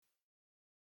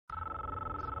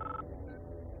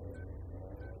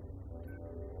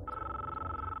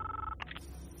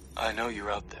I know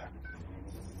you're out there.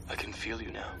 I can feel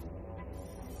you now.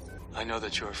 I know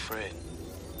that you're afraid.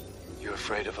 You're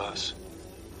afraid of us.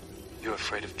 You're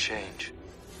afraid of change.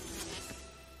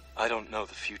 I don't know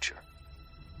the future.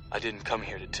 I didn't come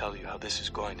here to tell you how this is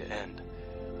going to end.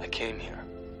 I came here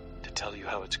to tell you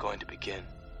how it's going to begin.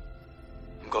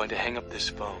 I'm going to hang up this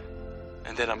phone,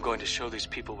 and then I'm going to show these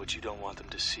people what you don't want them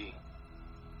to see.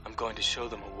 I'm going to show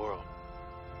them a world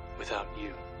without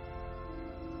you.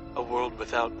 A world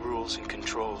without rules and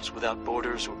controls, without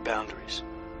borders or boundaries.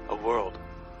 A world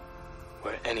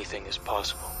where anything is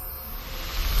possible.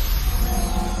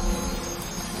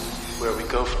 Where we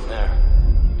go from there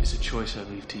is a choice I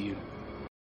leave to you.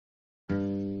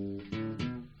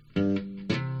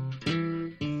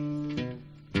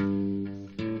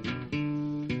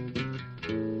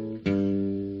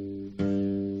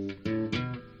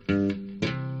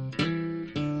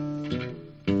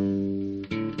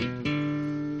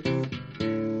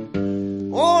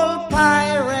 Old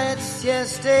pirates,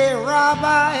 yes, they rob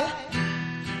I,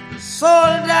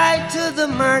 sold I to the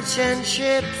merchant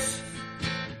ships.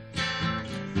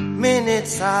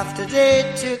 Minutes after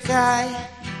they took I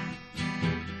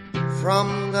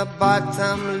from the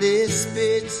bottomless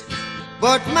pit,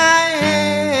 but my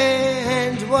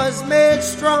hand was made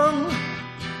strong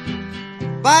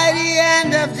by the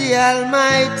hand of the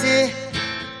Almighty.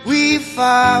 We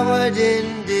forward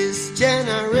in this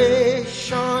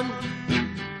generation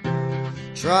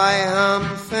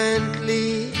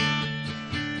triumphantly.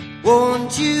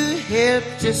 Won't you help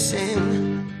to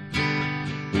sing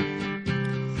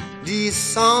these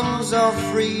songs of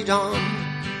freedom?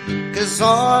 'Cause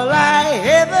all I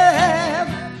ever have,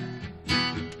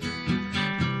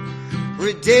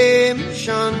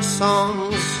 redemption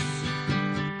songs,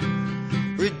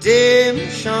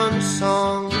 redemption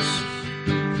songs.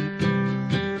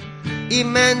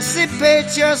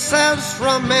 Emancipate yourselves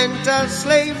from mental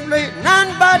slavery.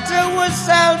 None but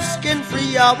ourselves can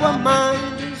free our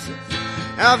minds.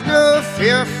 Have no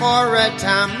fear for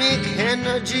atomic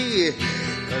energy,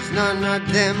 'cause none of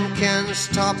them can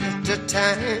stop the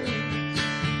time.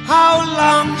 How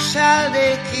long shall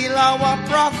they kill our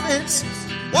prophets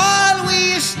while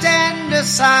we stand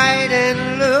aside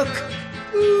and look?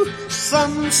 Ooh,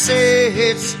 some say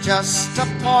it's just a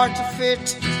part of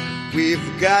it.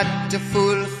 We've got to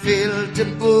fulfill the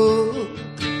book.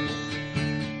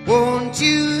 Won't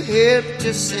you help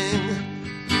to sing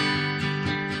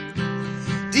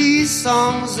these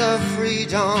songs of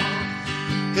freedom?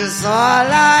 'Cause all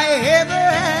I ever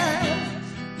have,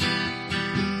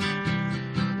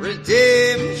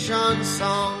 redemption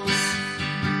songs,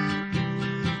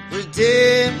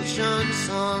 redemption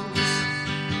songs,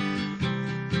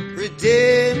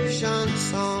 redemption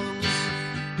songs.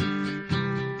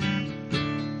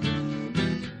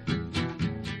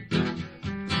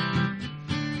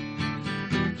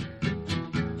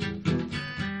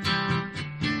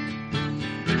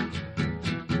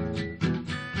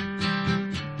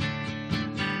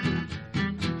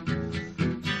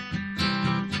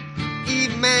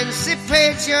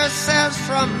 Emancipate yourselves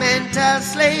from mental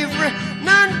slavery.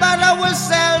 None but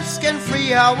ourselves can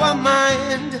free our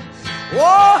mind.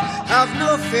 Oh, have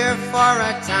no fear for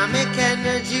atomic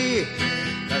energy,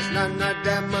 'cause none of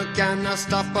them can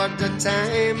stop at the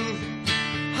time.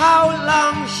 How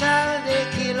long shall they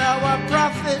kill our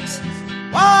prophets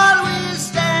while we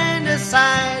stand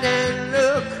aside and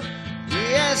look?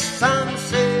 Yes, some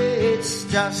say it's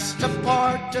just a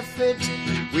part of it.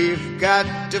 We've got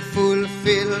to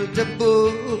fulfill the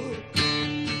book.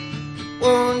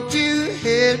 Won't you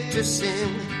help to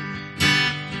sing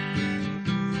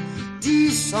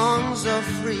these songs of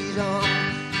freedom?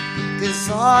 'Cause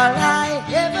all I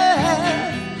ever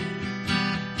have,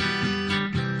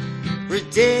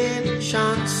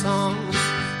 redemption songs.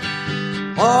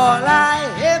 All I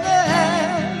ever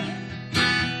have,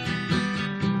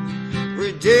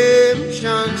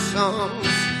 redemption songs.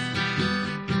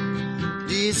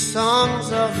 These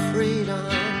songs of freedom,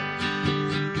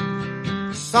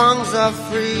 songs of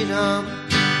freedom.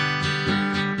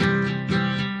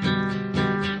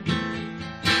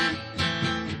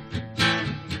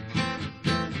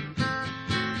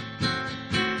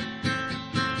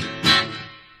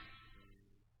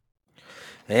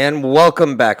 And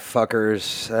welcome back,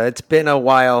 fuckers. It's been a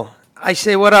while. I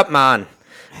say, what up, man?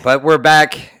 But we're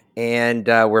back, and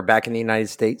we're back in the United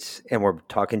States, and we're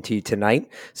talking to you tonight.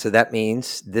 So that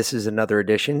means this is another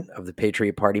edition of the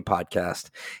Patriot Party podcast.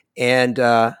 And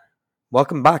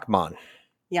welcome back, man.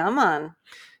 Yeah, man.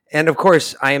 And, of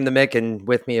course, I am the Mick, and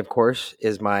with me, of course,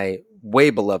 is my way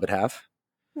beloved half.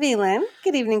 Velin.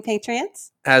 Good evening,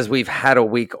 Patriots. As we've had a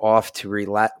week off to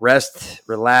rest,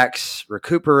 relax,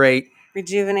 recuperate,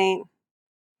 Rejuvenate.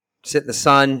 sit in the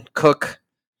sun, cook,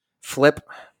 flip,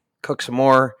 cook some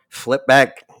more, flip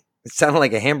back. It sounded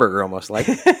like a hamburger almost. Like,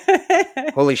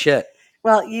 holy shit.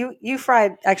 Well, you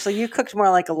fried. Actually, you cooked more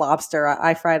like a lobster.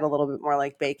 I fried a little bit more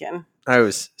like bacon. I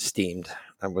was steamed.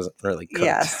 I wasn't really cooked.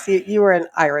 Yes, you were an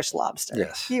Irish lobster.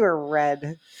 Yes. You were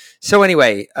red. So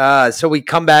anyway, so we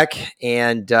come back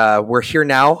and we're here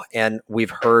now, and we've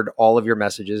heard all of your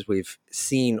messages. We've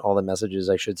seen all the messages,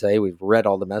 I should say. We've read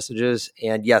all the messages,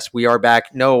 and yes, we are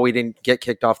back. No, we didn't get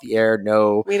kicked off the air.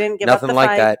 No, We didn't give nothing up the like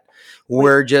fight. that.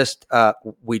 We're just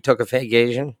we took a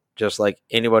vacation, just like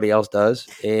anybody else does,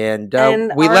 and we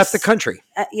our left the country.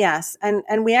 Yes, and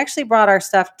we actually brought our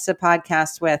stuff to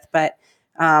podcast with, but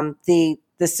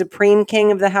the supreme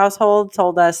king of the household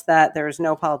told us that there's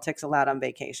no politics allowed on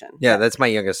vacation. Yeah, that's my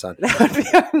youngest son, That would be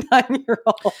our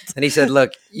 9-year-old. and he said,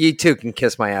 "Look, you two can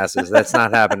kiss my asses. That's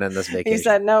not happening this vacation." He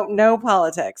said, no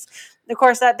politics. Of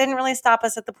course, that didn't really stop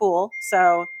us at the pool.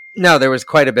 So No, there was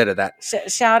quite a bit of that.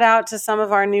 shout out to some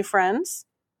of our new friends.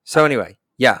 So anyway,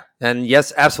 yeah, and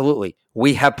yes, absolutely,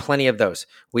 we have plenty of those.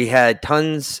 We had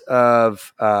tons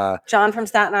of John from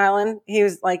Staten Island. He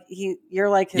was like, you're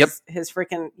like his Yep. his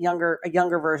freaking a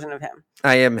younger version of him.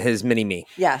 I am his mini me.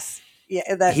 Yes.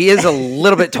 Yeah. He is a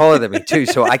little bit taller than me too,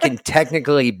 so I can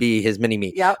technically be his mini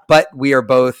me. Yep. But we are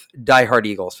both diehard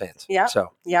Eagles fans. Yep.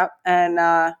 So Yep.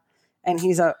 And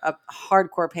he's a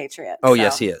hardcore patriot. Oh, So,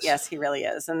 yes, he is. Yes, he really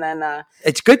is. And then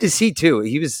it's good to see too.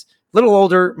 He was a little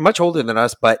older, much older than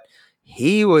us, but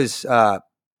he was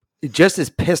just as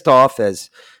pissed off as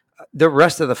the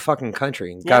rest of the fucking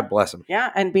country. And Yeah. God bless him.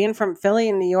 yeah, and being from Philly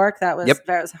and New York, that was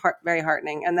Yep. very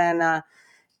heartening. And then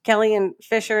Kelly and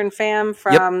Fisher and fam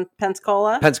from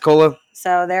Pensacola. Pensacola.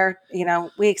 So they're,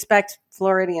 we expect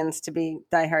Floridians to be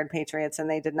diehard patriots, and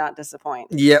they did not disappoint.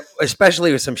 Yeah,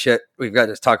 especially with some shit we've got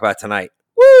to talk about tonight.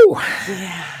 Woo!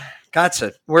 Yeah.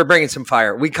 Gotcha. We're bringing some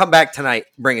fire. We come back tonight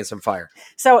bringing some fire.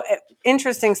 So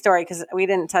interesting story, because we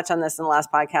didn't touch on this in the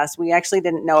last podcast. We actually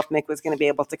didn't know if Mick was going to be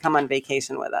able to come on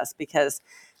vacation with us because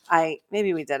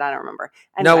maybe we did. I don't remember.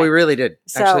 No, Anyway, we really did.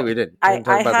 so Actually, we did. I Didn't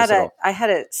talk about this at all. had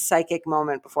a psychic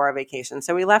moment before our vacation.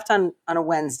 So we left on a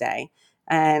Wednesday,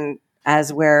 and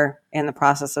as we're in the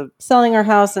process of selling our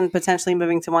house and potentially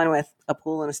moving to one with a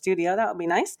pool and a studio, that would be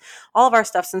nice. All of our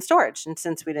stuff's in storage. And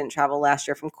since we didn't travel last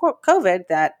year from COVID,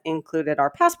 that included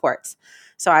our passports.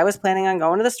 So I was planning on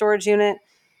going to the storage unit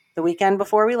the weekend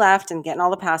before we left and getting all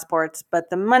the passports.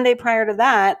 But the Monday prior to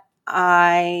that,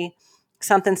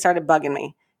 something started bugging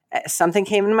me. Something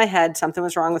came in my head. Something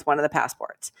was wrong with one of the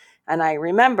passports. And I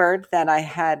remembered that I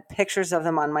had pictures of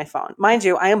them on my phone. Mind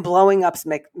you, I am blowing up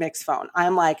Mick's phone.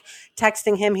 I'm like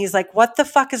texting him. He's like, "What the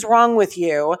fuck is wrong with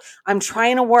you? I'm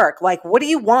trying to work. Like, what do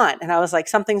you want?" And I was like,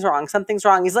 "Something's wrong. Something's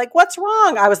wrong." He's like, "What's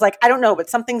wrong?" I was like, "I don't know, but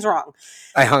something's wrong."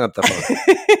 I hung up the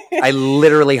phone. I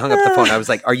literally hung up the phone. I was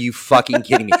like, "Are you fucking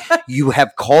kidding me? You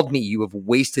have called me. You have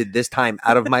wasted this time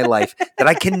out of my life that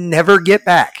I can never get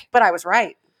back." But I was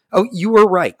right. Oh, you were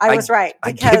right. I was right.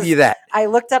 I because give you that. I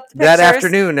looked up the pictures. That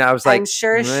afternoon, I was like, and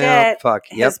sure as well, shit, fuck.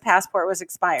 Yep. his passport was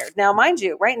expired. Now, mind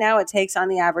you, right now it takes on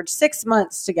the average 6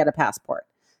 months to get a passport.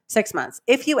 6 months.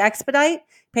 If you expedite,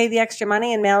 pay the extra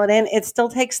money and mail it in, it still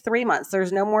takes 3 months.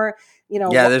 There's no more,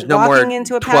 there's no walking more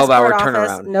into a 12-hour passport office.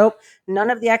 turnaround. Nope. None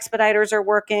of the expediters are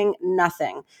working.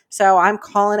 Nothing. So I'm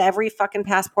calling every fucking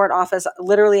passport office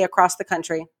literally across the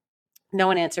country. No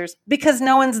one answers because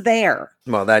no one's there.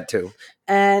 Well, that too.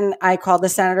 And I called the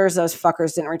senators. Those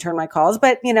fuckers didn't return my calls,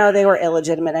 but they were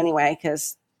illegitimate anyway.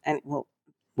 We'll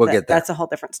get there. That's a whole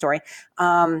different story.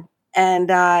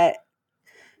 And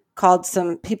called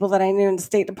some people that I knew in the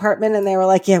State Department, and they were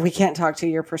like, "Yeah, we can't talk to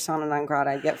you. You're persona non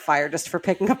grata. I'd get fired just for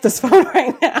picking up this phone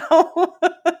right now."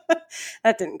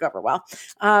 That didn't go over well.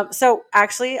 So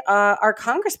actually, our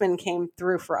congressman came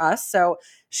through for us. So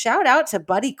shout out to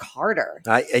Buddy Carter.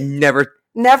 I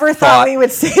never thought we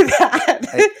would say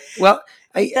that.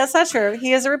 That's not true.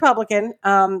 He is a Republican.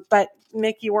 But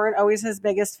Mick, you weren't always his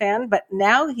biggest fan, but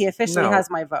now he officially has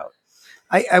my vote.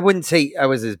 I wouldn't say I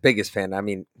was his biggest fan. I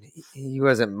mean, he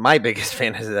wasn't my biggest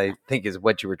fan, as I think is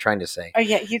what you were trying to say. Oh,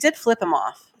 yeah. You did flip him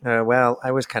off. Well,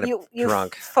 I was kind of you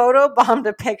drunk. Photobombed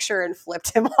a picture and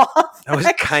flipped him off. I was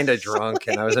kind of drunk,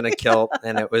 and I was in a kilt,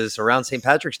 and it was around St.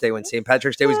 Patrick's Day when St.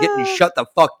 Patrick's Day was getting shut the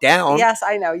fuck down. Yes,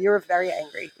 I know. You were very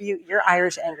angry. Your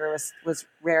Irish anger was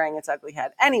rearing its ugly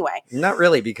head. Anyway. Not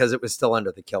really, because it was still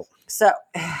under the kilt. So,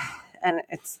 and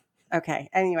it's okay.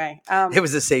 Anyway. It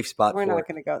was a safe spot We're for not it.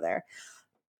 going to go there.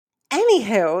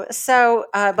 Anywho, so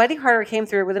Buddy Carter came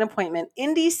through with an appointment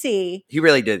in DC. He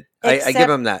really did. I give except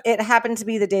him that. It happened to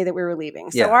be the day that we were leaving.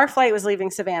 So Yeah. our flight was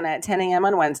leaving Savannah at 10 a.m.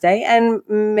 on Wednesday, and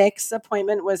Mick's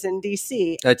appointment was in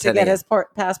DC At to 10 get a.m. his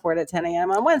passport at 10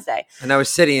 a.m. on Wednesday. And I was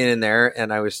sitting in there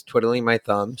and I was twiddling my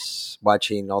thumbs,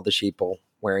 watching all the sheeple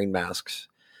wearing masks.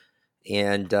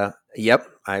 And yep,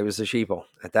 I was a sheeple.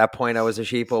 At that point, I was a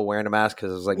sheeple wearing a mask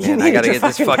because I was like, You man, I got to needed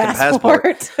get your this fucking passport.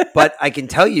 passport. But I can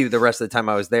tell you the rest of the time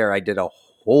I was there, I did a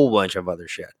whole bunch of other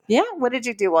shit. Yeah. What did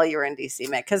you do while you were in DC,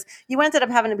 Mick? Because you ended up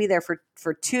having to be there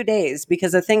for 2 days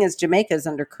because the thing is Jamaica is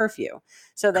under curfew.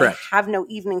 So they Correct. have no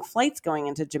evening flights going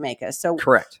into Jamaica. So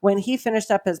Correct. when he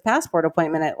finished up his passport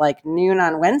appointment at like noon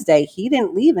on Wednesday, he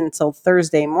didn't leave until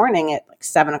Thursday morning at like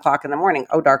 7 o'clock in the morning.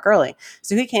 Oh, dark early.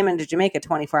 So he came into Jamaica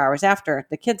 24 hours after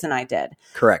the kids and I did.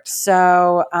 Correct.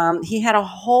 So he had a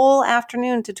whole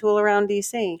afternoon to tool around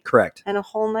DC Correct. and a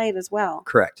whole night as well.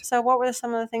 Correct. So what were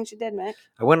some of the things you did, Mick?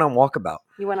 I went on walkabout.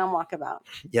 You went on walkabout.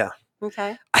 Yeah.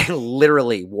 Okay. I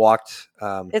literally walked.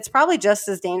 It's probably just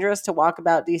as dangerous to walk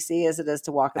about DC as it is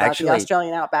to walk about Actually- the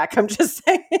Australian outback. I'm just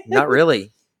saying. Not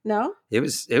really. No? It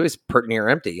was pretty near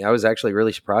empty. I was actually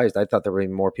really surprised. I thought there would be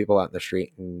more people out in the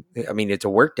street. And I mean, it's a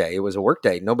work day. It was a work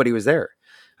day. Nobody was there.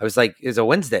 I was like, it's a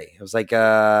Wednesday. I was like,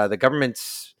 the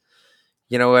government's,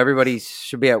 everybody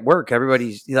should be at work.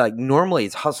 Everybody's like, normally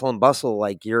it's hustle and bustle.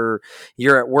 Like you're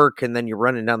at work and then you're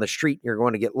running down the street. You're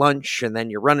going to get lunch and then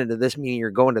you're running to this meeting. You're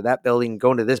going to that building,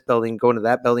 going to this building, going to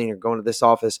that building. You're going to this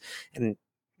office. And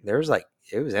there's like,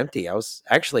 it was empty. It was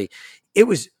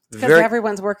Because very,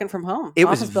 everyone's working from home. it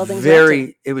was Office buildings are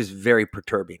empty. it was very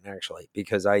perturbing actually,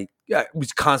 because I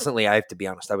was constantly, I have to be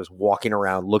honest, I was walking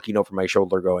around looking over my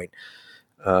shoulder going,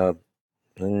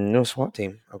 no SWAT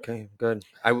team. Okay, good.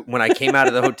 When I came out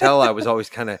of the hotel, I was always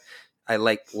I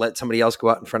let somebody else go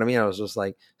out in front of me. I was just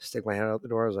like, stick my head out the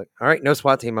door. I was like, all right, no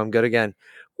SWAT team. I'm good again.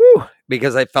 Woo!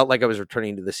 Because I felt like I was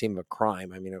returning to the scene of a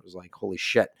crime. I mean, it was like, holy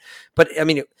shit. But I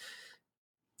mean,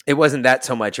 it wasn't that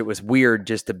so much. It was weird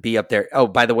just to be up there. Oh,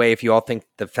 by the way, if you all think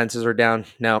the fences are down,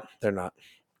 no, they're not.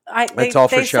 It's all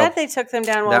for they show. said they took them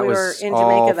down while That we were was in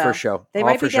all Jamaica, though. for show. They All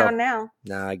might for be show. down now.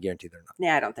 Nah, I guarantee they're not.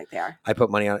 Yeah, I don't think they are. I put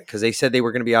money on it because they said they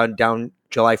were going to be down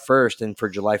July 1st, and for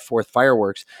July 4th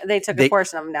fireworks, They took a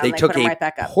portion of them down. they They took put them a right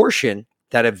back up. portion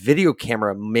that a video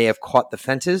camera may have caught the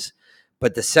fences,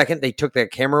 but the second they took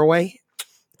that camera away,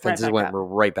 fences back went up.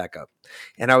 right back up.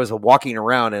 And I was walking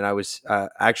around, and I was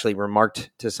actually remarked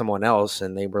to someone else,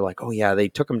 and they were like, "Oh yeah, they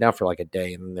took them down for like a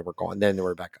day, and then they were gone. Then they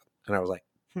were back up." And I was like,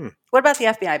 What about the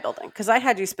FBI building? Because I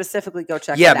had you specifically go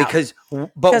check "Yeah, it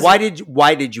out. but why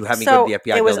did you have me go to the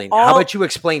FBI it was building? all- How about you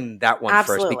explain that one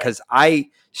Absolutely. first? Because I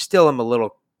still am a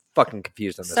little fucking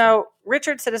confused on this." So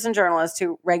Richard, citizen journalist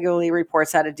who regularly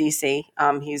reports out of DC,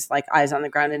 he's like eyes on the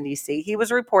ground in DC. He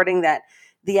was reporting that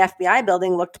the FBI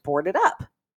building looked boarded up,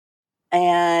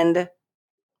 and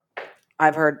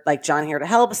I've heard like John Here to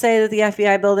Help say that the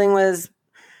FBI building was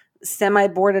semi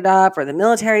boarded up, or the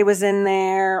military was in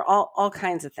there, all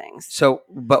kinds of things. So,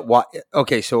 but why?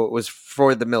 Okay, so it was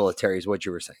for the military, is what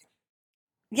you were saying?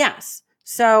 Yes.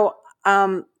 So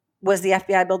was the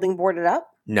FBI building boarded up?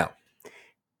 No.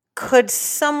 Could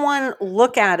someone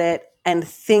look at it and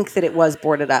think that it was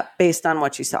boarded up based on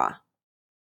what you saw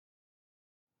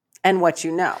and what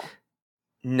you know?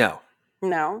 No.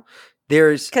 No,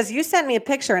 There's because you sent me a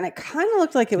picture and it kind of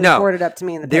looked like it was No. boarded up to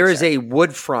me in the there picture. is a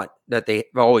wood front that they've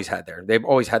always had there. They've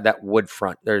always had that wood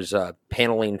front. There's a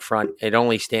paneling front. It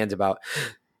only stands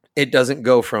it doesn't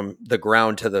go from the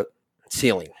ground to the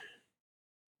ceiling.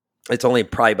 It's only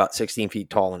probably about 16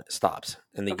 feet tall and it stops.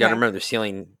 And you got to Okay. remember the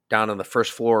ceiling down on the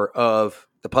first floor of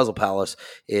the Puzzle Palace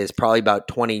is probably about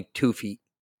 22 feet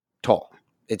tall.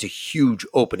 It's a huge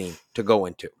opening to go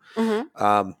into.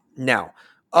 Mhm. Now,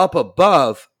 up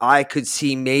above, I could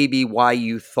see maybe why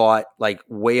you thought like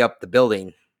way up the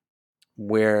building,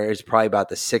 where it's probably about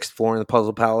the 6th floor in the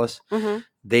Puzzle Palace. Mhm.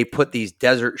 They put these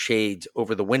desert shades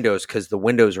over the windows because the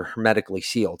windows are hermetically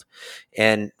sealed.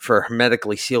 And for a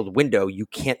hermetically sealed window, you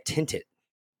can't tint it.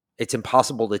 It's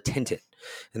impossible to tint it.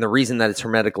 And the reason that it's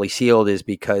hermetically sealed is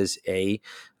because any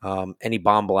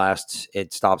bomb blasts,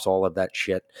 it stops all of that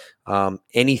shit.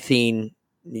 Anything,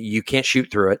 you can't shoot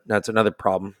through it. That's another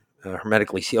problem.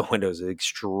 Hermetically sealed windows are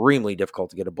extremely difficult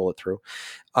to get a bullet through.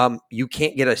 You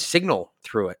can't get a signal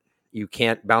through it. You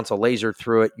can't bounce a laser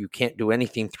through it. You can't do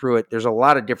anything through it. There's a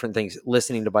lot of different things.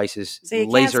 Listening devices, So you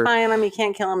laser. can't spy on them, you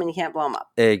can't kill them, and you can't blow them up.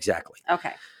 Exactly.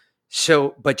 Okay.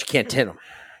 So, but you can't tint them.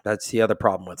 That's the other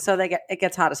problem with them. So it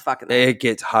gets hot as fuck in there. It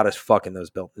gets hot as fuck in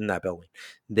that building.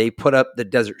 They put up the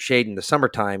desert shade in the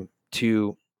summertime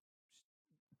to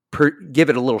give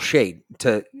it a little shade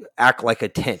to act like a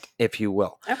tent, if you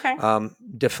will. Okay.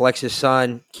 Deflects the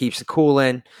sun, keeps the cool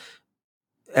in.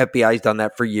 FBI's done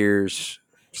that for years.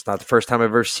 It's not the first time I've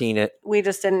ever seen it. We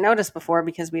just didn't notice before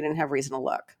because we didn't have reason to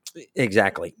look.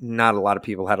 Exactly. Not a lot of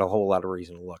people had a whole lot of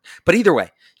reason to look. But either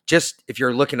way, just if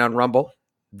you're looking on Rumble,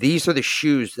 these are the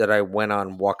shoes that I went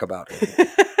on Walkabout in.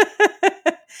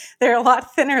 They're a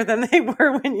lot thinner than they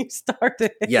were when you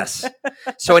started. Yes.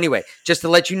 So anyway, just to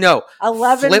let you know,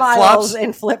 11 flip-flops- miles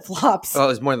in flip-flops. Oh, it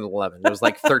was more than 11. It was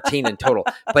like 13 in total.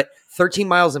 But 13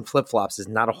 miles in flip-flops is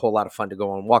not a whole lot of fun to go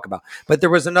on Walkabout. But there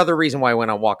was another reason why I went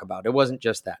on Walkabout. It wasn't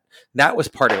just that. That was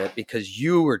part of it because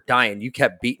you were dying. You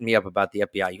kept beating me up about the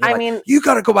FBI. I mean, you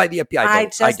got to go by the FBI.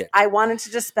 I did. I wanted to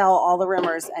dispel all the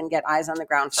rumors and get eyes on the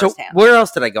ground So firsthand. where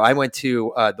else did I go? I went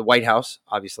to the White House,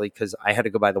 obviously, because I had to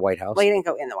go by the White House. Well, you didn't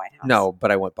go in the White House. No,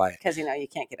 but I went by it. Because, you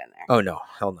can't get in there. Oh, no.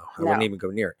 Hell no. I No. wouldn't even go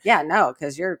near it. Yeah, no,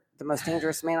 because you're the most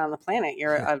dangerous man on the planet.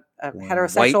 You're a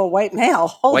heterosexual white male.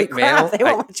 Holy white crap, male? they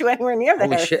won't want you anywhere near there.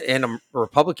 Holy shit. And I'm a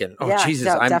Republican. Oh, yeah, Jesus.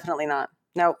 no, I'm definitely not.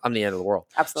 No, the end of the world.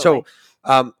 absolutely.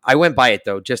 So I went by it,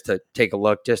 though, just to take a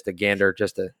look, just to gander,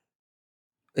 just a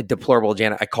deplorable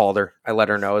Janet. I called her. I let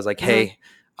her know. I was like, hey,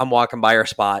 I'm walking by her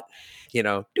spot,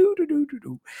 do.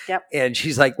 Yep. And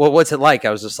she's like, well, what's it like? I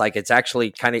was just like, it's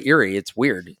actually kind of eerie. It's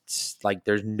weird. It's like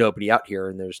there's nobody out here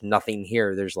and there's nothing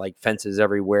here. There's like fences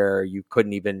everywhere. You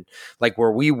couldn't even, like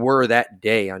where we were that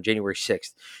day on January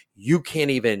 6th, you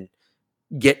can't even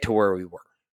get to where we were.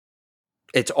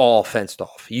 It's all fenced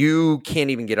off. You can't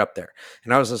even get up there.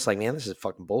 And I was just like, man, this is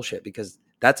fucking bullshit because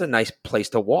that's a nice place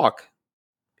to walk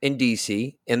in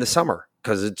DC in the summer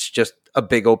because it's just a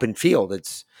big open field.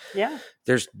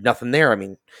 There's nothing there. I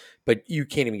mean, but you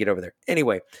can't even get over there.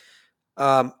 Anyway,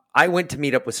 I went to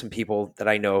meet up with some people that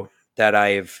I know that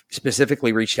I've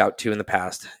specifically reached out to in the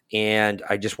past. And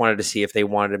I just wanted to see if they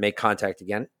wanted to make contact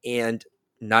again. And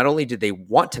not only did they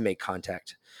want to make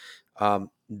contact,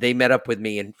 they met up with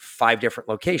me in 5 different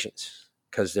locations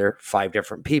because they're 5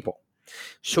 different people.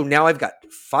 So now I've got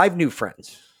 5 new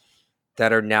friends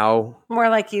that are now more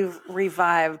like you've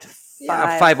revived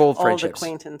 5 old friendships,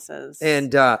 acquaintances.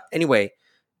 And anyway,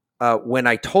 when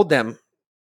I told them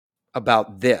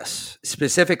about this,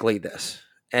 specifically this,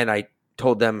 and I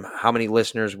told them how many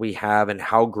listeners we have and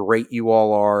how great you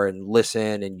all are and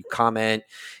listen and you comment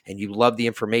and you love the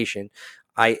information,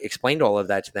 I explained all of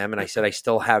that to them. And I said, I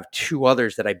still have 2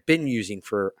 others that I've been using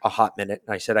for a hot minute.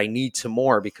 And I said, I need some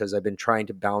more because I've been trying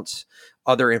to bounce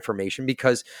other information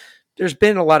because there's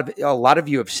been a lot of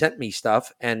you have sent me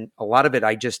stuff and a lot of it,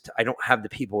 I don't have the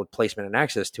people with placement and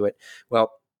access to it.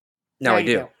 Well, now I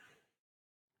do.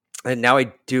 And now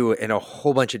I do in a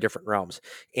whole bunch of different realms.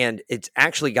 And it's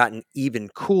actually gotten even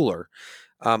cooler.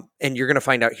 And you're going to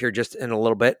find out here just in a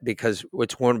little bit because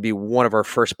it's going to be one of our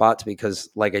first spots because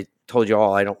like I told you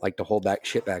all, I don't like to hold back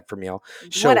shit back from y'all.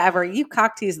 So whatever. You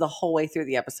cock teased the whole way through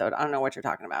the episode. I don't know what you're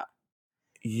talking about.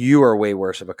 You are way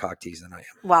worse of a cock tease than I am.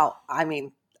 Well, I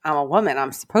mean, I'm a woman.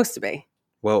 I'm supposed to be.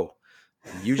 Whoa.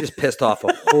 You just pissed off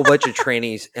a whole bunch of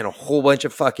trannies and a whole bunch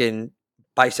of fucking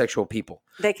bisexual people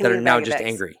that are now just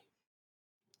angry.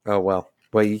 Oh, well,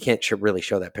 you can't really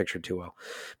show that picture too well,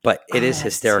 but it is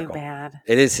hysterical. Too bad.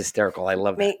 It is hysterical. I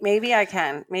love that. Maybe I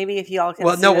can. Maybe if y'all can.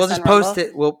 Well, see no, this we'll just on post Rumble.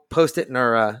 it. We'll post it in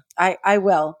our. I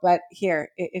will, but here,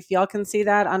 if y'all can see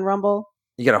that on Rumble,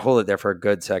 you got to hold it there for a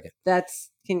good second.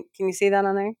 Can you see that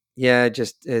on there? Yeah,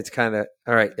 it's kind of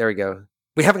all right. There we go.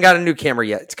 We haven't got a new camera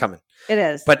yet. It's coming. It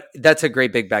is, but that's a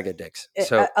great big bag of dicks.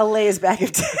 So a Lay's bag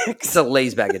of dicks. It's a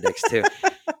Lay's bag of dicks too.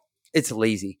 It's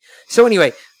lazy. So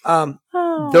anyway,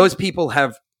 those people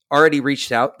have already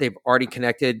reached out. They've already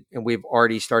connected and we've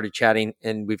already started chatting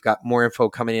and we've got more info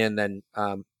coming in than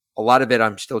a lot of it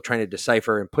I'm still trying to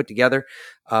decipher and put together.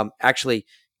 Actually,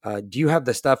 do you have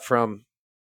the stuff from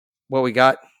what we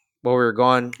got while we were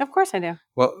gone? Of course I do.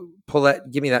 Well,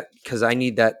 give me that because I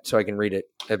need that so I can read it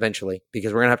eventually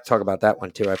because we're going to have to talk about that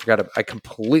one too. I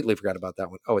completely forgot about that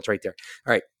one. Oh, it's right there.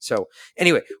 All right. So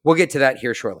anyway, we'll get to that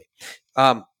here shortly.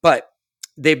 But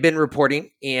they've been reporting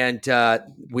and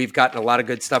we've gotten a lot of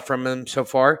good stuff from them so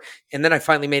far. And then I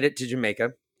finally made it to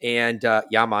Jamaica and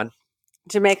man.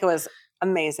 Jamaica was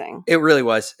amazing. It really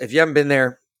was. If you haven't been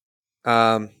there.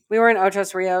 We were in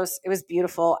Ochos Rios. It was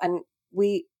beautiful. And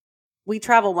we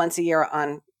travel once a year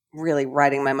on really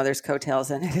riding my mother's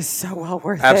coattails, and it is so well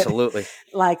worth Absolutely. it.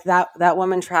 Like that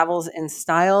woman travels in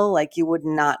style like you would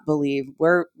not believe.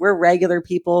 We're regular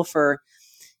people for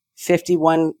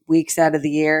 51 weeks out of the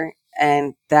year,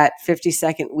 and that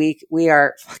 52nd week we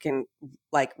are fucking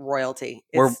like royalty.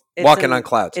 We're walking on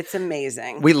clouds. It's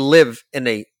amazing. We live in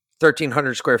a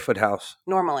 1,300 square foot house.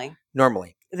 Normally.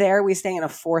 there we stay in a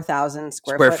 4,000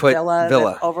 square Square foot foot villa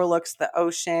villa. that overlooks the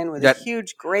ocean with That- a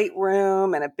huge great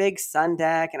room and a big sun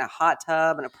deck and a hot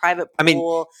tub and a private pool. I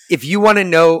mean, if you want to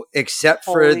know, except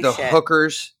for Holy the shit.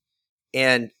 hookers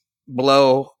and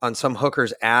blow on some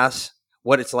hooker's ass,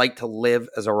 what it's like to live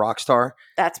as a rock star,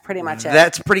 that's pretty much it.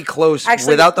 that's pretty close.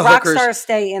 Actually, without the rock hookers stars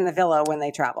stay in the villa when they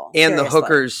travel. and the seriously.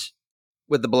 hookers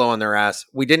with the blow on their ass.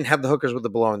 We didn't have the hookers with the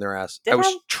blow on their ass. Did I was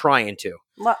have- trying to,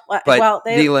 Well, but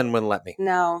they Leland wouldn't let me.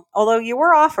 no. Although you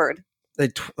were offered,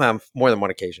 More than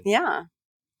one occasion, yeah,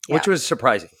 which was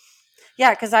surprising. yeah,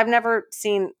 because I've never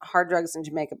seen hard drugs in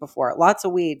Jamaica before. Lots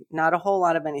of weed, not a whole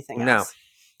lot of anything No. else.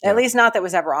 At least not that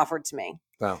was ever offered to me.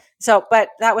 Wow. So, but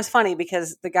that was funny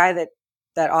because the guy that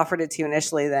offered it to you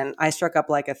initially, then I struck up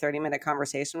like a 30-minute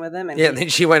conversation with him. And Yeah, and then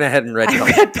she went ahead and read I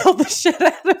it. red pilled the shit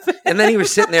out of it. And then he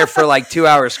was sitting there for like 2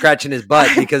 hours scratching his butt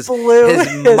because blew his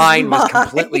mind was mind.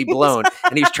 completely blown.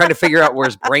 And he was trying to figure out where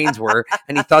his brains were.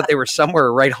 And he thought they were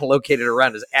somewhere right located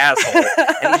around his asshole.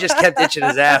 And he just kept itching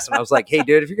his ass. And I was like, hey,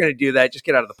 dude, if you're going to do that, just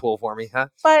get out of the pool for me, huh?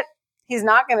 But he's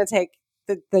not going to take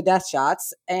the death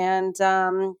shots. And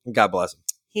God bless him.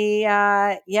 he's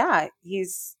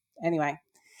anyway.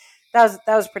 That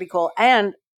was pretty cool.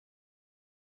 And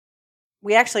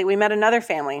we met another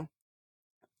family.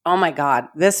 Oh my God.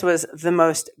 This was the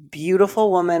most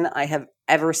beautiful woman I have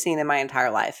ever seen in my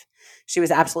entire life. She was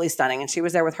absolutely stunning. And she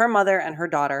was there with her mother and her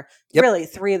daughter. Yep. Really,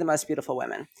 three of the most beautiful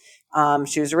women.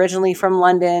 She was originally from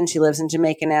London. She lives in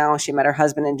Jamaica now. She met her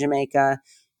husband in Jamaica.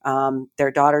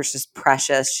 Their daughter's just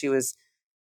precious.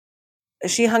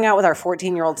 She hung out with our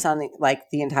 14-year-old son like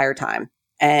the entire time.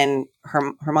 And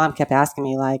her mom kept asking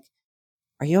me like,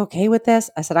 are you okay with this?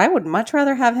 I said, I would much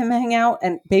rather have him hang out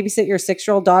and babysit your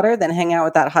 6-year-old daughter than hang out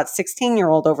with that hot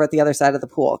 16-year-old over at the other side of the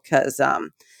pool. Cause,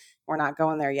 we're not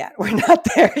going there yet. We're not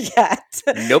there yet.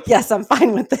 Nope. Yes, I'm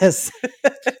fine with this.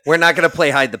 We're not going to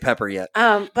play hide the pepper yet.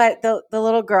 But the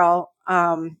little girl,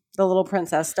 the little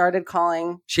princess started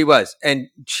calling. She was. And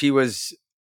she was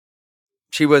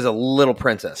a little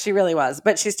princess. She really was.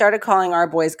 But she started calling our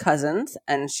boys cousins,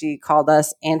 and she called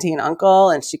us auntie and uncle,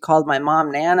 and she called my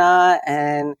mom Nana,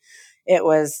 and it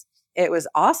was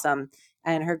awesome.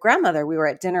 And her grandmother, we were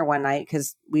at dinner one night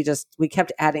because we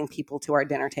kept adding people to our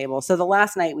dinner table. So the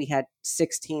last night we had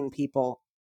 16 people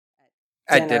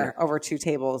at dinner over 2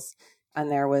 tables, and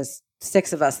there was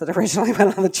 6 of us that originally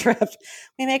went on the trip.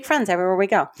 We make friends everywhere we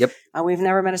go. Yep. We've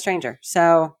never met a stranger.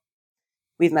 So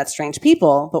we've met strange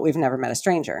people, but we've never met a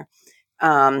stranger.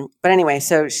 But anyway,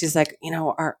 so she's like,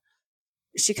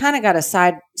 she kind of got a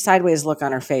sideways look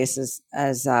on her face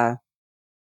as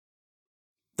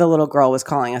the little girl was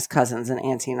calling us cousins and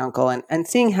auntie and uncle and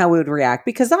seeing how we would react,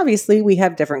 because obviously we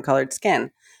have different colored skin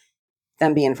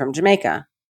than being from Jamaica.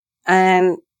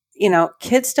 And,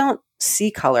 kids don't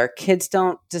see color. Kids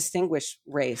don't distinguish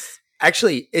race.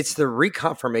 Actually, it's the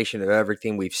reconfirmation of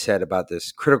everything we've said about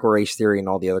this critical race theory and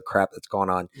all the other crap that's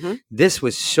gone on. Mm-hmm. This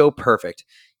was so perfect.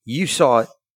 You saw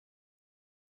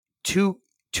two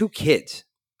kids,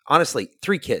 honestly,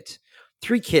 3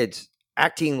 kids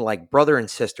acting like brother and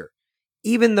sister,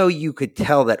 even though you could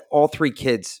tell that all 3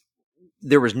 kids,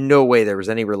 there was no way there was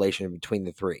any relation between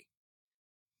the 3.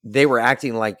 They were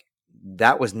acting like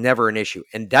that was never an issue.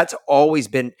 And that's always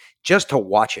been just to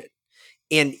watch it.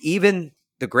 And even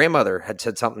the grandmother had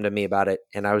said something to me about it.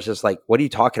 And I was just like, what are you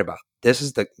talking about? This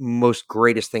is the most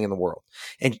greatest thing in the world.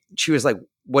 And she was like,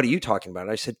 what are you talking about?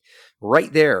 And I said,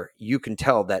 right there, you can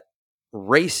tell that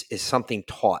race is something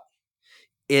taught.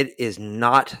 It is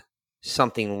not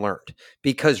something learned.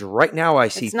 Because right now I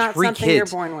see It's not 3 something you're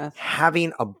kids born with.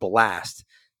 having a blast.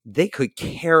 They could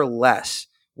care less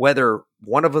whether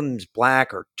one of them's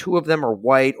black or 2 of them are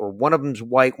white, or one of them's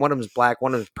white, one of them's black,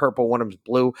 one of them's purple, one of them's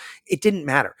blue. It didn't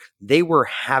matter. They were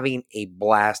having a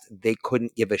blast. They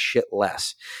couldn't give a shit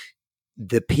less.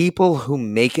 The people who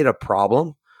make it a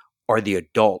problem are the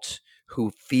adults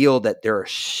who feel that there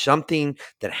is something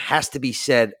that has to be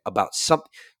said about something.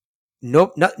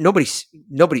 Nobody,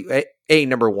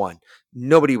 number one,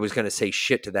 nobody was going to say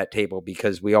shit to that table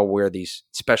because we all wear these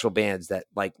special bands that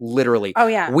like literally, Oh,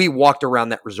 yeah. we walked around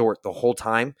that resort the whole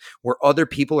time where other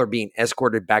people are being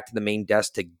escorted back to the main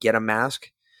desk to get a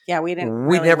mask. Yeah, we didn't.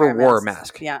 We really never wear wore a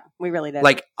masks. mask. Yeah, we really did.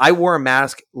 Like I wore a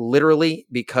mask literally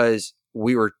because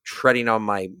we were treading on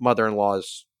my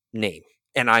mother-in-law's name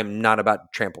and I'm not about to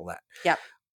trample that. Yep.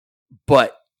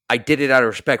 But I did it out of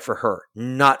respect for her,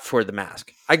 not for the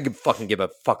mask. I could fucking give a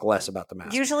fuck less about the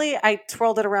mask. Usually I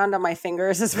twirled it around on my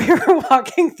fingers as we were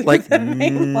walking through Like the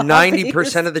main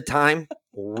 90% of the time,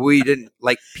 we didn't.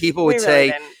 Like people would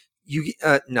say, "You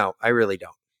no, I really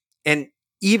don't." And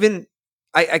even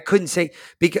I couldn't say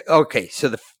because okay.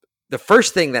 So the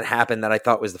first thing that happened that I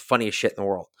thought was the funniest shit in the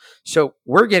world. So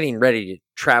we're getting ready to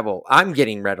travel. I'm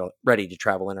getting ready to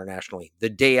travel internationally the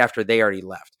day after they already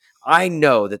left. I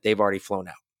know that they've already flown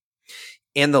out.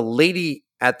 And the lady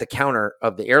at the counter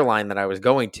of the airline that I was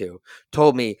going to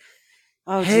told me,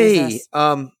 hey,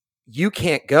 Jesus. you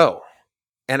can't go.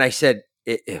 And I said,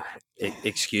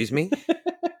 excuse me?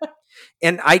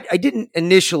 And I didn't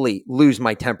initially lose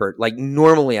my temper like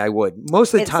normally I would.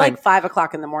 Most of the It's time, like 5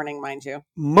 o'clock in the morning, mind you.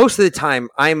 most of the time,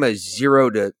 I'm a 0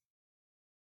 to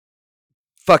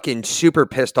fucking super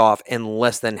pissed off in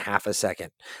less than half a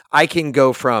second. I can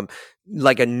go from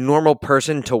like a normal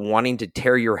person to wanting to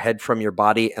tear your head from your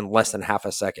body in less than half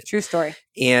a second. True story.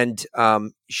 And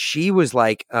she was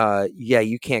like, yeah,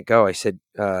 you can't go. I said,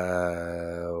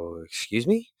 excuse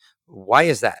me? Why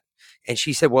is that? And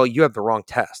she said, well, you have the wrong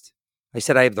test. I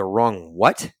said, I have the wrong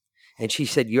what? And she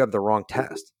said, you have the wrong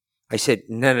test. I said,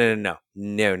 no.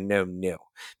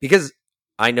 Because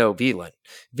I know VLAN.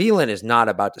 VLAN is not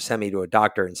about to send me to a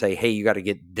doctor and say, hey, you got to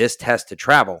get this test to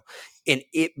travel and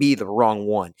it be the wrong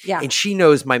one. Yeah. And she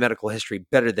knows my medical history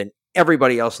better than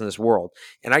everybody else in this world.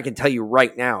 And I can tell you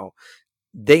right now,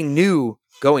 they knew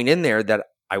going in there that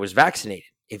I was vaccinated.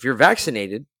 If you're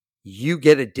vaccinated, you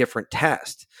get a different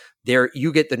test. There,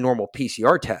 you get the normal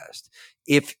PCR test.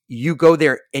 If you go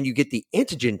there and you get the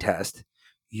antigen test,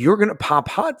 you're going to pop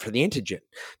hot for the antigen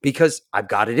because I've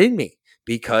got it in me.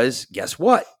 Because guess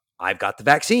what? I've got the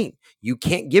vaccine. You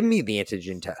can't give me the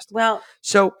antigen test. Well,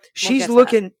 So she's get to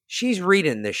looking, she's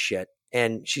reading this shit.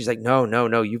 And she's like,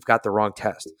 no, you've got the wrong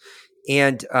test.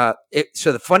 And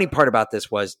so the funny part about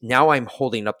this was now I'm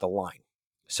holding up the line.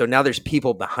 So now there's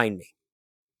people behind me.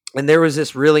 And there was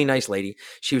this really nice lady.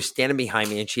 She was standing behind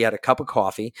me and she had a cup of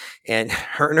coffee, and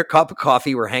her and her cup of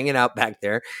coffee were hanging out back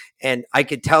there. And I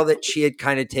could tell that she had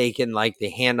kind of taken like the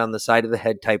hand on the side of the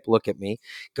head type look at me,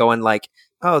 going like,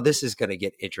 oh, this is going to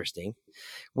get interesting.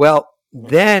 Well,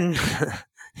 then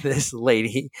this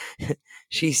lady,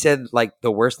 she said like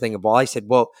the worst thing of all. I said,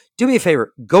 well, do me a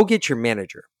favor, go get your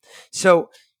manager. So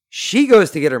she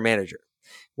goes to get her manager.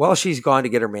 Well, she's gone to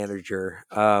get her manager.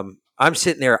 I'm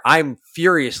sitting there. I've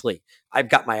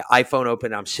got my iPhone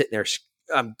open. I'm sitting there.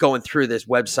 I'm going through this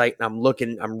website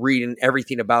and I'm reading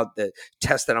everything about the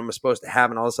test that I'm supposed to have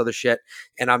and all this other shit.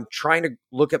 And I'm trying to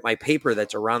look at my paper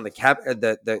that's around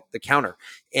the counter.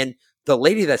 And the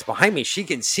lady that's behind me, she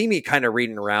can see me kind of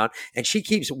reading around, and she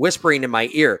keeps whispering in my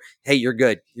ear, hey, you're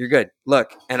good. You're good.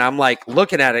 Look. And I'm like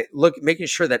looking at it, making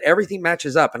sure that everything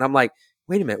matches up. And I'm like,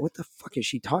 wait a minute, what the fuck is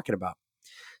she talking about?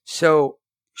 So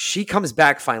she comes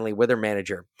back finally with her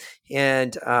manager,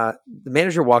 and the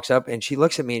manager walks up and she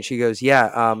looks at me and she goes,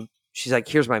 yeah. She's like,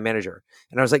 here's my manager.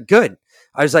 And I was like, good.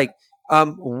 I was like,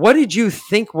 what did you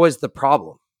think was the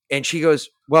problem? And she goes,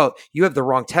 well, you have the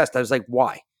wrong test. I was like,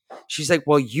 why? She's like,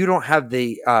 well, you don't have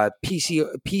the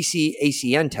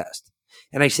PC-ACN test.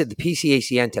 And I said, the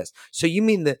PC-ACN test. So you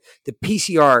mean the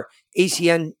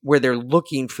PCR-ACN where they're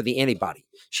looking for the antibody?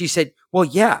 She said, well,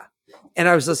 yeah. And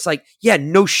I was just like, yeah,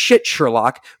 no shit,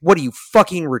 Sherlock. What are you,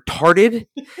 fucking retarded?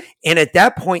 And at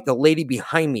that point, the lady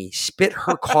behind me spit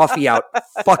her coffee out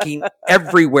fucking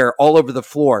everywhere, all over the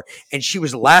floor. And she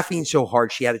was laughing so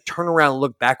hard, she had to turn around and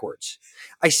look backwards.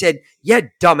 I said, yeah,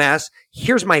 dumbass,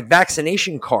 here's my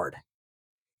vaccination card.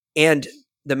 And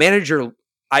the manager,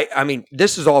 I mean,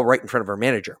 this is all right in front of our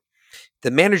manager.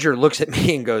 The manager looks at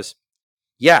me and goes,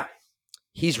 yeah,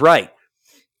 he's right.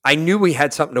 I knew we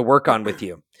had something to work on with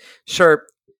you. Sir,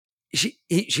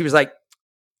 she was like,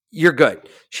 you're good.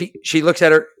 She looks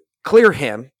at her, clear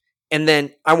him, and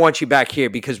then I want you back here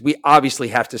because we obviously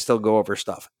have to still go over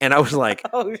stuff. And I was like,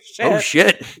 oh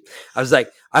shit. I was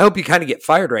like, I hope you kind of get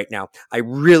fired right now. I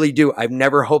really do. I've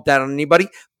never hoped that on anybody,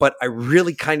 but I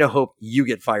really kind of hope you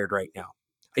get fired right now.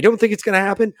 I don't think it's going to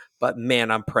happen, but man,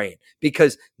 I'm praying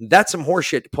because that's some horse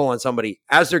shit to pull on somebody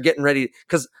as they're getting ready.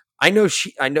 Because I know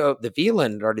that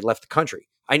VLAN had already left the country.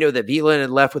 I know that VLAN had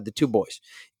left with the two boys,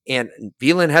 and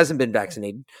VLAN hasn't been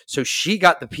vaccinated. So she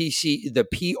got the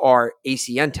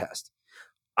PR-ACN test.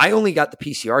 I only got the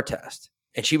PCR test,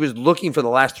 and she was looking for the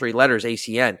last three letters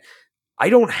ACN. I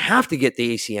don't have to get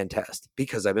the ACN test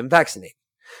because I've been vaccinated.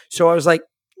 So I was like,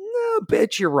 no,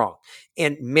 bitch, you're wrong.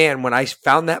 And man, when I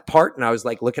found that part and I was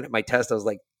like looking at my test, I was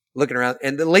like looking around,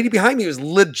 and the lady behind me was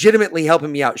legitimately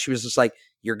helping me out. She was just like,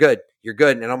 you're good. You're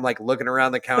good. And I'm like looking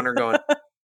around the counter going,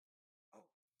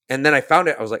 and then I found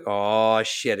it. I was like, oh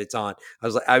shit, it's on.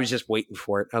 I was just waiting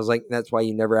for it. I was like, that's why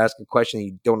you never ask a question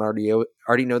you don't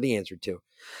already know the answer to.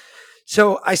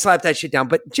 So I slapped that shit down.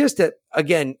 But just to,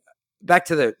 again, back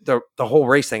to the whole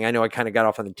race thing. I know I kind of got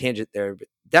off on the tangent there, but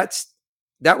that's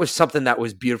that was something that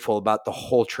was beautiful about the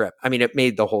whole trip. I mean, it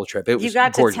made the whole trip. It was you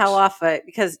got gorgeous. to tell off it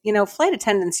because flight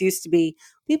attendants used to be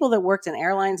people that worked in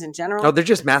airlines in general. Oh, they're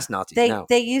just mass Nazis now.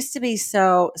 They used to be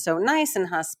so nice and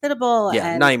hospitable.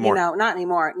 Yeah, and, not anymore. Not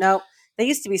anymore. No, they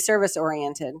used to be service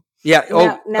oriented.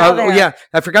 Yeah. Now yeah.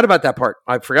 I forgot about that part.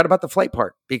 I forgot about the flight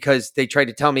part because they tried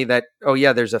to tell me that, oh,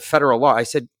 yeah, there's a federal law.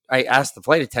 I asked the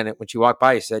flight attendant when she walked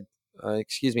by, I said,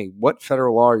 excuse me, what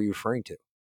federal law are you referring to?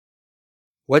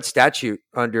 What statute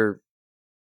under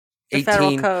The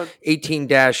federal code. 18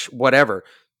 dash whatever?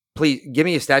 Please give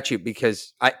me a statute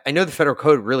because I know the federal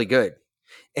code really good.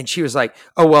 And she was like,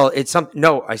 oh, well, it's something.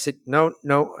 No, I said,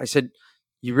 no. I said,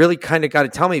 you really kind of got to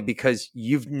tell me because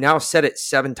you've now said it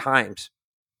 7 times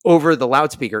over the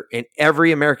loudspeaker and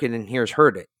every American in here has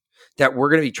heard it, that we're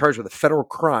going to be charged with a federal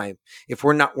crime if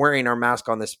we're not wearing our mask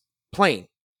on this plane.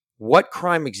 What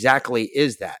crime exactly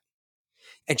is that?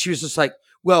 And she was just like,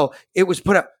 well, it was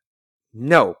put up.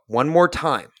 No, one more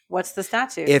time. What's the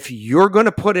statute? If you're going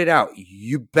to put it out,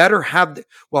 you better have,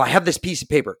 I have this piece of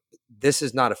paper. This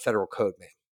is not a federal code, man.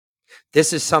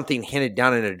 This is something handed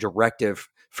down in a directive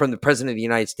from the president of the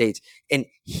United States. And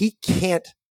he can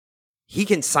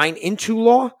sign into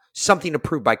law something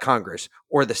approved by Congress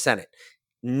or the Senate.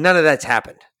 None of that's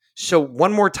happened. So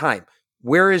one more time,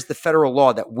 where is the federal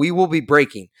law that we will be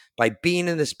breaking by being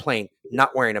in this plane,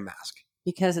 not wearing a mask?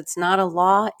 Because it's not a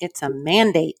law, it's a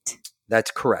mandate.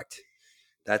 That's correct.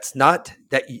 That's not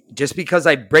that just because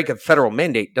I break a federal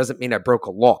mandate doesn't mean I broke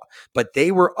a law. But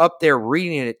they were up there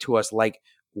reading it to us like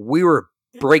we were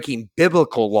breaking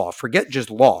biblical law. Forget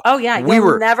just law. Oh yeah,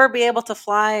 you'll never be able to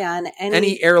fly on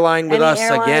any airline with us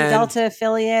again. Delta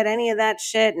affiliate, any of that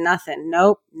shit. Nothing.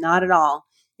 Nope, not at all.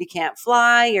 You can't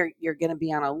fly. You're going to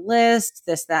be on a list.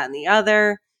 This, that, and the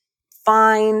other.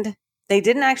 Fined. They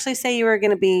didn't actually say you were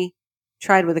going to be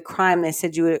tried with a crime. They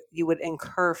said you would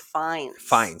incur fines.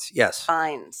 Fines, yes.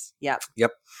 Fines. Yep.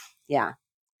 Yeah.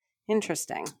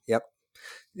 Interesting. Yep.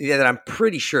 Yeah, that I'm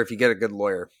pretty sure if you get a good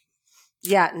lawyer,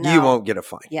 yeah, no, you won't get a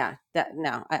fine. Yeah,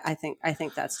 I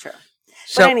think that's true.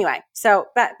 So, but anyway, so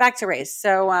back to race.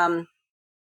 So,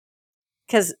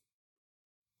 because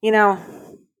there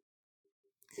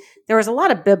was a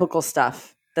lot of biblical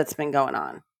stuff that's been going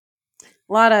on.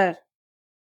 While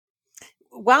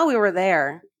we were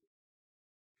there,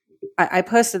 I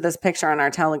posted this picture on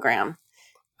our Telegram.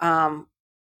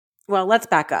 Well, let's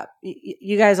back up.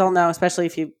 You guys all know, especially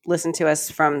if you listen to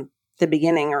us from the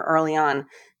beginning or early on,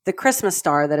 the Christmas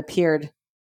star that appeared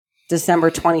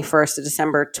December 21st to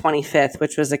December 25th,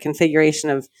 which was a configuration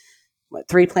of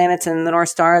 3 planets in the North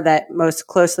Star that most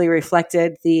closely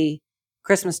reflected the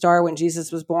Christmas star when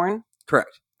Jesus was born.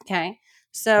 Correct. Okay.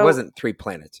 So it wasn't 3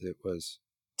 planets. It was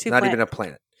not even a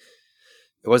planet.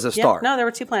 It was a star. No, there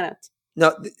were 2 planets.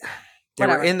 No, they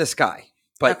were in the sky.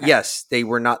 But okay. Yes, they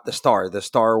were not the star. The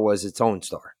star was its own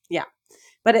star. Yeah.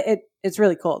 But it's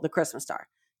really cool, the Christmas star.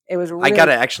 It was really, I got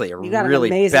a really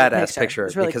badass picture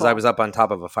really because cool. I was up on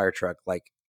top of a fire truck, like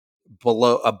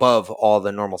above all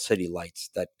the normal city lights.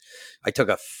 That I took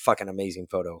a fucking amazing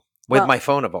photo with my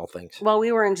phone of all things. While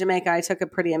we were in Jamaica, I took a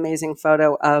pretty amazing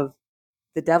photo of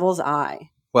the Devil's Eye.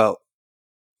 Well,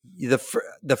 the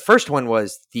first one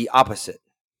was the opposite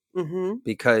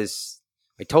because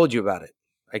I told you about it.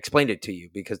 I explained it to you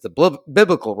because the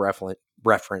biblical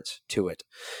reference to it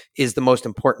is the most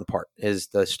important part, is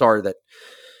the star that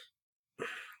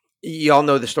you all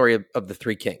know the story of the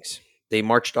 3 kings. They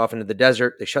marched off into the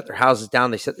desert. They shut their houses down.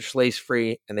 They set their slaves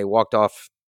free and they walked off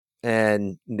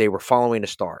and they were following a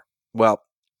star. Well,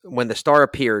 when the star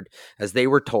appeared, as they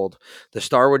were told, the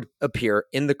star would appear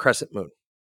in the crescent moon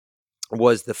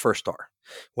was the first star.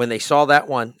 When they saw that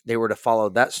one, they were to follow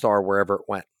that star wherever it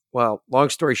went. Well, long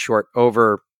story short, we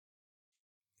were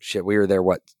there,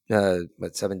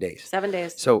 7 days? 7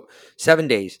 days. So 7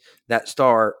 days, that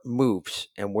star moves.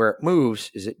 And where it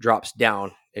moves is it drops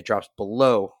down. It drops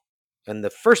below. And the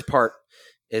first part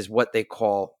is what they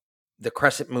call the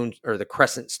crescent moon or the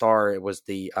crescent star. It was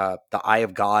the eye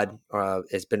of God.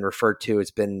 It's been referred to.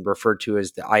 It's been referred to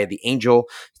as the eye of the angel.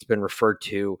 It's been referred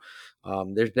to.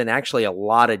 There's been actually a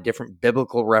lot of different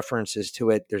biblical references to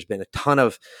it. There's been a ton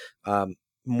of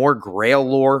more Grail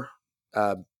lore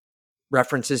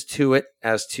references to it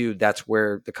as to that's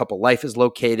where the cup of life is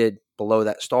located below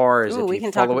that star. We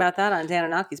can talk about that on Dan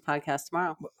Anaki's podcast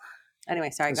tomorrow. Anyway,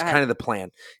 sorry, go ahead. It's kind of the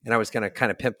plan. And I was going to kind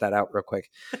of pimp that out real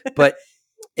quick. But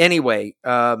anyway,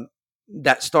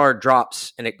 that star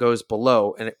drops and it goes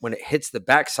below. And when it hits the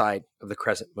backside of the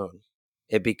crescent moon,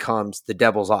 it becomes the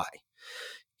Devil's Eye.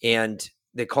 And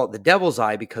they call it the Devil's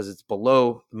Eye because it's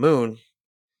below the moon,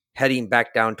 heading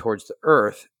back down towards the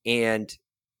earth. And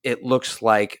it looks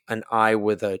like an eye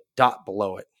with a dot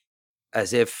below it,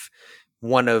 as if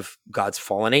one of God's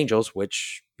fallen angels,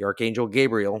 which the Archangel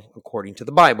Gabriel, according to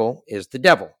the Bible, is the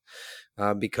devil,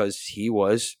 because he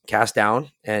was cast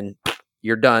down and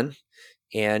you're done,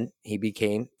 and he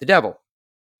became the devil.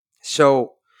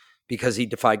 So, because he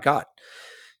defied God.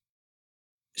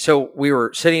 So we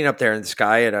were sitting up there in the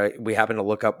sky, and we happened to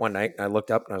look up one night, and I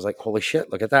looked up and I was like, holy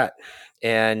shit, look at that.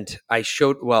 And I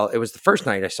showed, well, it was the first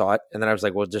night I saw it. And then I was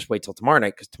like, well, just wait till tomorrow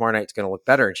night, because tomorrow night's going to look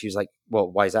better. And she was like, well,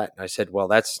 why is that? And I said, well,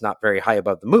 that's not very high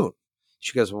above the moon.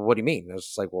 She goes, well, what do you mean? And I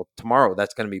was like, well, tomorrow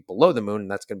that's going to be below the moon,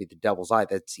 and that's going to be the devil's eye.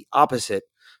 That's the opposite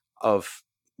of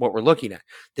what we're looking at.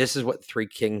 This is what the three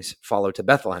kings follow to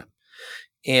Bethlehem.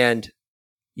 And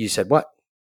you said, what?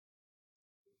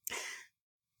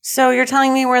 So you're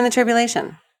telling me we're in the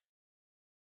tribulation?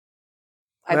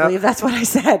 I believe that's what I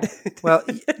said. Well,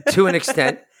 to an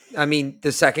extent. I mean,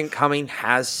 the second coming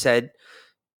has said,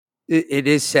 it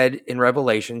is said in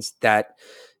Revelations that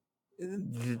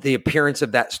the appearance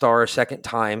of that star a second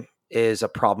time is a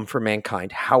problem for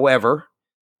mankind. However,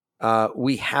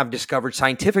 we have discovered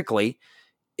scientifically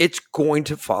it's going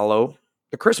to follow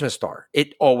the Christmas star.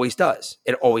 It always does.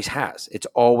 It always has. It's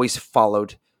always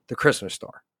followed the Christmas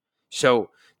star. So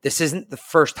this isn't the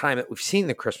first time that we've seen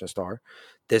the Christmas star.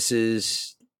 This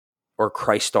is, or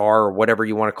Christ star, or whatever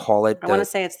you want to call it. I want to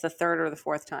say it's the third or the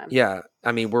fourth time. Yeah.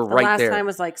 I mean, we're the right there. last time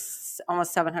was like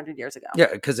almost 700 years ago. Yeah,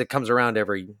 because it comes around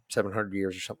every 700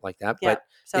 years or something like that. Yeah, But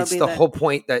so it's the whole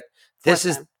point that this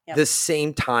is Yep. the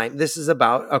same time. This is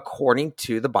about, according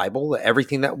to the Bible,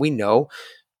 everything that we know.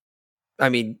 I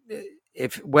mean,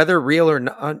 if whether real or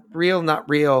not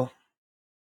real.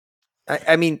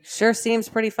 I mean, sure seems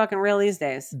pretty fucking real these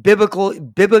days.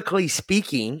 Biblically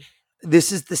speaking,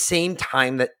 this is the same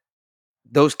time that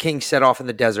those kings set off in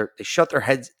the desert. They shut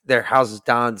their houses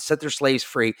down, set their slaves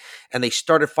free, and they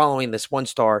started following this one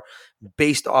star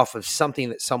based off of something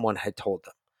that someone had told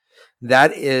them.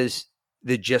 That is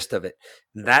the gist of it.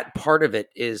 That part of it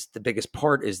is the biggest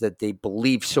part, is that they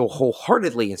believe so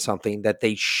wholeheartedly in something that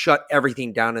they shut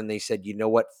everything down and they said, you know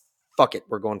what? Fuck it.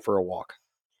 We're going for a walk.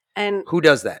 And who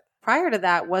does that? Prior to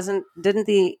that, didn't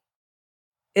the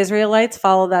Israelites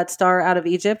follow that star out of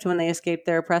Egypt when they escaped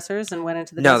their oppressors and went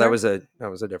into the desert? No, that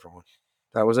was a different one.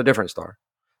 That was a different star.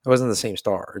 It wasn't the same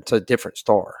star. It's a different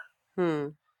star.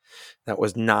 That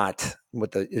was not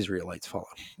what the Israelites followed.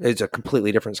 It's a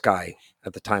completely different sky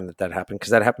at the time that happened, because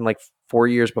that happened like 4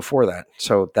 years before that.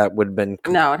 So that would have been...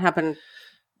 No, it happened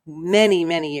many,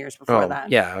 many years before that.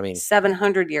 Yeah, I mean...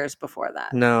 700 years before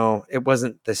that. No, it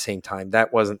wasn't the same time.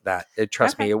 That wasn't that.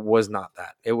 Trust me, it was not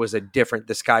that. It was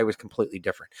the sky was completely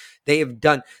different.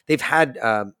 They've had,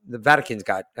 the Vatican's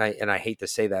got, and I hate to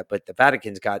say that, but the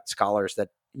Vatican's got scholars that,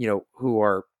 who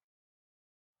are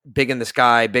big in the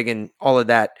sky, big in all of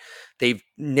that. They've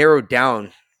narrowed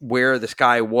down where the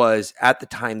sky was at the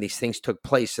time these things took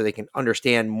place, so they can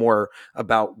understand more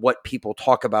about what people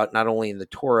talk about, not only in the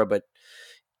Torah, but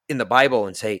in the Bible,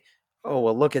 and say, oh,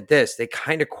 well, look at this. They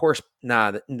kind of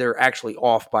they're actually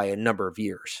off by a number of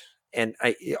years. And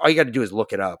all you got to do is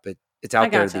look it up. It's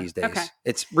out there these days. Okay.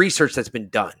 It's research that's been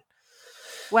done.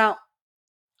 Well,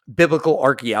 biblical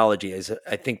archaeology is,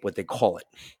 I think, what they call it.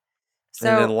 So,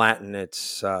 and in Latin,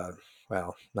 it's, not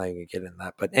even going to get into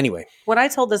that. But anyway. What I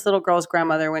told this little girl's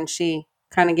grandmother when she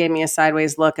kind of gave me a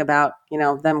sideways look about,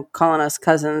 them calling us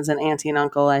cousins and auntie and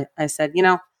uncle, I said,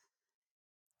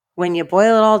 when you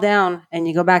boil it all down and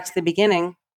you go back to the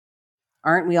beginning,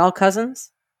 aren't we all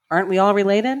cousins? Aren't we all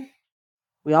related?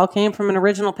 We all came from an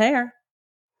original pair.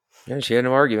 Yeah, she had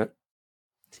no argument.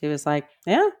 She was like,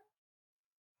 yeah,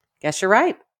 guess you're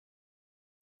right.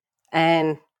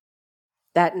 And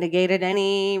that negated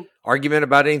any argument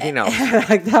about anything else.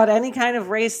 About any kind of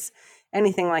race,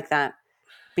 anything like that.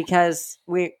 Because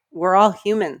we're all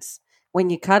humans. When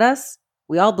you cut us,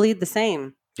 we all bleed the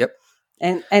same. Yep.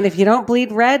 And if you don't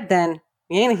bleed red, then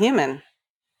you ain't a human.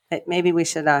 Maybe we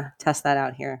should test that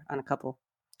out here on a couple.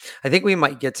 I think we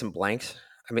might get some blanks.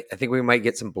 I think we might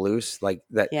get some blues like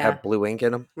that have blue ink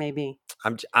in them. Maybe.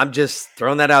 I'm just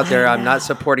throwing that out there. I'm not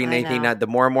supporting anything. The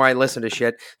more and more I listen to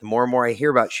shit, the more and more I hear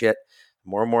about shit, the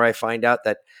more and more I find out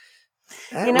that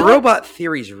robot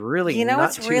theory is really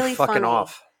not too really fucking funny.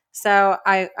 Off. So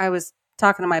I was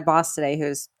talking to my boss today,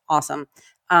 who's awesome.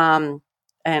 And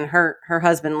her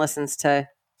husband listens to,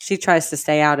 she tries to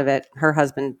stay out of it. Her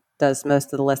husband does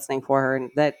most of the listening for her, and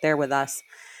that they're with us.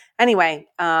 Anyway,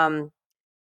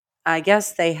 I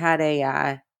guess they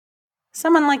had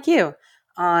someone like you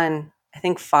on, I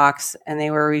think, Fox, and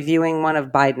they were reviewing one of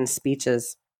Biden's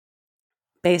speeches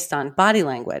based on body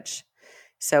language.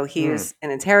 So he was an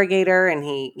interrogator, and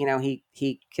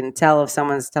he can tell if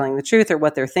someone's telling the truth or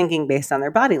what they're thinking based on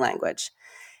their body language.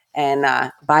 And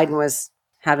Biden was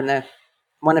having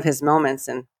one of his moments,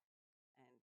 and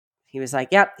he was like,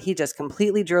 "Yep, he just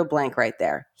completely drew a blank right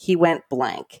there. He went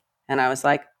blank." And I was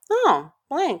like, "Oh,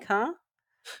 blank, huh?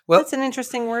 Well, That's an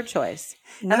interesting word choice."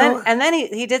 no. And then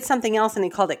he did something else, and he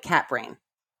called it cat brain.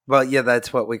 Well, yeah,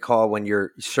 that's what we call when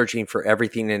you're searching for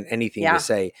everything and anything Yeah. to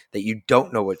say that you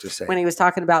don't know what to say. When he was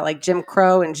talking about like Jim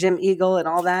Crow and Jim Eagle and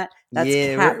all that, that's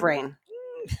Yeah, cat brain.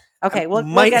 Okay, we'll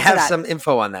might get have to that. some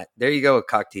info on that. There you go,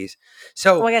 cock tease.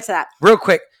 So We'll get to that. real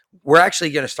quick, we're actually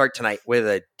going to start tonight with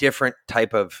a different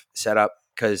type of setup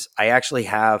because I actually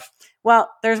have. Well,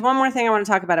 there's one more thing I want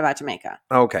to talk about Jamaica,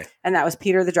 Okay. and that was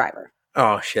Peter the driver.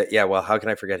 Oh shit! Yeah. Well, how can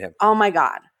I forget him? Oh my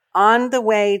God. On the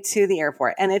way to the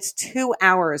airport, and it's 2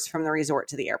 hours from the resort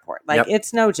to the airport. Like, Yep.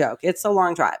 It's no joke. It's a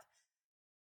long drive.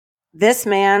 This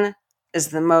man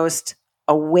is the most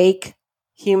awake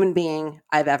human being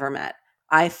I've ever met.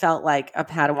 I felt like a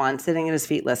Padawan sitting at his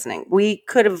feet listening. We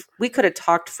could have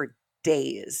talked for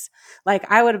days. Like,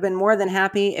 I would have been more than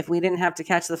happy if we didn't have to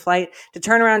catch the flight to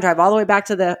turn around, drive all the way back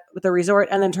to the resort,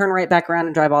 and then turn right back around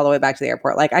and drive all the way back to the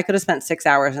airport. Like, I could have spent 6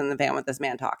 hours in the van with this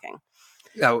man talking.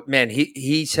 Oh man,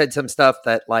 he said some stuff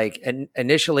that like, and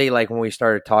initially, like when we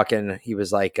started talking, he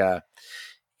was like,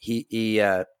 he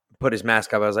put his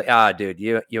mask up. I was like, dude,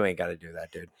 you ain't got to do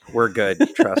that, dude. We're good.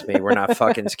 Trust me, we're not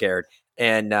fucking scared.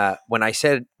 And when I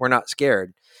said we're not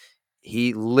scared,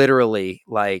 he literally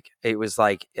like it was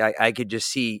like I could just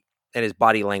see in his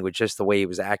body language just the way he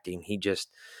was acting. He just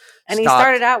and stopped. He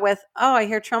started out with, "Oh, I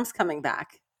hear Trump's coming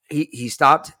back." He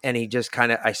stopped and he just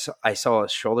kind of I saw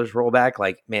his shoulders roll back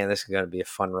like, man, this is going to be a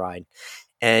fun ride.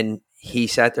 And he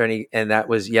sat there and that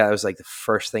was, it was like the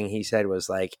first thing he said was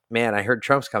like, man, I heard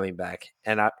Trump's coming back.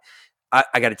 And I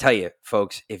got to tell you,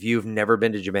 folks, if you've never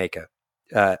been to Jamaica,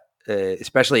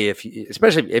 especially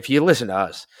if you listen to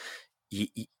us, you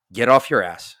get off your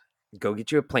ass, go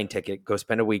get you a plane ticket, go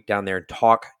spend a week down there and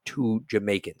talk to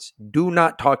Jamaicans. Do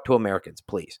not talk to Americans,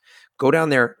 please. Go down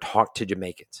there, talk to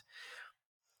Jamaicans.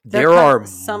 There are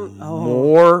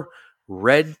more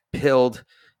red-pilled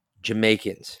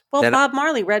Jamaicans. Well, Bob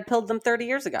Marley red-pilled them 30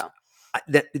 years ago.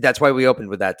 That's why we opened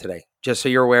with that today. Just so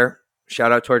you're aware,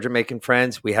 shout out to our Jamaican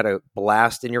friends. We had a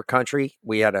blast in your country.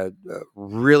 We had a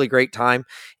really great time,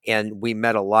 and we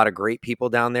met a lot of great people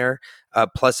down there,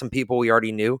 plus some people we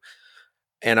already knew.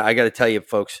 And I got to tell you,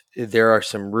 folks, there are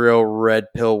some real red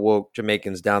pill woke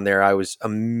Jamaicans down there. I was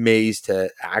amazed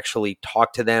to actually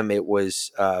talk to them. It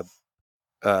was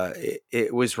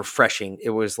it was refreshing.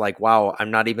 It was like, wow, I'm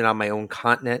not even on my own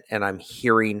continent, and I'm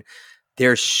hearing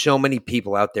there's so many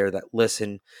people out there that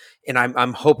listen, and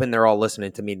I'm hoping they're all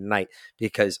listening to me tonight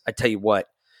because I tell you what,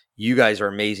 you guys are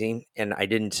amazing, and I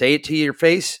didn't say it to your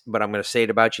face, but I'm going to say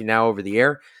it about you now over the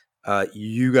air.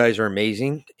 You guys are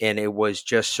amazing, and it was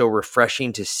just so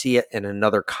refreshing to see it in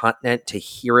another continent, to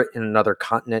hear it in another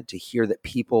continent, to hear that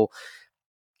people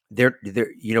they're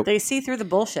they see through the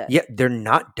bullshit. Yeah, they're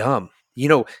not dumb.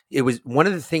 It was one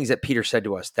of the things that Peter said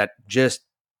to us that just,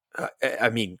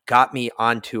 got me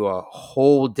onto a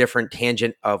whole different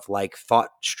tangent of like thought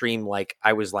stream. Like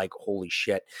I was like, holy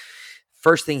shit.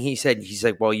 First thing he said, he's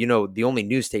like, well, the only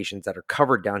news stations that are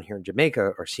covered down here in Jamaica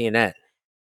are CNN.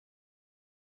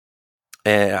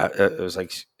 And it was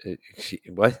like,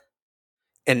 what?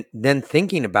 And then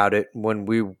thinking about it, when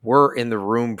we were in the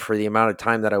room for the amount of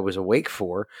time that I was awake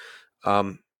for,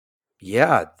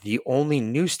 the only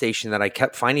news station that I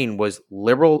kept finding was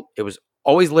liberal. It was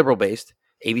always liberal based,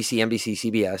 ABC, NBC,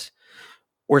 CBS,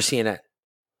 or CNN.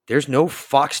 There's no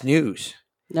Fox News.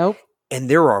 Nope. And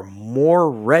there are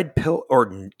more red pill,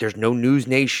 or there's no News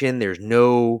Nation. There's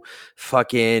no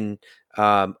fucking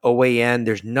OAN.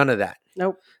 There's none of that.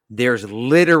 Nope. There's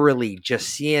literally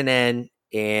just CNN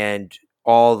and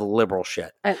all the liberal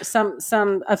shit.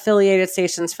 Some affiliated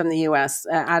stations from the U.S.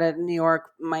 Out of New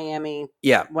York, Miami,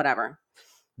 whatever.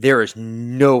 There is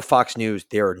no Fox News.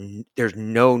 There's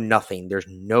no nothing. There's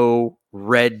no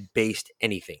red-based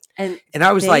anything. And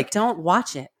I was like, don't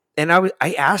watch it. And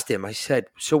I asked him, I said,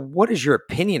 so what is your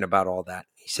opinion about all that?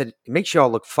 He said, it makes you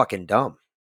all look fucking dumb.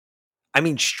 I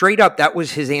mean, straight up, that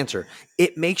was his answer.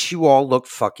 It makes you all look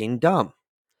fucking dumb.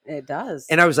 It does.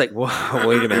 And I was like, whoa,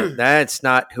 wait a minute. That's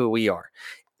not who we are.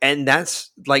 And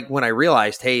that's like when I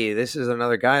realized, hey, this is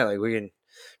another guy. Like we can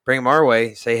bring him our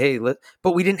way, say, hey,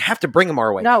 but we didn't have to bring him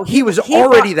our way. No, he was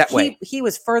already that way. He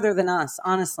was further than us,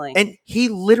 honestly. And he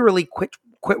literally quit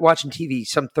watching TV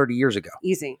some 30 years ago.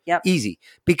 Easy. Yep. Easy.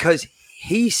 Because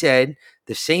he said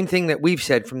the same thing that we've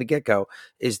said from the get-go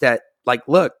is that, like,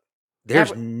 look,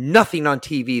 there's nothing on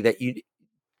TV that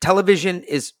television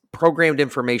is programmed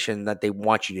information that they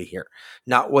want you to hear,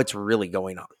 not what's really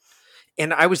going on.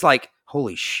 And I was like,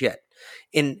 holy shit.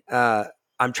 And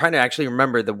I'm trying to actually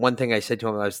remember the one thing I said to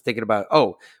him. I was thinking about,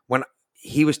 when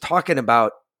he was talking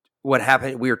about what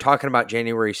happened, we were talking about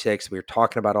January 6th. We were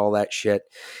talking about all that shit.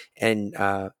 And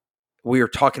we were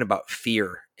talking about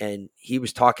fear. And he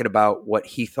was talking about what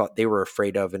he thought they were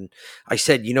afraid of. And I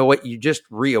said, you know what? You just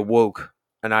reawoke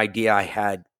an idea I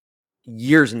had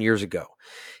years and years ago.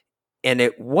 And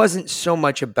it wasn't so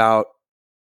much about,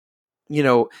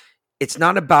 it's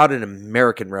not about an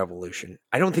American revolution.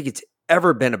 I don't think it's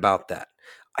ever been about that.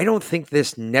 I don't think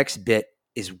this next bit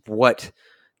is what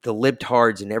the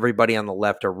libtards and everybody on the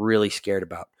left are really scared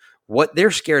about. What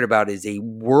they're scared about is a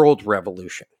world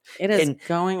revolution. It is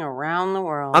going around the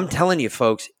world. I'm telling you,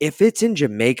 folks, if it's in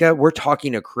Jamaica, we're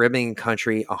talking a Caribbean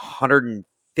country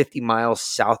 150 miles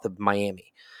south of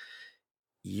Miami.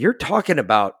 You're talking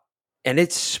about, and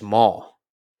it's small.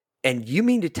 And you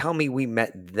mean to tell me we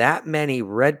met that many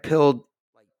red-pilled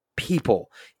people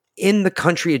in the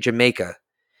country of Jamaica?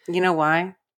 You know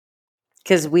why?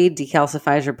 Because weed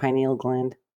decalcifies your pineal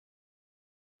gland.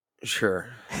 Sure.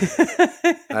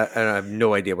 I have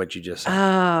no idea what you just said.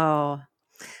 Oh.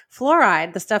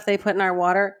 Fluoride, the stuff they put in our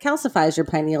water, calcifies your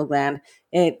pineal gland.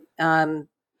 It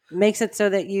makes it so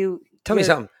that Tell me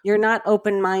something. You're not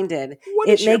open-minded. What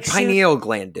does your pineal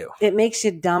gland do? It makes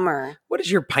you dumber. What does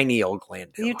your pineal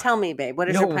gland do? You tell me, babe. What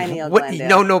does your pineal gland do?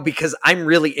 No, because I'm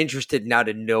really interested now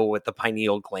to know what the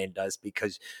pineal gland does,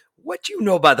 because what you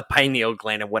know about the pineal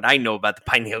gland and what I know about the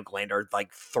pineal gland are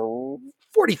like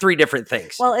 43 different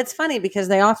things. Well, it's funny because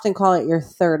they often call it your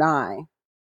third eye.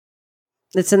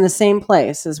 It's in the same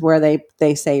place as where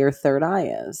they say your third eye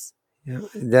is. Yeah,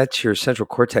 that's your central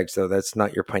cortex, though. That's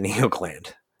not your pineal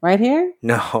gland. Right here?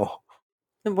 No.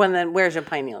 Then where's your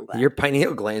pineal gland? Your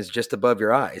pineal gland is just above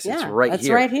your eyes. Yeah, it's right that's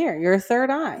here. Right here. Your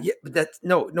third eye. Yeah, but that's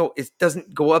no. It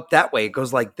doesn't go up that way. It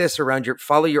goes like this around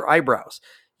follow your eyebrows.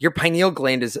 Your pineal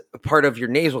gland is a part of your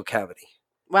nasal cavity.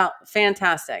 Well,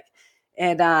 fantastic.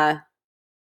 And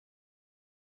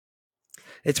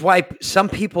it's why some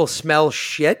people smell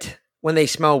shit when they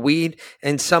smell weed,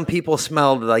 and some people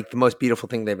smell like the most beautiful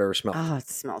thing they've ever smelled. Oh, it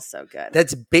smells so good.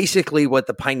 That's basically what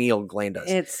the pineal gland does.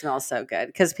 It smells so good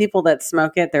because people that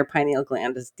smoke it, their pineal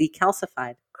gland is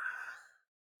decalcified.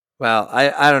 Well,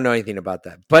 I don't know anything about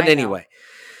that. But anyway.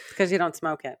 Because you don't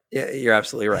smoke it. Yeah, you're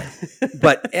absolutely right.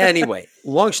 But anyway,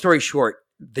 long story short,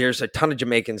 there's a ton of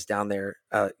Jamaicans down there.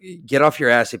 Get off your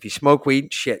ass. If you smoke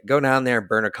weed, shit, go down there and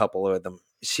burn a couple of them.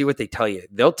 See what they tell you.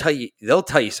 They'll tell you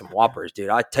some whoppers, dude.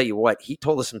 I tell you what, he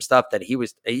told us some stuff that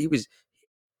he's,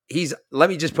 let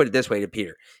me just put it this way to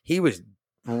Peter. He was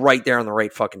right there on the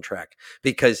right fucking track,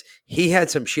 because he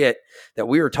had some shit that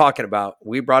we were talking about.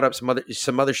 We brought up some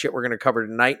other shit we're going to cover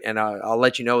tonight, and I'll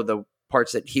let you know the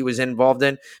parts that he was involved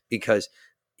in, because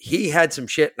he had some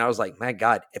shit. And I was like, my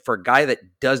God, for a guy that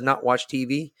does not watch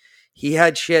TV, he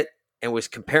had shit and was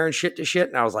comparing shit to shit.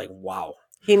 And I was like, wow.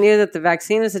 He knew that the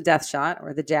vaccine is a death shot,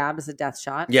 or the jab is a death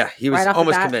shot. Yeah, he was right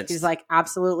almost convinced. He's like,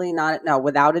 absolutely not. No,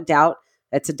 without a doubt,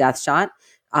 it's a death shot.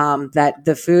 That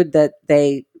the food that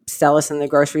they sell us in the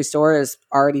grocery store is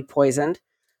already poisoned.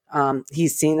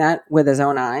 He's seen that with his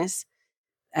own eyes.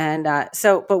 And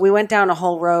but we went down a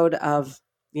whole road of,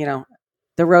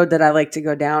 the road that I like to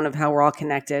go down of how we're all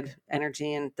connected,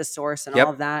 energy and the source and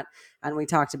all of that. And we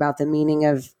talked about the meaning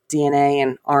of DNA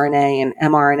and RNA and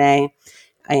mRNA.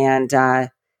 And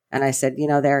I said,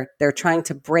 they're trying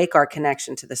to break our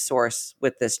connection to the source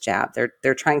with this jab.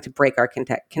 They're trying to break our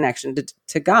connection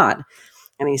to God.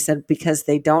 And he said, because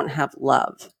they don't have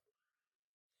love.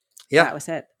 Yeah. That was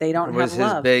it. They don't have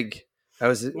love.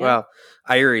 Well,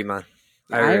 Irie, man.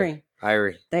 Irie.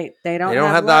 They don't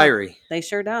have the love. Irie. They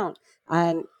sure don't.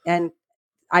 And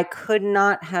I could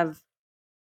not have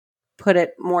put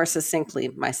it more succinctly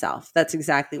myself. That's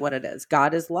exactly what it is.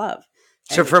 God is love.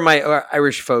 So for my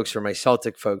Irish folks, or my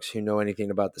Celtic folks who know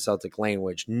anything about the Celtic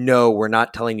language, no, we're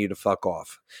not telling you to fuck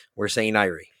off. We're saying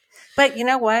Irie. But you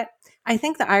know what? I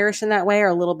think the Irish in that way are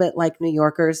a little bit like New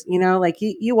Yorkers. Like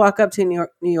you walk up to a New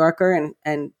Yorker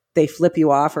and they flip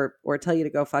you off or tell you to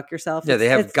go fuck yourself. Yeah, they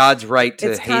have God's right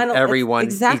to hate everyone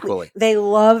equally. They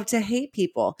love to hate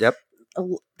people. Yep.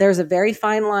 There's a very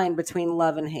fine line between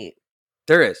love and hate.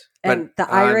 There is. And the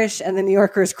Irish and the New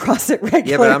Yorkers cross it regularly.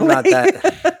 Yeah, but I'm not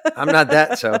that. I'm not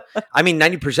that. So,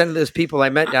 90% of those people I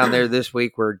met down there this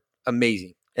week were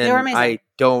amazing. And they were amazing. I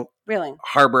don't really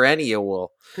harbor any ill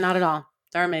will. Not at all.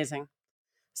 They're amazing.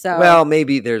 So, well,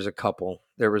 maybe there's a couple.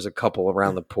 There was a couple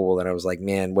around the pool that I was like,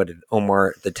 man, what did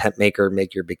Omar, the tent maker,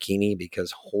 make your bikini?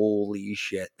 Because holy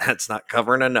shit, that's not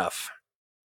covering enough.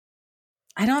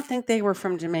 I don't think they were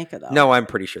from Jamaica, though. No, I'm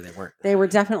pretty sure they weren't. They were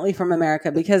definitely from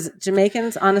America because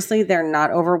Jamaicans, honestly, they're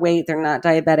not overweight. They're not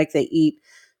diabetic.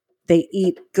 They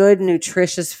eat good,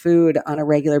 nutritious food on a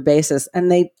regular basis,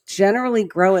 and they generally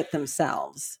grow it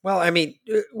themselves. Well, I mean,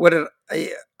 what did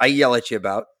I yell at you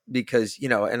about? Because,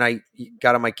 and I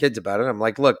got on my kids about it. I'm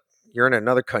like, look, you're in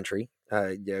another country.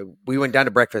 We went down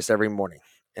to breakfast every morning,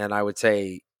 and I would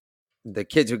say the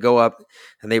kids would go up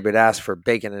and they would ask for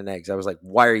bacon and eggs. I was like,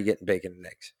 why are you getting bacon and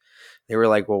eggs? They were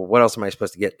like, well, what else am I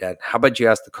supposed to get, Dad? How about you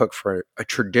ask the cook for a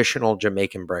traditional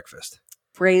Jamaican breakfast?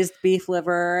 Braised beef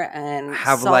liver and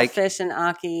saltfish and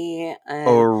ackee. And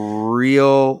a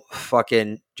real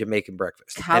fucking Jamaican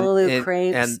breakfast. Callaloo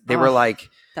crepes. And they were like,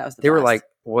 were like,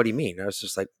 what do you mean? I was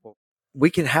just like, well,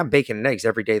 we can have bacon and eggs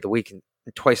every day of the week and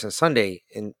twice on Sunday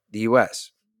in the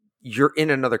U.S. You're in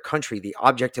another country. The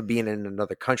object of being in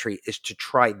another country is to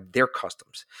try their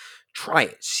customs. Try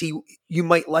it. See, you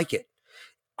might like it.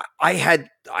 I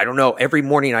don't know, every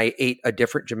morning I ate a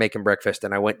different Jamaican breakfast,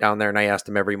 and I went down there and I asked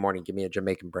them every morning, give me a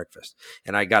Jamaican breakfast.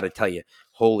 And I got to tell you,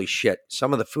 holy shit.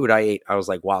 Some of the food I ate, I was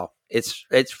like, wow, it's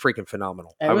freaking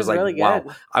phenomenal. I was like, really wow.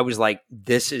 Good. I was like,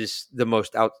 this is the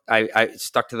most I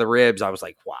stuck to the ribs. I was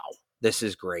like, wow, this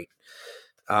is great.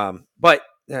 But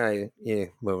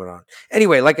moving on.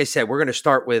 Anyway, like I said, we're going to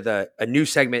start with a new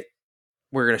segment.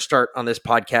 We're going to start on this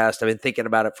podcast. I've been thinking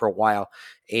about it for a while,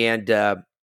 and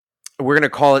we're going to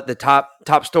call it the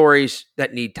top stories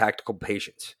that need tactical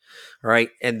patience. All right.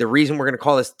 And the reason we're going to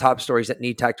call this top stories that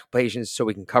need tactical patience, so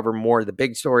we can cover more of the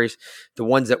big stories, the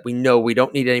ones that we know we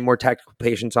don't need any more tactical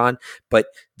patience on, but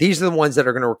these are the ones that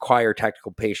are going to require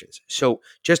tactical patience. So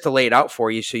just to lay it out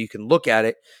for you so you can look at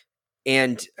it,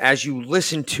 and as you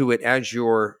listen to it, as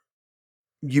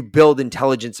you build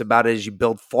intelligence about it, as you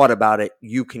build thought about it,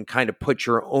 you can kind of put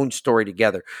your own story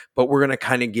together. But we're going to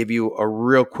kind of give you a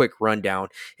real quick rundown,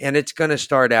 and it's going to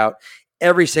start out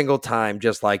every single time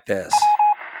just like this.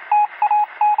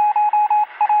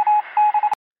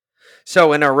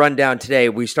 So in our rundown today,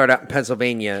 we start out in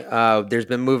Pennsylvania. There's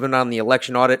been movement on the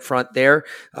election audit front there.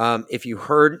 If you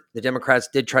heard, the Democrats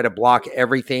did try to block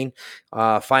everything.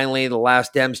 Finally, the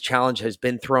last Dems challenge has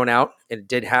been thrown out. It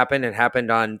did happen. It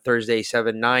happened on Thursday,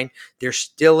 7/9. They're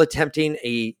still attempting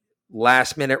a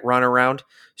last-minute runaround.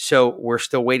 So we're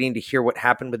still waiting to hear what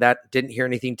happened with that. Didn't hear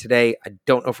anything today. I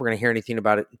don't know if we're going to hear anything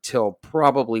about it until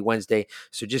probably Wednesday.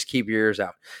 So just keep your ears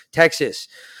out. Texas,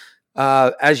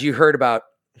 as you heard about,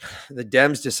 the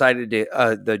Dems decided to,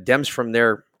 the Dems from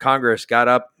their Congress got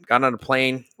on a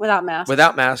plane without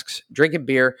masks, drinking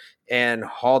beer, and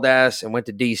hauled ass and went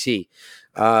to D.C.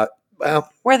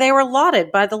 Where they were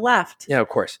lauded by the left. Yeah, of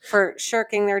course. For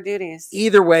shirking their duties.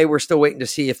 Either way, we're still waiting to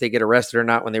see if they get arrested or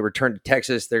not when they return to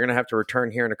Texas. They're going to have to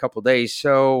return here in a couple of days.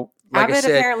 So, like Abbott I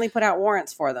said, apparently put out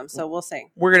warrants for them, so we'll see.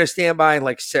 We're going to stand by, and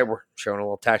like I said, we're showing a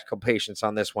little tactical patience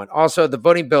on this one. Also, the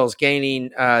voting bills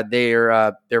gaining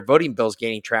their voting bills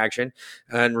gaining traction,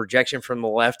 and rejection from the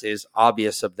left is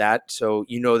obvious of that. So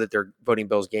you know that their voting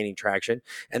bills gaining traction,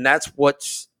 and that's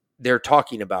what's they're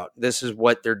talking about. This is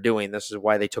what they're doing. This is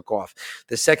why they took off.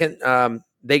 The second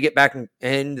they get back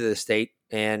into the state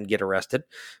and get arrested,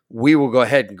 we will go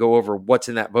ahead and go over what's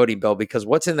in that voting bill, because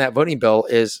what's in that voting bill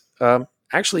is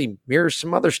actually mirrors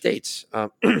some other states,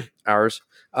 ours.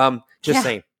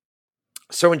 Saying.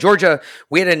 So in Georgia,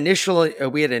 we had an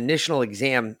initial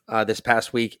exam this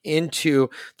past week into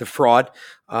the fraud,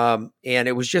 and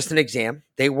it was just an exam.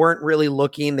 They weren't really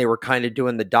looking. They were kind of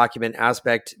doing the document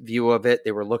aspect view of it.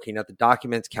 They were looking at the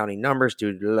documents, counting numbers,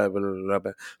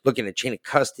 looking at chain of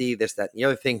custody, this, that, and the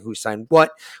other thing, who signed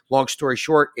what. Long story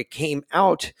short, it came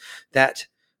out that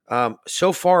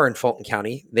so far in Fulton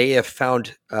County, they have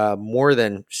found more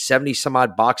than 70 some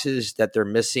odd boxes that they're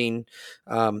missing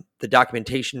the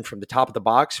documentation from the top of the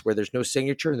box, where there's no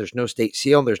signature, there's no state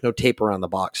seal, there's no tape around the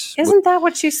box. Isn't that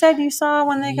what you said you saw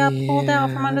when they got pulled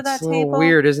out from under that table?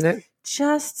 Weird, isn't it?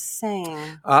 Just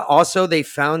saying. Also, they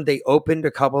opened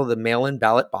a couple of the mail-in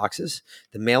ballot boxes.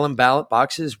 The mail-in ballot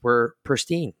boxes were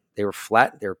pristine. They were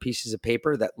flat. They were pieces of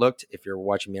paper that looked, if you're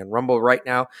watching me on Rumble right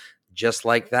now, just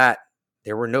like that.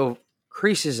 There were no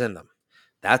creases in them.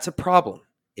 That's a problem.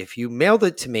 If you mailed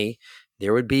it to me,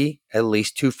 there would be at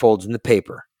least 2 folds in the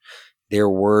paper. There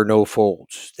were no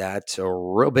folds. That's a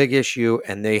real big issue,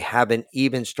 and they haven't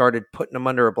even started putting them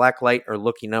under a black light or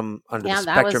looking them under the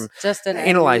spectrum was just an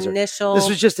analyzer. This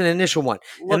was just an initial one.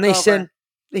 And they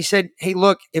said, hey,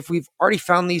 look, if we've already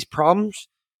found these problems,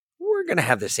 we're going to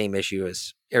have the same issue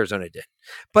as Arizona did.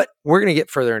 But we're going to get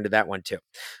further into that one too.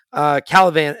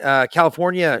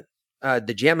 California,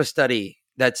 the JAMA study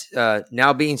that's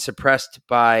now being suppressed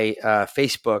by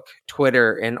Facebook,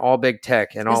 Twitter, and all big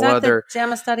tech and Is all that other. the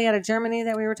JAMA study out of Germany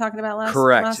that we were talking about last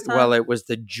Correct. time? Well, it was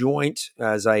the joint,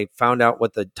 as I found out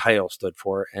what the title stood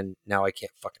for, and now I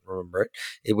can't fucking remember it.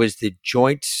 It was the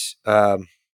joint, the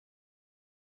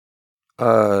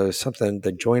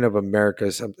Joint of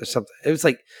America, something. It was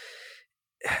like,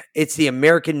 it's the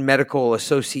American Medical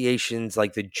Association's,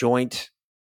 like the joint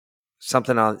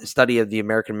something on study of the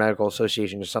American Medical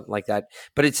Association or something like that.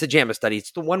 But it's the JAMA study.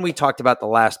 It's the one we talked about the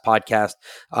last podcast.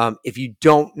 If you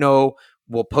don't know,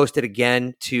 we'll post it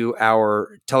again to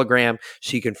our Telegram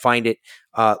so you can find it.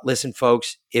 Listen,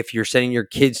 folks, if you're sending your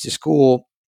kids to school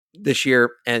this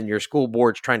year and your school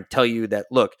board's trying to tell you that,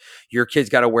 look, your kid's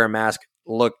got to wear a mask,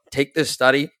 look, take this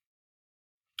study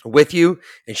with you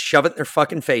and shove it in their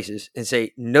fucking faces and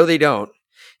say, no, they don't.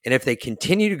 And if they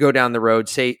continue to go down the road,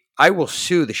 say, I will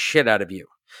sue the shit out of you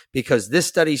because this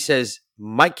study says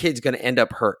my kid's going to end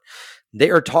up hurt.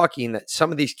 They are talking that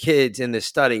some of these kids in this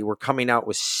study were coming out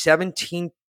with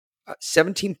 17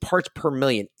 parts per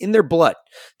million in their blood.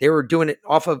 They were doing it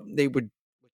they would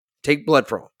take blood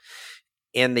from them.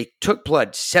 And they took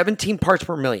blood, 17 parts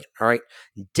per million. All right.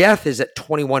 Death is at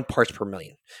 21 parts per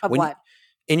million. Of what?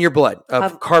 In your blood,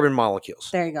 of carbon molecules.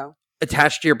 There you go.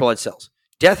 Attached to your blood cells.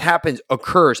 Death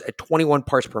occurs at 21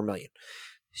 parts per million.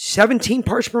 17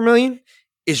 parts per million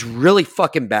is really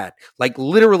fucking bad. Like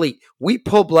literally, we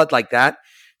pull blood like that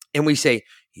and we say,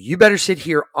 you better sit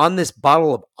here on this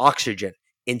bottle of oxygen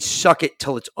and suck it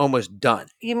till it's almost done.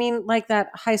 You mean like that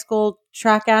high school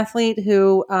track athlete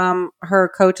who her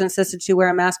coach insisted she wear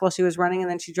a mask while she was running and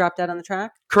then she dropped out on the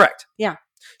track? Correct. Yeah.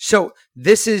 So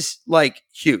this is like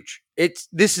huge.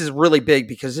 This is really big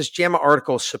because this JAMA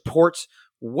article supports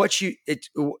we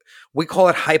call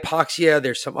it hypoxia.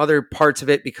 There's some other parts of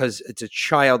it because it's a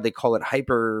child. They call it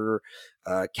hypercapnia,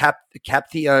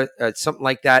 something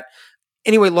like that.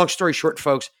 Anyway, long story short,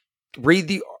 folks, read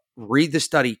the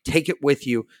study, take it with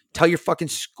you, tell your fucking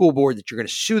school board that you're going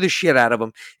to sue the shit out of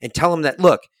them and tell them that,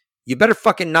 look, you better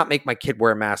fucking not make my kid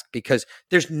wear a mask because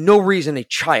there's no reason a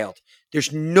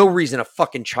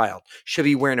fucking child should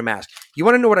be wearing a mask. You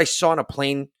want to know what I saw on a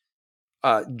plane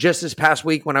just this past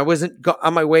week when I wasn't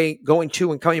on my way going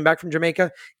to and coming back from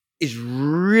Jamaica? Is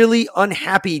really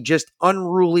unhappy, just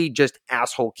unruly, just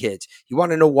asshole kids. You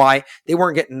want to know why? They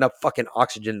weren't getting enough fucking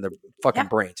oxygen in their fucking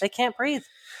brains. They can't breathe.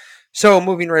 So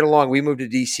moving right along, we moved to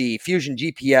D.C. Fusion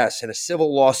GPS and a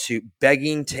civil lawsuit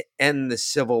begging to end the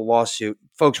civil lawsuit.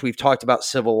 Folks, we've talked about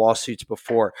civil lawsuits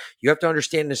before. You have to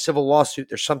understand in a civil lawsuit,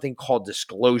 there's something called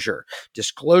disclosure.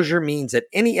 Disclosure means that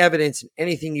any evidence and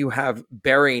anything you have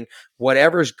bearing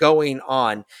whatever's going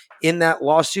on in that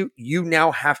lawsuit, you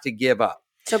now have to give up.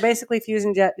 So basically,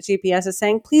 Fusion GPS is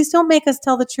saying, please don't make us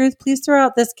tell the truth. Please throw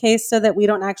out this case so that we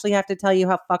don't actually have to tell you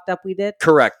how fucked up we did.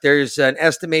 Correct. There's an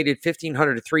estimated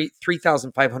 1,500 to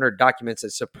 3,500 documents that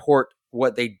support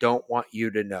what they don't want you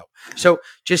to know. So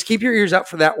just keep your ears out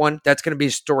for that one. That's going to be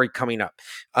a story coming up.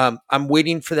 I'm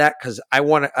waiting for that because I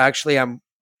want to actually, I'm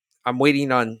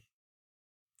waiting on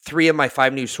 3 of my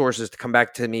 5 news sources to come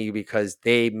back to me because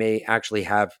they may actually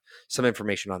have some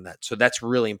information on that. So that's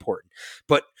really important.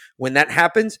 But when that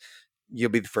happens,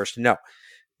 you'll be the first to know.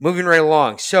 Moving right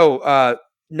along. So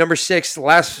number 6,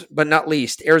 last but not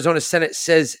least, Arizona Senate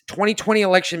says 2020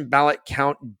 election ballot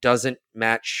count doesn't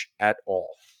match at all.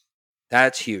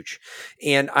 That's huge.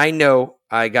 And I know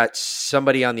I got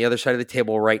somebody on the other side of the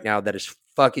table right now that is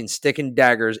fucking sticking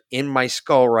daggers in my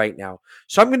skull right now.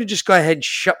 So I'm going to just go ahead and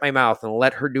shut my mouth and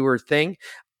let her do her thing.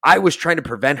 I was trying to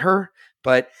prevent her,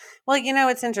 but well, you know,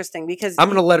 it's interesting because I'm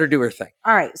going to let her do her thing.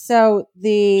 All right. So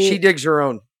she digs her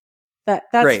own that's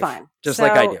grave, fine. Just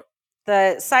like I do.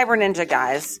 The Cyber Ninja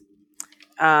guys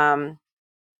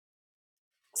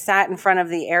sat in front of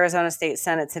the Arizona State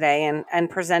Senate today and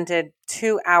presented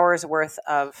 2 hours worth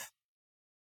of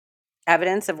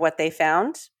evidence of what they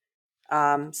found.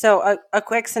 So a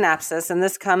quick synopsis, and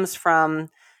this comes from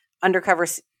Uncover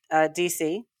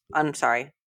DC.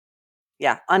 Uncover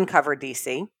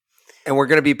DC. And we're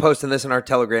going to be posting this in our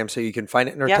Telegram so you can find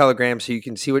it in our Telegram so you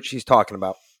can see what she's talking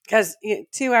about. Because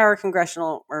 2-hour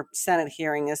congressional or Senate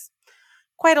hearing is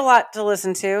quite a lot to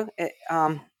listen to.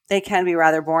 They can be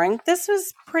rather boring. This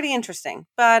was pretty interesting.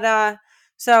 But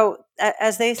so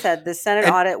as they said, the Senate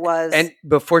audit was... And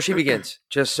before she begins,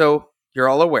 just so you're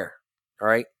all aware, all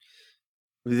right?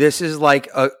 This is like,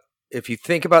 if you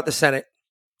think about the Senate,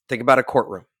 think about a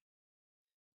courtroom.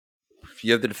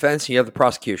 You have the defense, you have the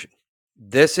prosecution.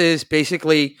 This is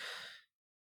basically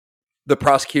the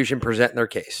prosecution presenting their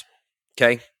case.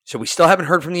 Okay? So we still haven't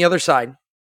heard from the other side.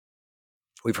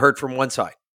 We've heard from one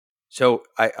side. So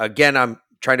I'm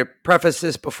trying to preface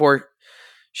this before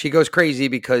she goes crazy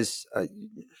because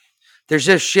there's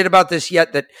just shit about this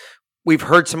yet that we've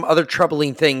heard some other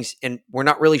troubling things and we're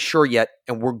not really sure yet.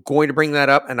 And we're going to bring that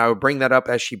up. And I will bring that up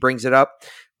as she brings it up.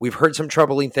 We've heard some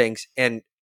troubling things and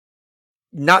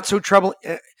not so troubling.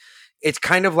 It's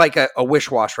kind of like a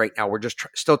wish-wash right now. We're just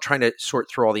still trying to sort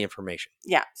through all the information.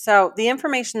 Yeah. So the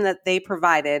information that they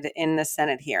provided in the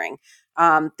Senate hearing,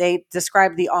 they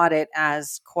described the audit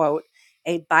as, quote,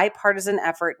 a bipartisan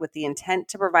effort with the intent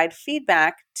to provide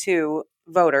feedback to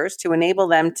voters to enable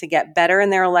them to get better in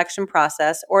their election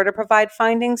process or to provide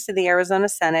findings to the Arizona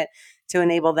Senate to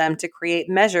enable them to create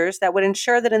measures that would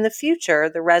ensure that in the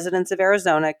future, the residents of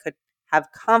Arizona could have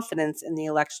confidence in the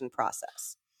election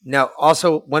process. Now,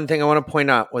 also, one thing I want to point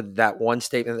out with that one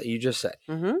statement that you just said.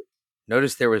 Mm-hmm.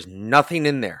 Notice there was nothing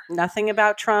in there. Nothing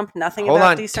about Trump, nothing Hold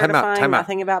about on, decertifying, time out.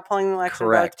 nothing about pulling the election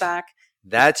Correct. votes back.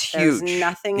 That's There's huge.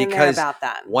 nothing in there about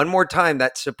that. One more time,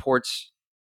 that supports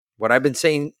what I've been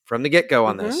saying from the get-go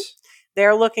on this.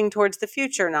 They're looking towards the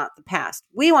future, not the past.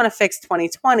 We want to fix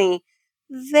 2020.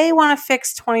 They want to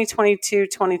fix 2022,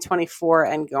 2024,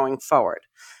 and going forward.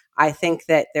 I think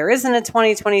that there isn't a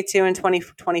 2022 and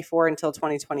 2024 until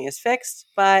 2020 is fixed,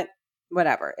 but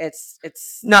whatever. It's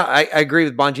No, I agree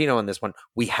with Bongino on this one.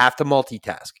 We have to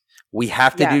multitask. We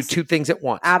have to do Yes. two things at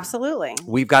once. absolutely.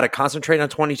 We've got to concentrate on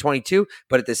 2022,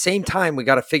 but at the same time, we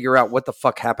got to figure out what the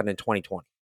fuck happened in 2020.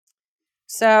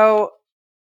 So,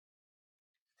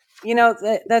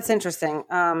 that's interesting.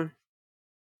 Where'd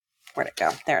it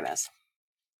go? There it is.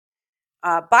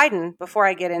 Biden, before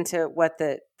I get into what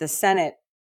the Senate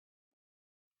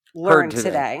learned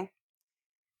today.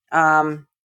 No,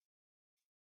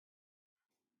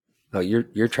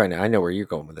 you're trying to. I know where you're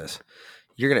going with this.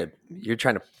 You're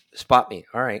trying to spot me.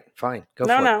 All right, fine. Go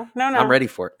for it. No. I'm ready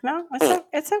for it. No,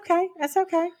 it's okay. It's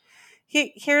okay.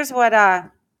 Here's what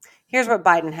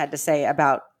Biden had to say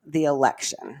about the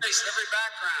election. Every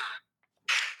background.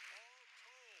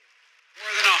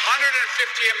 More than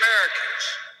 150 Americans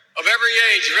of every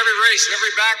age, of every race, of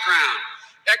every background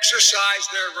exercise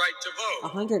their right to vote.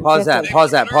 150.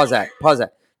 Pause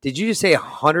that. Did you just say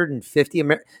 150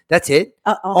 Americans? That's it?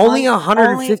 Uh-huh. Only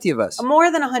 150 of us.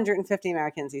 More than 150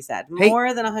 Americans, he said. Hey.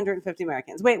 More than 150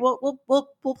 Americans. Wait,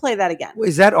 we'll play that again.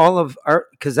 Is that all of our?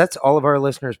 Because that's all of our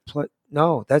listeners.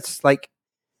 No, that's like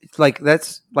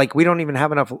we don't even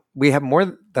have enough. We have more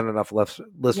than enough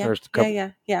listeners to cover.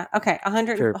 Yeah. Okay,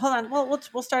 100. Sure. Hold on.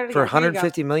 We'll start it again. For Here you go.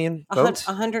 150 million votes.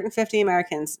 150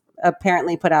 Americans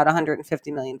apparently put out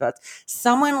 150 million votes.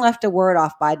 Someone left a word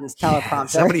off Biden's teleprompter.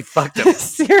 Somebody fucked him.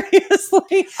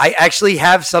 Seriously. I actually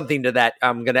have something to that.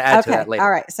 I'm going to add to that later. All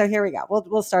right. So here we go.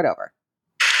 We'll start over.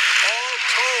 All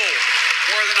told,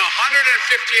 more than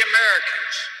 150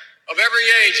 Americans of every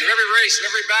age, of every race, of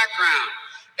every background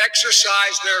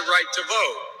exercise their right to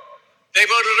vote. They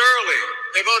voted early.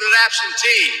 They voted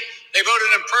absentee. They voted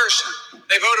in person.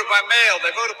 They voted by mail. They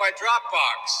voted by drop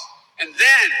box. And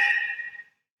then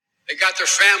they got their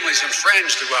families and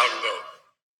friends to go out and vote.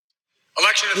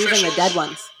 Election officials, Even the dead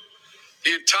ones.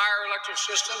 the entire electoral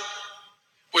system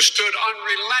withstood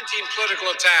unrelenting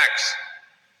political attacks,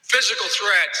 physical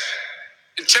threats,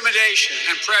 intimidation,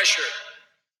 and pressure.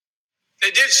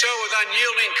 They did so with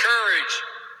unyielding courage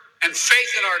and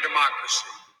faith in our democracy.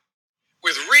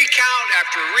 With recount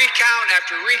after recount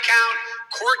after recount,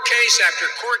 court case after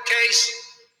court case,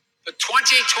 the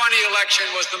 2020 election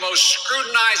was the most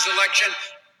scrutinized election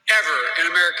ever in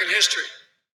American history.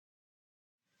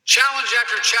 Challenge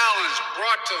after challenge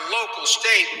brought to local,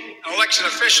 state, and election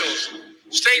officials,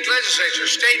 state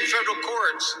legislatures, state and federal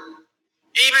courts,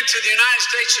 even to the United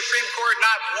States Supreme Court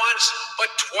not once, but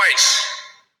twice.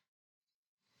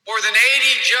 More than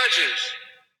 80 judges,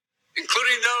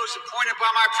 including those appointed by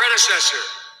my predecessor,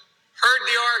 heard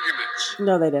the arguments.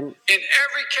 No, they didn't. In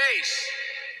every case,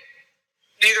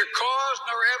 neither cause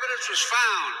nor evidence was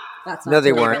found That's No, not they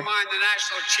true. to weren't. undermine the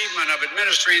national achievement of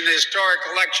administering the historic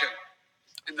election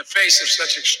in the face of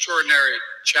such extraordinary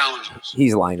challenges.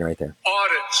 He's lying right there.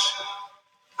 Audits,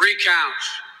 recounts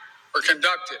were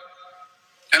conducted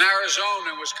in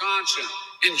Arizona and Wisconsin.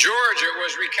 In Georgia, it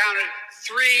was recounted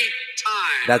 3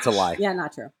 times. That's a lie. Yeah,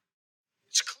 not true.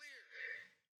 It's clear.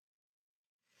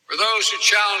 For those who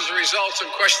challenge the results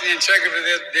and question the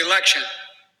integrity of the election,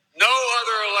 no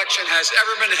other election has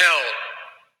ever been held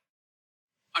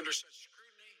under such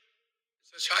scrutiny,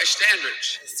 such high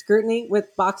standards. Scrutiny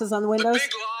with boxes on the The windows.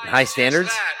 big lie High is standards?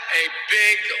 that, a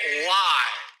big lie.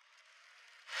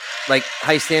 Like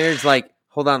high standards, like,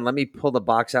 hold on, let me pull the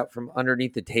box out from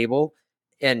underneath the table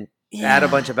and add a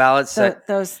bunch of ballots. So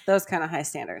those kind of high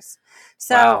standards.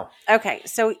 So Wow. okay,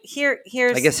 so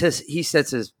here's I guess he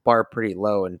sets his bar pretty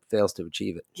low and fails to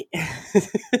achieve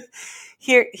it.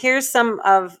 Here's some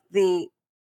of the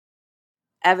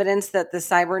evidence that the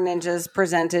cyber ninjas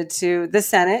presented to the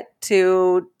Senate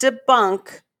to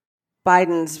debunk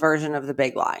Biden's version of the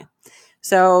big lie.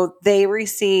 So they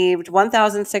received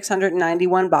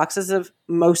 1,691 boxes of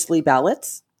mostly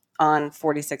ballots on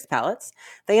 46 ballots.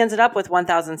 They ended up with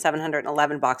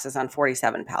 1,711 boxes on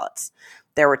 47 ballots.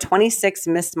 There were 26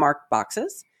 mismarked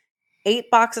boxes,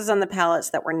 8 boxes on the ballots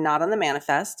that were not on the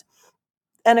manifest,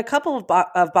 and a couple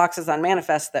of boxes on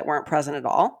manifest that weren't present at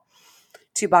all.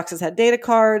 2 boxes had data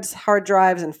cards, hard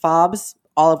drives, and fobs,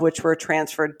 all of which were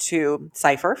transferred to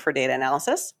Cipher for data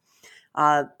analysis.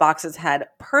 Boxes had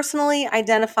personally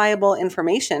identifiable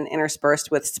information interspersed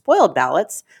with spoiled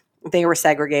ballots. They were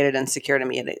segregated and secured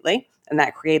immediately, and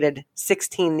that created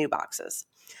 16 new boxes.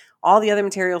 All the other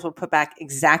materials were put back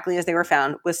exactly as they were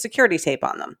found with security tape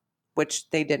on them, which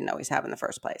they didn't always have in the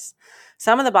first place.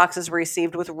 Some of the boxes were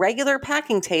received with regular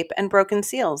packing tape and broken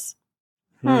seals.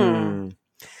 9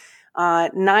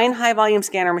 high-volume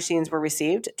scanner machines were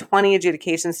received. 20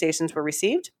 adjudication stations were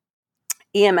received.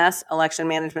 EMS, election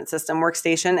management system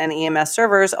workstation, and EMS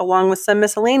servers, along with some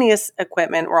miscellaneous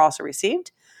equipment, were also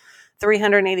received.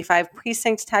 385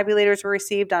 precinct tabulators were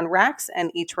received on racks,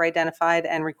 and each were identified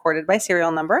and recorded by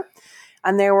serial number.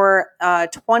 And there were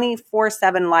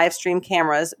 24/7 live stream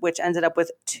cameras, which ended up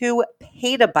with 2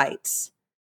 petabytes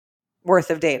worth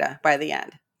of data by the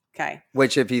end. Okay.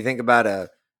 Which, if you think about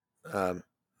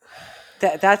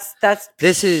That's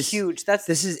this is huge.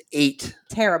 This is 8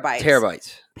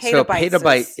 terabytes. So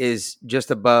petabyte is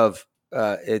just above.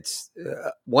 It's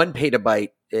 1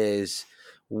 petabyte is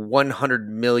 100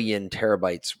 million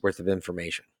terabytes worth of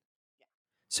information.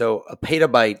 So a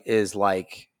petabyte is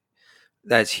like,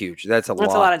 that's huge. That's a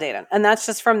lot of data, and that's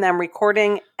just from them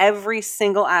recording every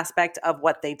single aspect of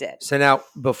what they did. So now,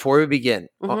 before we begin,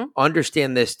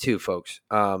 understand this too, folks.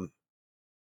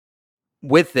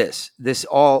 With this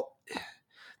all.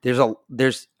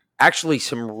 There's actually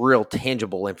some real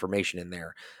tangible information in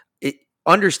there.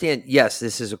 Understand, yes,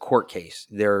 this is a court case.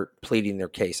 They're pleading their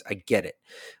case. I get it.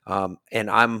 And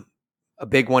I'm a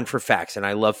big one for facts, and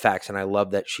I love facts, and I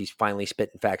love that she's finally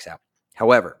spitting facts out.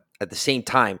 However, at the same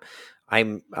time,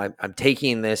 I'm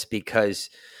taking this because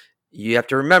you have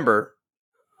to remember,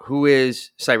 who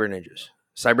is Cyber Ninjas?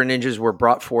 Cyber Ninjas were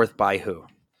brought forth by who?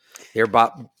 They're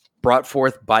brought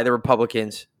forth by the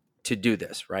Republicans to do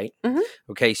this, right?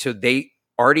 Okay, so they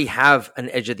already have an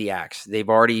edge of the axe. They've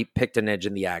already picked an edge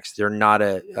in the axe. They're not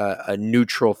a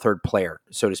neutral third player,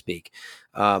 so to speak.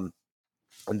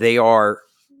 They are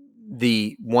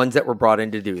the ones that were brought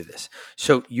in to do this.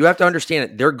 So you have to understand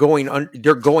it. They're going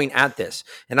at this,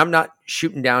 and I'm not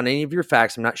shooting down any of your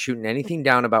facts. I'm not shooting anything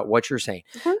down about what you're saying.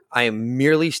 I am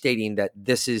merely stating that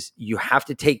this is, you have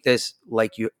to take this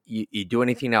like you do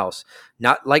anything else,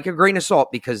 not like a grain of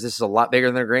salt, because this is a lot bigger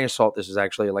than a grain of salt. This is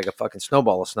actually like a fucking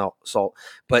snowball of salt.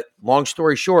 But long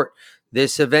story short,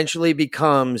 this eventually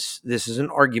becomes, this is an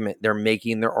argument. They're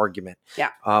making their argument. Yeah.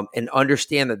 And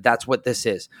understand that that's what this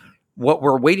is. What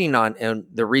we're waiting on, and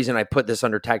the reason I put this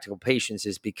under tactical patience,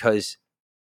 is because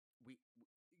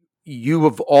you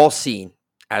have all seen,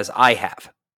 as I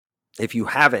have. If you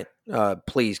haven't,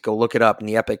 please go look it up in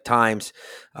the Epic Times.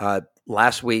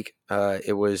 Last week,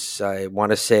 it was, I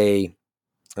want to say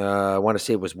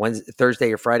it was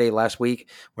Thursday or Friday last week,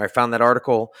 where I found that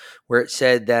article where it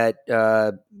said that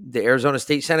the Arizona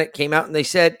State Senate came out and they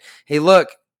said, "Hey, look,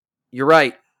 you're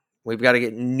right. We've got to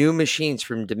get new machines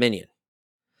from Dominion."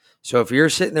 So if you're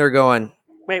sitting there going,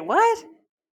 wait, what?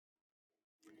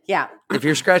 Yeah. If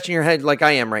you're scratching your head like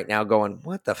I am right now going,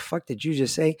 what the fuck did you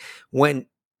just say? When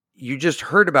you just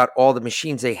heard about all the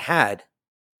machines they had,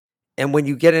 and when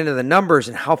you get into the numbers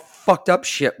and how fucked up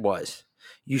shit was,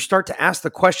 you start to ask the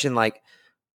question like,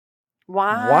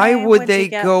 why would they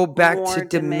go back to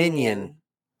Dominion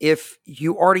if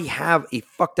you already have a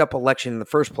fucked up election in the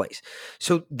first place?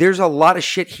 So there's a lot of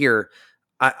shit here.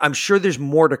 I'm sure there's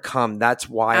more to come. That's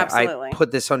why I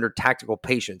put this under tactical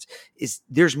patience.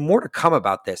 There's more to come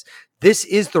about this. This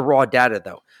is the raw data,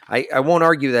 though. I won't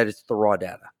argue that it's the raw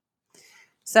data.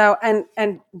 So,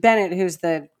 and Bennett, who's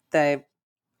the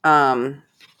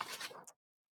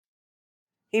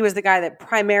he was the guy that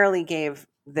primarily gave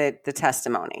the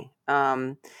testimony.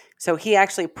 So he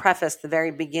actually prefaced the very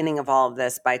beginning of all of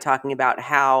this by talking about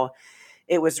how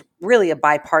it was really a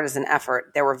bipartisan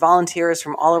effort. There were volunteers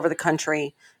from all over the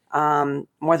country,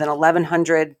 more than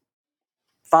 1,100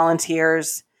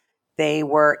 volunteers. They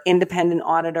were independent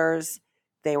auditors.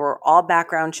 They were all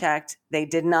background checked. They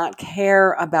did not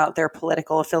care about their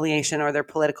political affiliation or their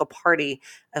political party,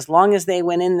 as long as they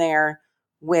went in there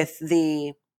with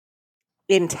the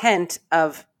intent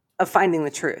of finding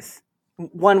the truth.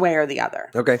 one way or the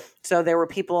other. Okay. So there were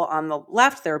people on the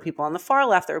left, there were people on the far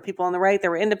left, there were people on the right,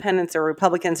 there were independents, there were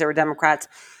Republicans, there were Democrats.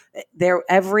 There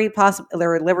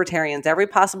were libertarians. Every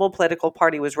possible political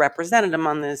party was represented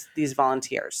among these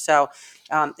volunteers. So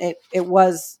it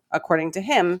was, according to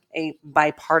him, a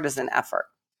bipartisan effort.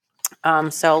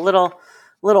 So a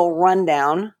little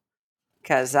rundown,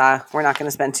 because we're not going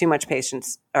to spend too much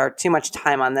patience or too much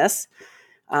time on this.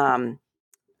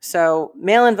 So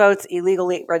mail-in votes, illegal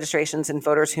late registrations, and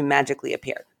voters who magically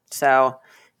appeared. So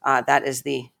that is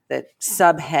the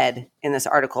subhead in this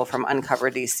article from Uncover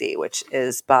DC, which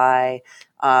is by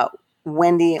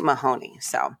Wendy Mahoney.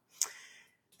 So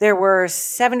there were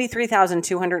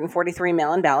 73,243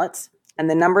 mail-in ballots, and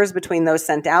the numbers between those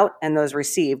sent out and those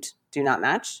received do not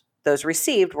match. Those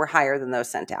received were higher than those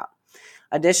sent out.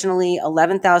 Additionally,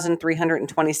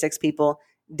 11,326 people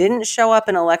didn't show up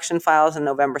in election files on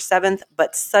November 7th,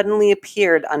 but suddenly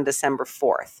appeared on December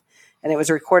 4th. And it was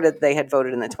recorded they had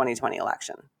voted in the 2020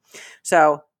 election.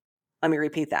 So let me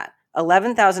repeat that.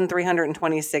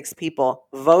 11,326 people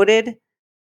voted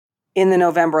in the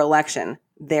November election.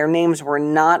 Their names were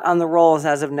not on the rolls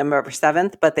as of November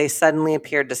 7th, but they suddenly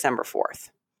appeared December 4th.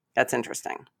 That's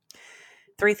interesting.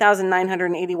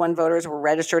 3,981 voters were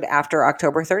registered after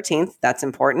October 13th. That's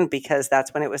important because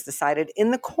that's when it was decided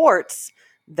in the courts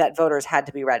that voters had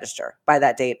to be registered by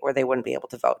that date or they wouldn't be able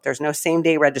to vote. There's no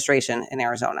same-day registration in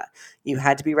Arizona. You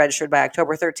had to be registered by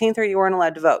October 13th or you weren't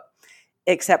allowed to vote,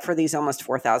 except for these almost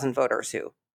 4,000 voters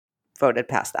who voted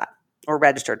past that or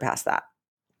registered past that.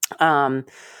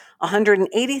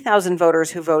 180,000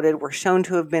 voters who voted were shown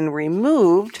to have been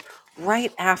removed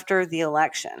right after the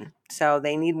election. So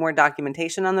they need more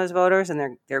documentation on those voters,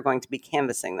 and they're going to be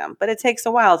canvassing them. But it takes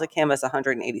a while to canvass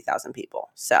 180,000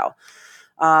 people. So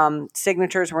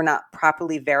signatures were not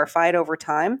properly verified over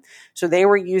time. So they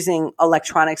were using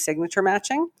electronic signature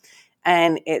matching.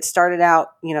 And it started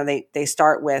out, they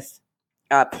start with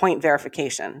point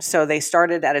verification. So they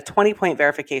started at a 20-point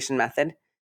verification method,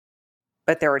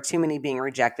 but there were too many being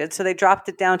rejected. So they dropped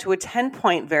it down to a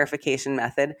 10-point verification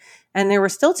method, and there were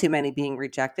still too many being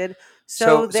rejected.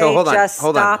 So they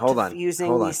stopped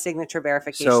using the signature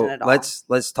verification at all.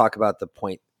 Let's talk about the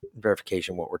point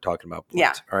verification, what we're talking about. Points.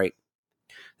 Yeah. All right.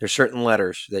 There's certain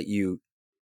letters that you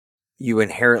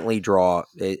inherently draw.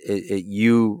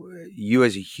 You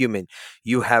as a human,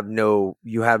 you have no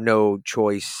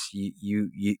choice.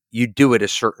 You do it a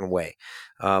certain way.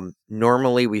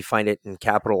 Normally, we find it in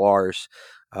capital R's.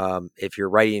 If you're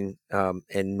writing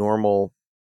in normal,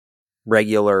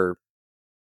 regular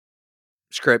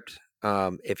script,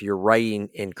 if you're writing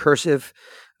in cursive,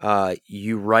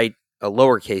 you write a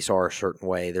lowercase r a certain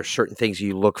way. There's certain things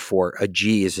you look for. A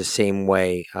G is the same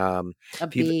way. A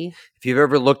B. If you've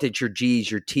ever looked at your G's,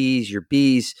 your T's, your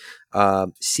B's,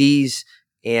 C's,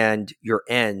 and your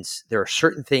N's, there are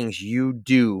certain things you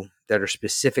do that are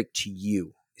specific to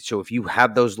you. So if you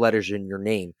have those letters in your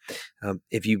name,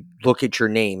 if you look at your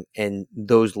name and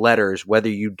those letters, whether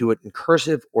you do it in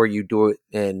cursive or you do it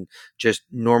in just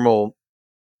normal,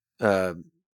 I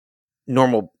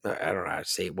don't know how to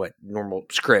say what, normal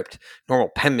script, normal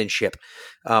penmanship.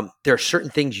 There are certain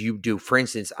things you do. For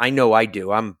instance, I know I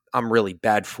do. I'm really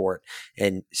bad for it.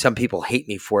 And some people hate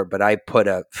me for it, but I put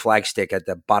a flag stick at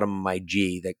the bottom of my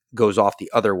G that goes off the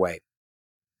other way.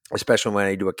 Especially when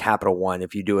I do a capital one.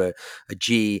 If you do a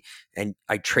G and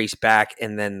I trace back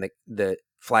and then the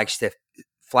flag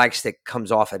stick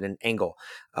comes off at an angle.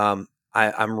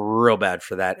 I'm real bad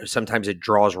for that. Sometimes it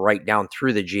draws right down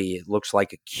through the G. It looks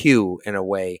like a Q in a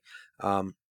way.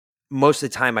 Most of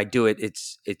the time I do it.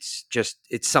 It's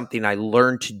something I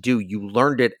learned to do. You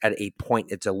learned it at a point.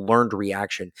 It's a learned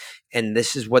reaction. And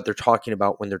this is what they're talking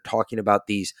about when they're talking about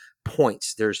these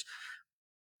points. There's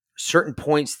certain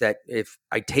points that if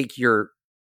I take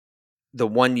the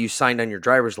one you signed on your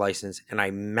driver's license and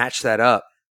I match that up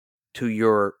to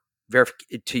your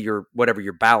whatever,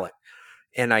 your ballot,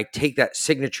 and I take that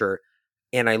signature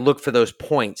and I look for those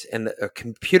points, and a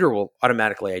computer will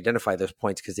automatically identify those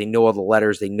points because they know all the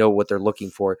letters, they know what they're looking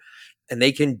for, and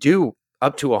they can do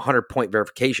up to 100-point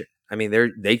verification. I mean,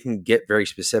 they can get very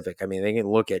specific. I mean, they can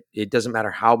look at, it doesn't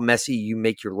matter how messy you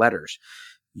make your letters.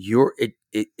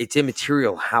 It's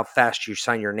immaterial how fast you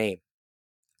sign your name.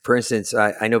 For instance,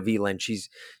 I know V-Len, she's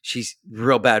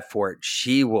real bad for it.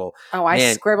 She will. Oh,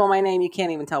 I scribble my name. You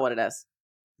can't even tell what it is.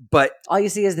 But all you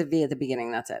see is the V at the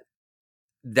beginning. That's it.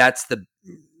 That's the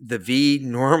V.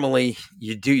 Normally,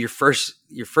 you do your first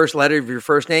letter of your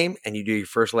first name and you do your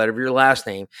first letter of your last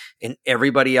name. And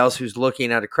everybody else who's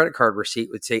looking at a credit card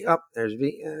receipt would say, "Oh, there's a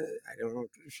V. I don't know.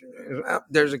 Oh,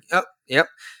 there's a. Oh, yep.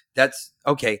 That's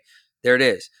okay. There it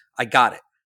is. I got it."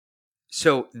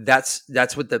 So that's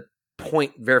what the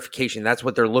point verification, that's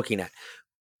what they're looking at.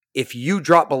 If you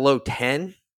drop below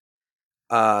 10,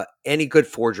 any good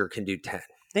forger can do 10.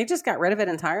 They just got rid of it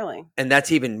entirely. And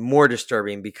that's even more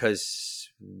disturbing because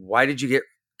why did you get,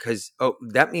 because,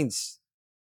 that means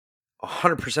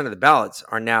 100% of the ballots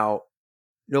are now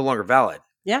no longer valid.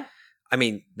 Yeah. I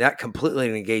mean, that completely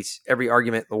negates every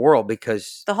argument in the world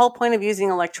because. The whole point of using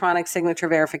electronic signature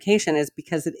verification is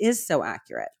because it is so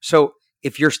accurate. So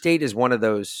if your state is one of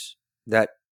those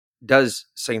that does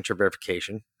signature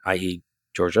verification, i.e.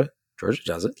 Georgia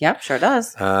does it. Yep, sure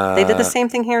does. They did the same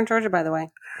thing here in Georgia, by the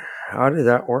way. How did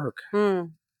that work?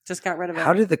 Just got rid of it.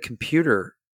 How did the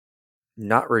computer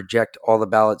not reject all the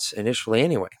ballots initially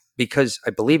anyway? Because I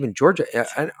believe in Georgia,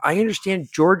 and I understand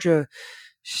Georgia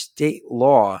state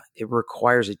law, it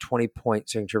requires a 20-point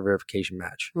signature verification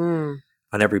match on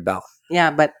every ballot.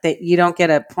 Yeah, but you don't get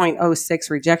a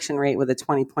 0.06 rejection rate with a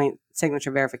 20-point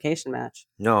signature verification match.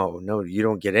 No, you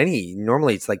don't get any.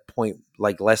 Normally, it's like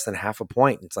less than half a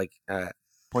point. It's like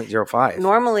 0.05.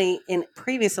 Normally, in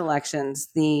previous elections,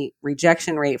 the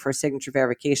rejection rate for signature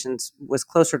verifications was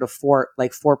closer to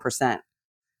 4%.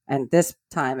 And this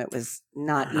time, it was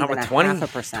not even a 20, half a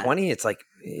percent. 20, it's like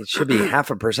it should be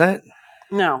 0.5%.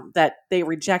 No, that they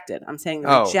rejected. I'm saying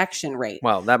the rejection rate.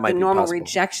 Well, that might be normal possible.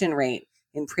 Rejection rate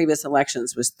in previous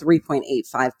elections was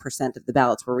 3.85% of the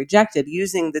ballots were rejected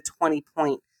using the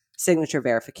 20-point signature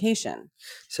verification.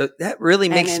 So that really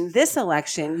makes. And in this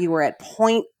election, you were at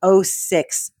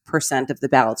 0.06% of the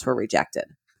ballots were rejected.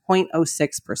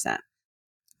 0.06%.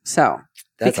 So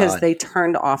That's because odd. they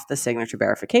turned off the signature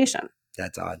verification.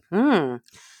 That's odd.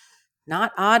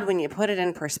 Not odd when you put it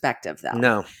in perspective, though.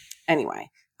 No. Anyway,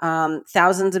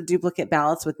 thousands of duplicate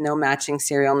ballots with no matching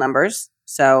serial numbers.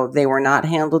 So they were not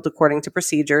handled according to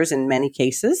procedures in many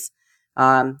cases.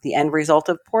 The end result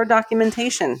of poor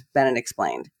documentation, Bennett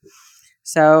explained.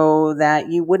 So that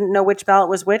you wouldn't know which ballot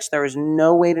was which. There was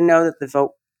no way to know that the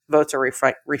votes are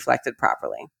reflected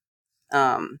properly.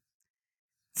 There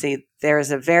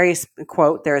is a very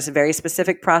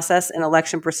specific process in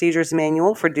election procedures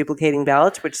manual for duplicating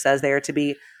ballots, which says they are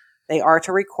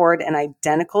to record an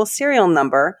identical serial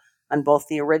number on both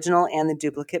the original and the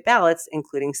duplicate ballots,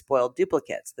 including spoiled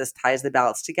duplicates. This ties the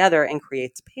ballots together and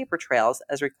creates paper trails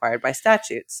as required by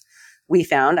statutes. We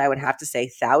found, I would have to say,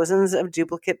 thousands of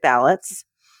duplicate ballots.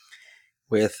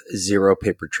 With zero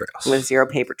paper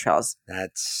trails.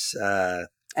 That's, and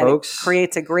folks. It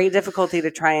creates a great difficulty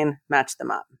to try and match them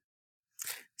up.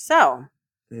 So.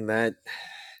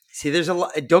 There's a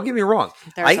lot. Don't get me wrong.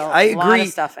 I agree. Lot of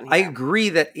stuff in here. I agree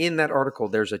that in that article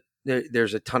there's a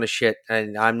ton of shit,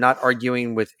 and I'm not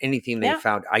arguing with anything they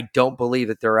found. I don't believe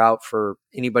that they're out for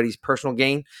anybody's personal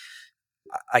gain.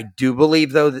 I do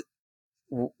believe though that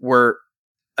we're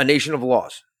a nation of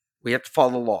laws. We have to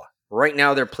follow the law. Right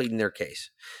now they're pleading their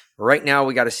case. Right now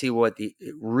we got to see what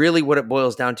it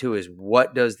boils down to is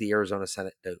what does the Arizona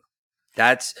Senate do?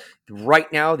 That's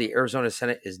right now the Arizona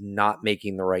Senate is not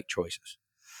making the right choices.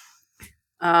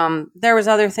 There was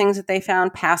other things that they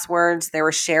found, passwords. There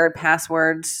were shared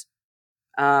passwords.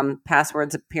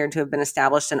 Passwords appeared to have been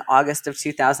established in August of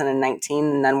 2019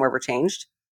 and none were ever changed.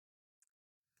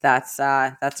 That's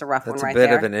a rough one right there. That's a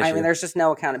bit of an issue. I mean, there's just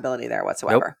no accountability there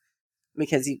whatsoever.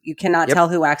 Because you cannot tell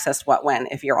who accessed what when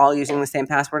if you're all using the same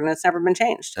password and it's never been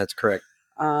changed. That's correct.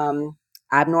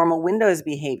 Abnormal Windows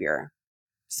behavior.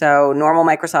 So normal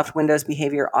Microsoft Windows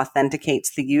behavior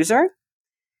authenticates the user.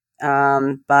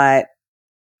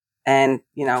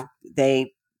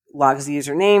 They logs the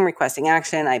username, requesting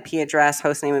action, IP address,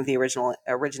 host name of the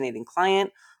originating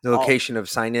client. The location of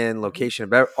sign in,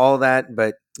 location of all that,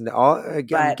 but I'm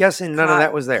guessing none of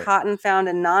that was there. Cotton found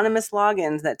anonymous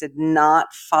logins that did not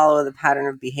follow the pattern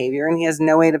of behavior, and he has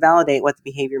no way to validate what the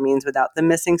behavior means without the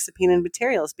missing subpoenaed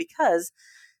materials because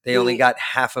they only got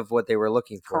half of what they were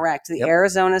looking for. Correct. The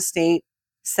Arizona State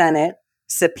Senate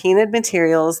subpoenaed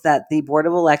materials that the Board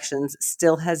of Elections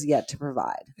still has yet to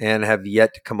provide. And have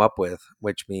yet to come up with,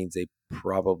 which means they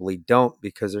probably don't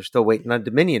because they're still waiting on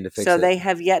Dominion to fix it. So they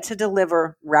have yet to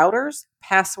deliver routers,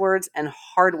 passwords, and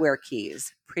hardware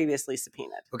keys previously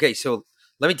subpoenaed. Okay, so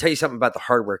let me tell you something about the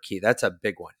hardware key. That's a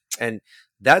big one. And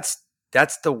that's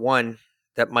the one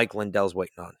that Mike Lindell's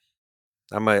waiting on.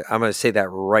 I'm gonna say that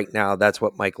right now. That's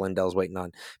what Mike Lindell's waiting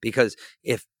on. Because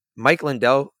if Mike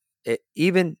Lindell,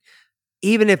 even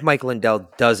if Mike Lindell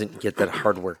doesn't get that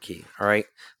hardware key, all right,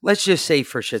 let's just say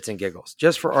for shits and giggles,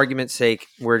 just for argument's sake,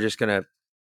 we're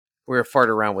fart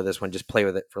around with this one, just play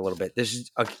with it for a little bit. This is,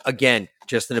 again,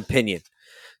 just an opinion.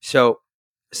 So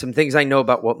some things I know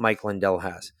about what Mike Lindell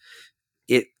has.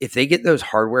 If they get those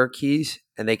hardware keys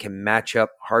and they can match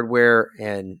up hardware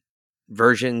and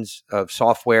versions of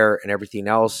software and everything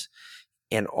else.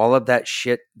 And all of that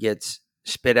shit gets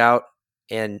spit out,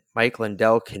 and Mike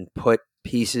Lindell can put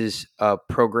pieces of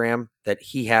program that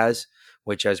he has,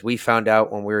 which, as we found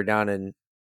out when we were down in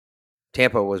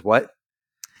Tampa, was what?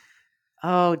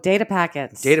 Oh, data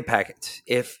packets. Data packets.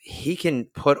 If he can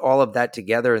put all of that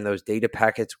together and those data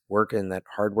packets work in that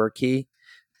hardware key,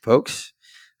 folks,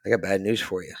 I got bad news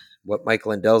for you. What Mike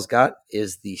Lindell's got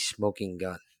is the smoking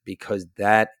gun, because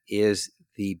that is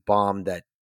the bomb that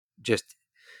just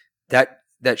that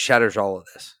shatters all of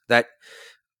this. That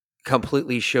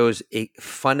completely shows a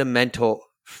fundamental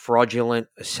fraudulent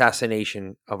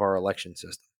assassination of our election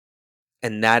system.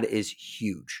 And that is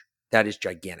huge. That is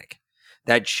gigantic.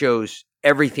 That shows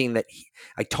everything that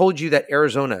I told you that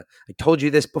Arizona, I told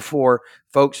you this before,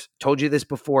 folks, told you this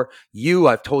before.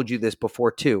 I've told you this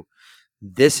before too.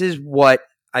 This is what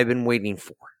I've been waiting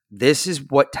for. This is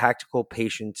what tactical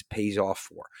patience pays off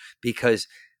for, because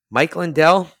Mike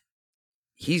Lindell,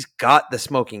 he's got the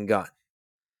smoking gun.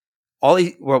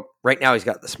 Right now he's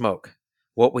got the smoke.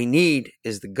 What we need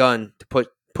is the gun to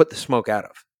put the smoke out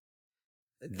of.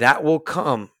 That will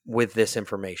come with this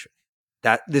information.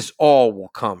 That this all will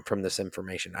come from this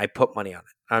information. I put money on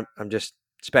it. I'm just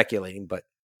speculating, but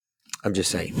I'm just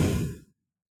saying.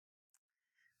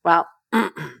 Well,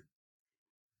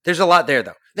 there's a lot there,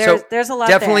 though. There's a lot.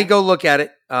 Definitely there. Go look at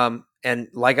it. And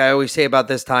like I always say about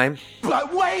this time,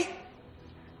 but wait,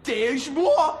 there's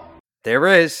more. There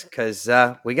is, because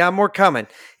we got more coming.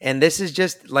 And this is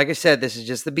just, like I said, this is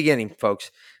just the beginning, folks.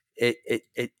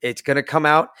 It's going to come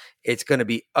out. It's going to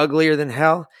be uglier than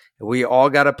hell. We all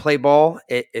got to play ball.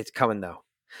 It's coming, though.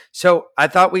 So I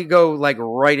thought we'd go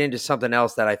right into something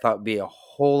else that I thought would be a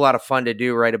whole lot of fun to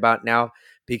do right about now,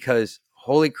 because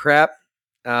holy crap.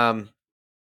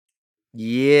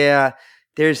 Yeah,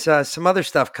 there's some other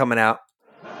stuff coming out.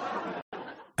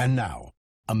 And now,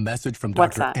 a message from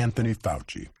What's Dr. that? Anthony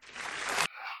Fauci.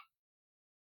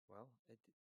 Well,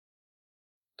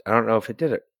 I don't know if it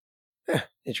did it.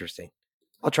 Interesting.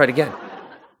 I'll try it again.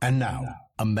 And now,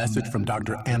 a message from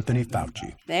Dr. Anthony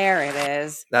Fauci. There it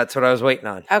is. That's what I was waiting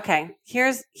on. Okay.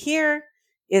 Here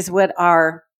is what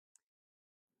our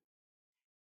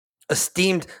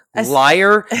esteemed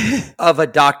liar of a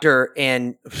doctor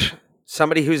and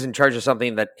somebody who's in charge of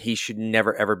something that he should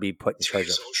never, ever be put in charge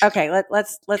of. Okay,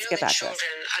 let's get back to children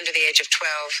this. under the age of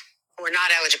 12 who are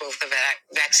not eligible for the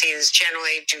vaccines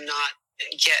generally do not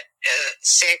get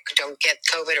sick, don't get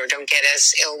COVID, or don't get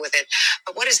as ill with it.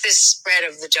 But what does this spread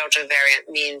of the Delta variant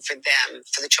mean for them,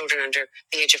 for the children under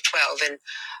the age of 12? And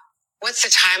what's the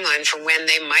timeline for when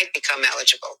they might become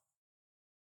eligible?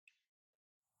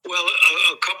 Well,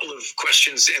 a couple of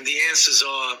questions, and the answers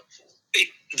are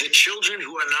the children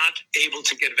who are not able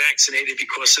to get vaccinated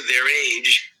because of their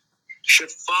age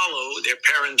should follow, their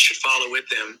parents should follow with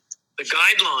them, the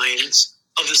guidelines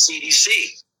of the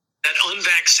CDC. That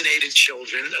unvaccinated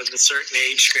children of a certain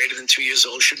age, greater than 2 years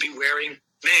old, should be wearing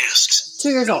masks. 2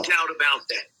 years old. No doubt about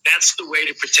that. That's the way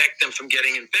to protect them from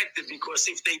getting infected, because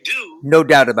if they do, no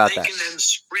doubt about they that. can then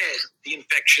spread the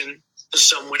infection to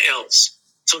someone else.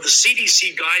 So the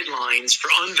CDC guidelines for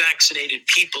unvaccinated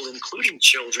people, including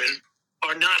children,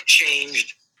 are not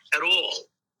changed at all.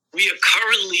 We are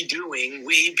currently doing,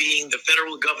 we being the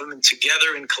federal government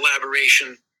together in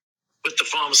collaboration with the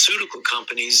pharmaceutical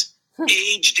companies,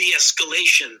 age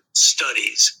de-escalation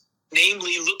studies,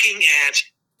 namely looking at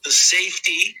the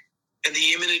safety and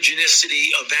the immunogenicity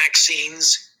of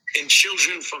vaccines in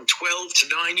children from 12 to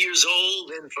 9 years old,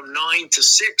 then from 9 to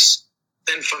 6,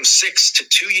 then from 6 to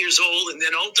 2 years old, and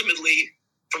then ultimately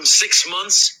from 6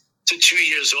 months to 2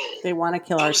 years old. They want to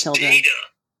kill our Those children. data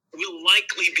will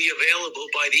likely be available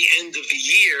by the end of the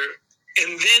year,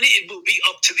 and then it will be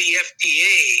up to the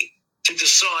FDA to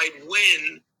decide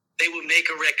when they will make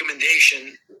a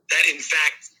recommendation that, in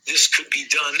fact, this could be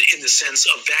done in the sense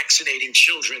of vaccinating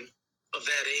children of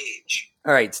that age.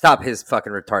 All right, stop his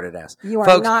fucking retarded ass. You are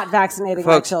Folks, not vaccinating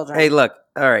our children. Hey, look.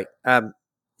 All right.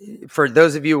 For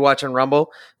those of you watching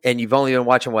Rumble, and you've only been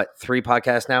watching, 3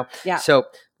 podcasts now? Yeah. So,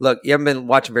 look, you haven't been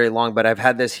watching very long, but I've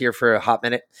had this here for a hot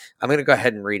minute. I'm going to go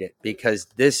ahead and read it because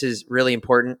this is really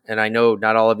important, and I know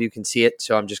not all of you can see it,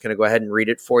 so I'm just going to go ahead and read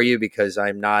it for you because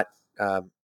I'm not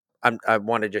I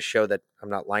want to just show that I'm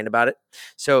not lying about it.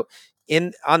 So,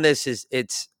 on this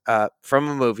it's from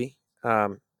a movie,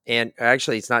 and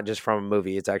actually it's not just from a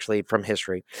movie, it's actually from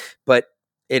history, but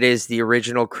it is the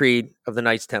original creed of the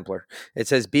Knights Templar. It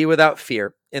says, "Be without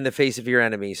fear in the face of your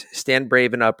enemies. Stand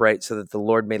brave and upright so that the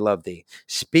Lord may love thee.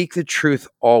 Speak the truth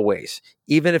always,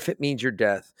 even if it means your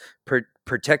death.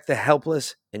 Protect the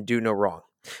helpless and do no wrong."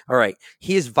 All right.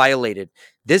 He has violated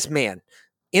this man.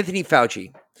 Anthony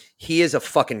Fauci, he is a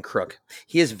fucking crook.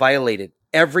 He has violated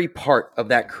every part of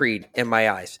that creed in my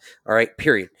eyes. All right,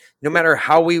 period. No matter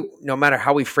how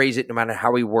we phrase it, no matter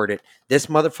how we word it, this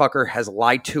motherfucker has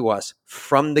lied to us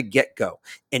from the get-go,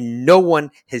 and no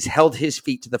one has held his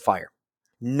feet to the fire.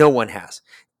 No one has.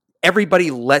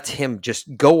 Everybody lets him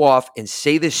just go off and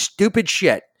say this stupid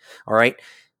shit. All right.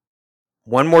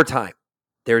 One more time.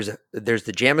 There's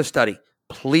the JAMA study.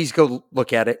 Please go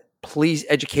look at it. Please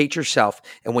educate yourself.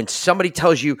 And when somebody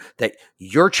tells you that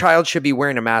your child should be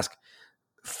wearing a mask,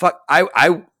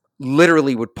 I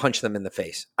literally would punch them in the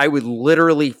face. I would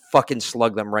literally fucking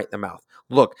slug them right in the mouth.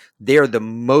 Look, they're the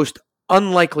most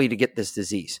unlikely to get this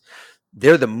disease.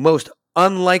 They're the most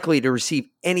unlikely to receive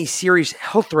any serious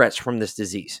health threats from this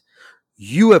disease.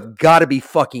 You have got to be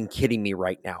fucking kidding me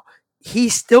right now.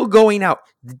 He's still going out.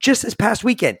 Just this past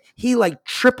weekend, he like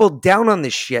tripled down on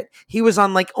this shit. He was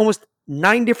on like almost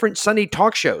 9 different Sunday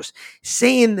talk shows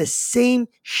saying the same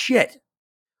shit.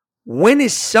 When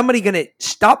is somebody going to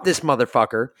stop this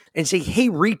motherfucker and say, hey,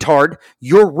 retard,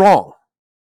 you're wrong?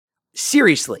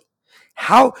 Seriously.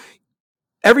 How?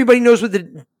 Everybody knows what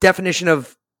the definition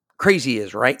of crazy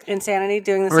is, right? Insanity,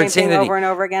 doing the same thing over and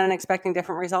over again and expecting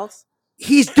different results.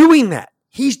 He's doing that.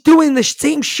 He's doing the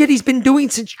same shit he's been doing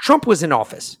since Trump was in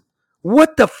office.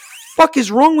 What the fuck is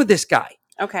wrong with this guy?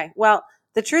 Okay, well,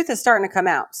 the truth is starting to come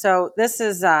out. So this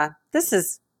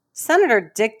is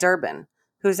Senator Dick Durbin,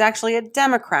 who's actually a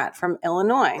Democrat from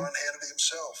Illinois.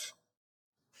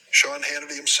 Sean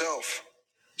Hannity himself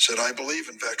said, I believe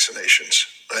in vaccinations.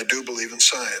 I do believe in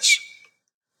science.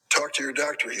 Talk to your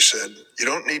doctor, he said. You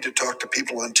don't need to talk to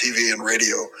people on TV and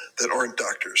radio that aren't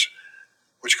doctors,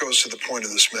 which goes to the point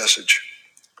of this message.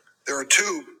 There are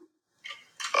 2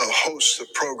 hosts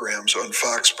of programs on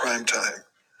Fox Primetime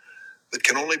that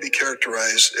can only be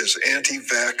characterized as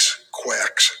anti-vax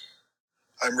quacks.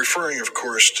 I'm referring, of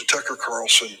course, to Tucker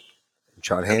Carlson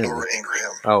Sean and Hannity. Laura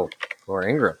Ingraham. Oh, Laura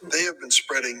Ingraham. They have been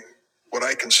spreading what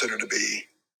I consider to be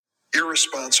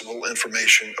irresponsible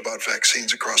information about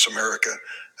vaccines across America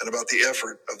and about the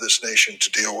effort of this nation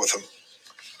to deal with them.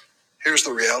 Here's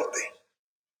the reality.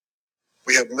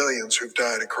 We have millions who've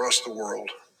died across the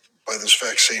world by this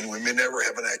vaccine. We may never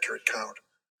have an accurate count.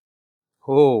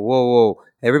 Whoa.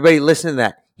 Everybody listen to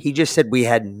that. He just said we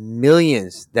had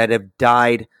millions that have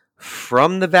died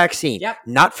from the vaccine. Yep.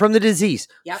 Not from the disease.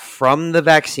 Yep. From the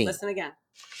vaccine. Listen again.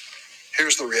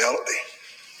 Here's the reality.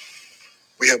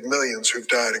 We have millions who've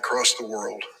died across the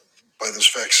world by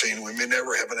this vaccine. We may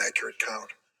never have an accurate count.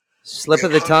 Slip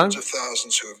of the tongue? Hundreds of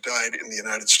thousands who have died in the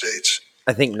United States.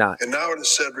 I think not. And now it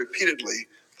is said repeatedly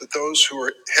that those who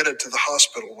are headed to the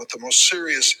hospital with the most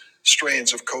serious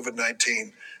strains of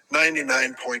COVID-19,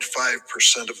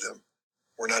 99.5% of them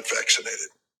were not vaccinated.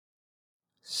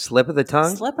 Slip of the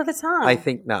tongue? Slip of the tongue. I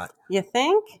think not. You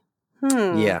think?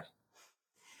 Yeah.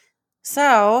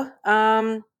 So,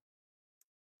 yeah,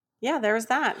 there's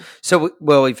that. So,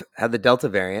 well, we've had the Delta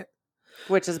variant.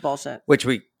 Which is bullshit. Which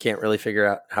we can't really figure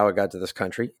out how it got to this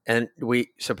country. And we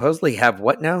supposedly have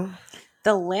what now?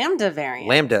 The Lambda variant.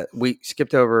 Lambda. We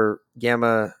skipped over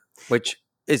Gamma, which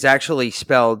is actually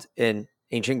spelled in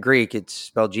ancient Greek. It's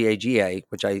spelled G-A-G-A,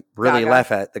 which I really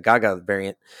laugh at, the Gaga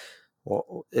variant.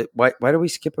 Well, why do we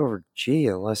skip over G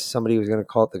unless somebody was going to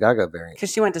call it the Gaga variant?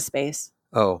 Because she went to space.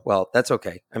 Oh, well, that's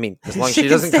okay. I mean, as long as she can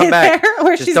doesn't stay come back. there,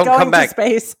 or just she's don't going come back. to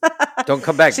space. Don't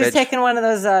come back, She's bitch. taking one of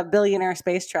those billionaire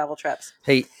space travel trips.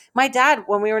 Hey, my dad,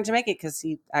 when we were in Jamaica, because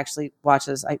he actually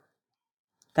watches,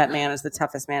 that man is the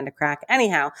toughest man to crack.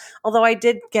 Anyhow, although we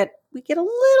get a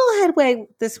little headway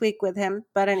this week with him.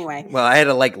 But anyway. Well, I had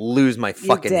to lose my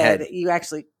fucking head. You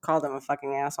actually called him a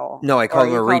fucking asshole. No, I called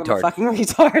him a retard. A fucking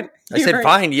retard. I said,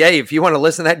 fine, yay. If you want to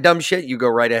listen to that dumb shit, you go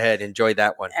right ahead. Enjoy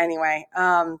that one. Anyway,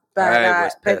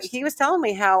 but he was telling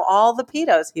me how all the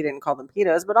pedos, he didn't call them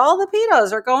pedos, but all the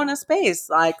pedos are going to space,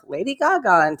 like Lady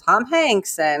Gaga and Tom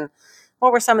Hanks and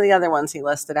what were some of the other ones he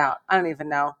listed out? I don't even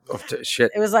know. Oh,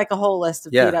 shit. It was like a whole list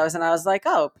of pedos. And I was like,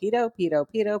 oh, pedo.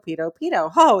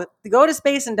 Oh, go to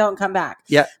space and don't come back.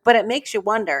 Yeah. But it makes you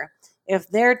wonder, if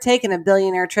they're taking a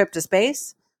billionaire trip to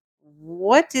space,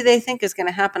 what do they think is going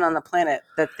to happen on the planet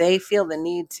that they feel the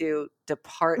need to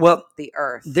depart the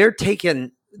Earth? They're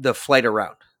taking the flight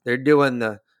around. They're doing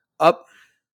the up.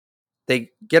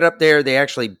 They get up there. They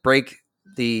actually break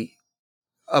the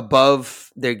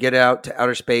above. They get out to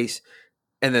outer space.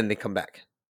 And then they come back.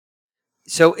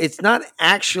 So it's not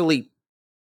actually,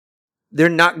 they're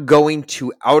not going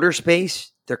to outer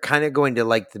space. They're kind of going to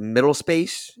the middle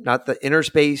space, not the inner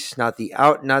space, not to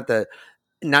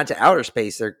outer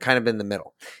space. They're kind of in the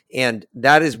middle. And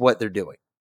that is what they're doing.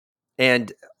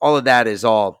 And all of that is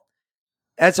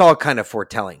that's all kind of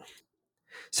foretelling.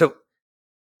 So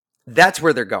that's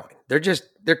where they're going.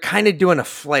 They're kind of doing a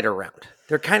flight around.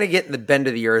 They're kind of getting the bend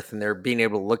of the earth, and they're being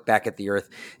able to look back at the earth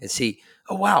and see,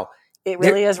 oh, wow. It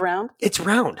really is round? It's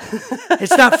round.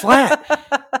 It's not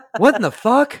flat. What in the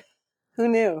fuck? Who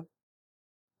knew?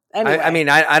 Anyway. I mean,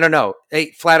 I don't know.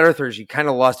 Hey, flat earthers, you kind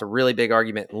of lost a really big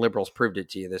argument, and liberals proved it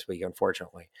to you this week,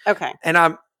 unfortunately. Okay. And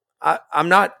I'm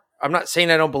not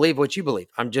saying I don't believe what you believe.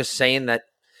 I'm just saying that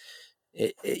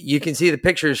you can see the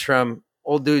pictures from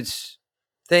old dude's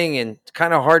thing, and it's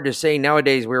kind of hard to say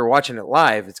nowadays. We were watching it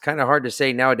live. It's kind of hard to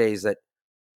say nowadays that,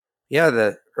 yeah,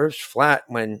 the Earth's flat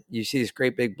when you see this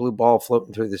great big blue ball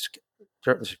floating through this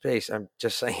space. I'm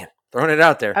just saying, throwing it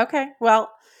out there. Okay.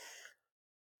 Well,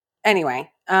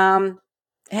 anyway,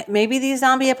 maybe the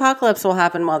zombie apocalypse will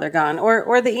happen while they're gone,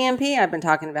 or the EMP I've been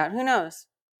talking about. Who knows?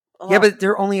 Yeah, but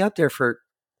they're only up there for,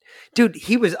 dude,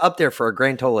 he was up there for a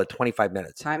grand total of 25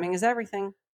 minutes. Timing is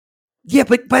everything. Yeah,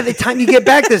 but by the time you get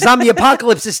back, the zombie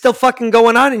apocalypse is still fucking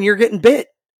going on, and you're getting bit.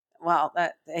 Well,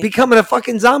 becoming a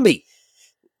fucking zombie.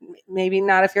 Maybe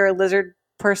not if you're a lizard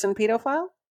person pedophile.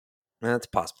 That's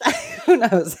possible. Who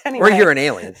knows? Anyway. Or you're an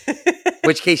alien, in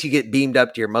which case you get beamed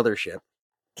up to your mothership.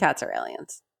 Cats are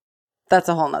aliens. That's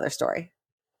a whole nother story.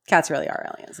 Cats really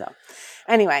are aliens, though.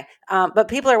 Anyway, but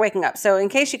people are waking up. So in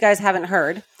case you guys haven't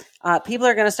heard, people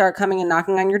are going to start coming and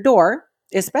knocking on your door,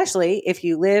 especially if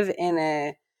you live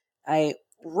in a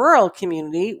rural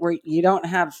community where you don't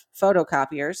have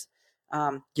photocopiers.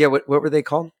 Yeah, what were they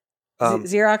called?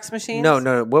 Xerox machines?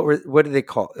 No. What do they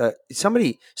call? Some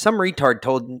retard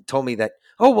told me that.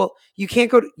 Oh, well, you can't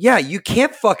go to. Yeah, you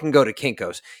can't fucking go to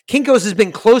Kinko's. Kinko's has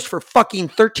been closed for fucking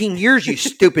 13 years. You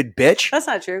stupid bitch. That's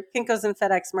not true. Kinko's and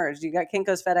FedEx merged. You got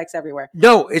Kinko's, FedEx everywhere.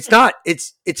 No, it's not.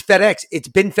 It's FedEx. It's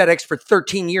been FedEx for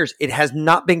 13 years. It has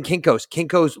not been Kinko's.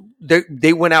 Kinko's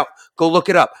they went out. Go look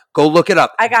it up.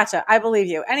 I gotcha. I believe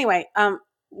you. Anyway,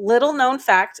 little known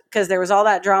fact, because there was all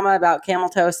that drama about Camel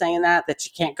Toe saying that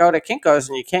you can't go to Kinko's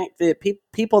and you can't, the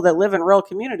people that live in rural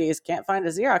communities can't find a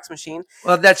Xerox machine.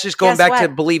 Well, that's just going back to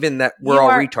believing that we're all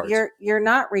retards. You're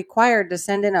not required to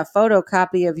send in a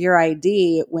photocopy of your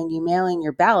ID when you mail in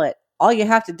your ballot. All you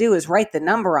have to do is write the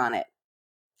number on it.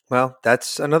 Well,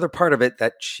 that's another part of it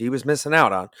that she was missing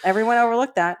out on. Everyone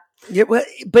overlooked that. Yeah, well,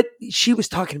 but she was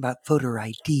talking about voter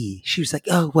ID. She was like,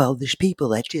 oh, well, there's people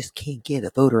that just can't get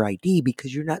a voter ID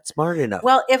because you're not smart enough.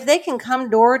 Well, if they can come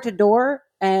door to door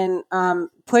and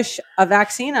push a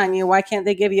vaccine on you, why can't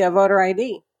they give you a voter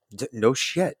ID? No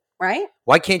shit. Right?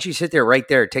 Why can't you sit there right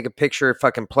there, take a picture,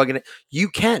 fucking plug in it? You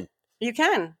can. You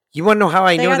can. You want to know how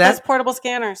I know that? They got those portable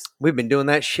scanners. We've been doing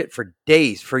that shit for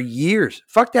days, for years.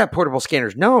 Fuck that portable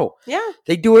scanners. No. Yeah.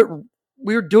 They do it.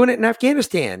 We were doing it in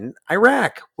Afghanistan,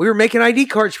 Iraq. We were making ID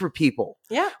cards for people.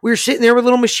 Yeah. We were sitting there with a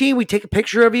little machine. We'd take a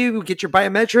picture of you. We'd get your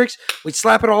biometrics. We'd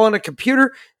slap it all on a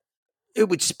computer. It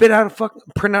would spit out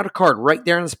print out a card right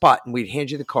there on the spot, and we'd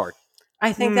hand you the card.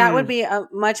 I think that would be a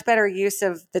much better use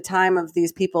of the time of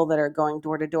these people that are going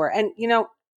door to door. And, you know,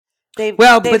 they've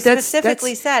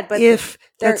specifically said, but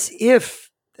that's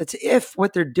if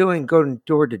what they're doing going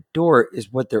door to door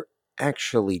is what they're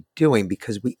actually doing,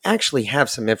 because we actually have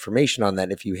some information on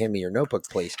that. If you hand me your notebook,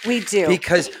 please. We do,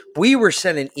 because we were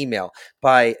sent an email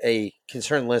by a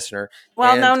concerned listener.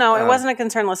 Well, no, it wasn't a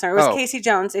concerned listener. It was Casey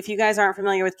Jones. If you guys aren't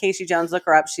familiar with Casey Jones, look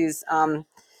her up. She's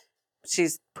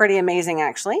pretty amazing,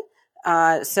 actually.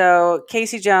 So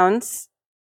Casey Jones,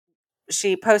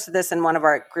 she posted this in one of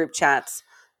our group chats.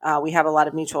 We have a lot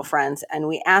of mutual friends, and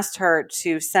we asked her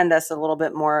to send us a little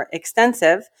bit more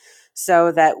extensive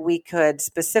so that we could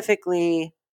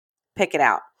specifically pick it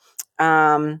out.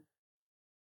 And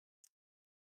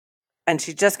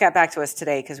she just got back to us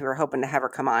today because we were hoping to have her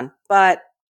come on, but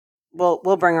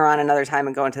we'll bring her on another time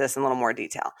and go into this in a little more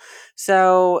detail.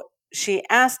 So she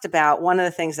asked about one of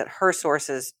the things that her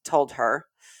sources told her.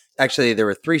 Actually, there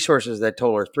were 3 sources that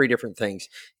told her 3 different things,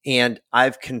 and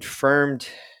I've confirmed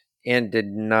and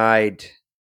denied.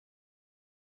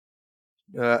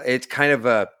 It's kind of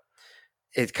a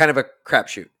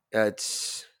crapshoot.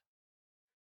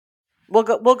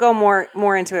 We'll go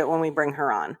more into it when we bring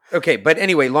her on. Okay, but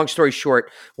anyway, long story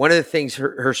short, one of the things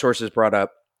her sources brought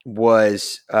up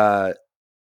was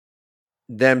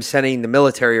them sending the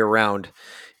military around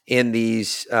in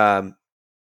these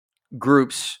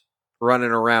groups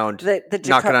running around,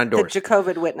 knocking on doors. The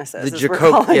Jacovid witnesses.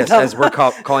 As we're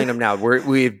calling them now.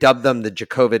 We've dubbed them the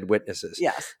Jacovid witnesses.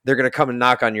 Yes. They're going to come and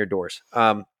knock on your doors.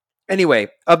 Anyway,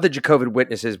 of the Jacovid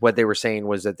witnesses, what they were saying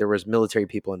was that there was military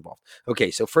people involved.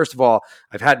 Okay, so first of all,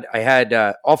 I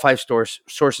had all 5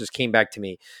 sources came back to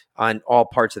me on all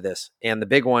parts of this, and the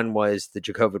big one was the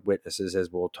Jacovid witnesses,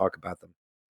 as we'll talk about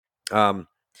them.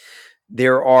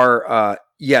 There are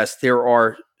yes, there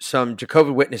are some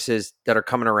Jehovah's Witnesses that are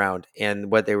coming around.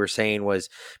 And what they were saying was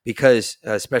because,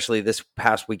 especially this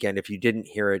past weekend, if you didn't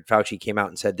hear it, Fauci came out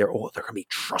and said they're going to be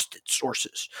trusted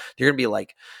sources. They're going to be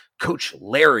like Coach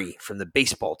Larry from the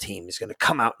baseball team is going to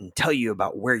come out and tell you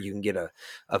about where you can get a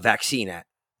vaccine at.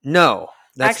 No.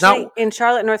 That's actually not in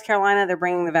Charlotte, North Carolina. They're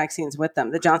bringing the vaccines with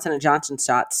them, the Johnson & Johnson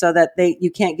shots, so that you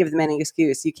can't give them any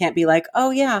excuse. You can't be like,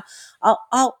 "Oh yeah,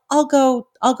 I'll go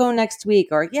next week,"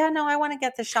 or "Yeah, no, I want to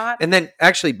get the shot." And then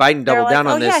actually Biden doubled down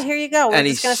on this. Oh yeah, here you go. We're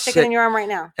just going to stick it in your arm right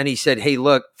now. And he said, "Hey,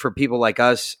 look, for people like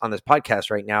us on this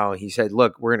podcast right now," he said,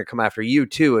 "Look, we're going to come after you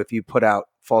too if you put out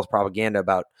false propaganda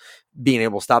about being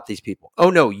able to stop these people." Oh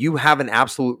no, you have an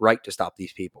absolute right to stop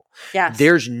these people. Yes.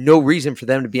 There's no reason for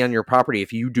them to be on your property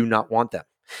if you do not want them.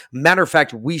 Matter of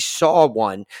fact, we saw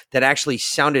one that actually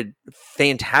sounded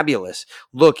fantabulous.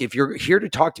 Look, if you're here to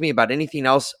talk to me about anything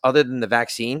else other than the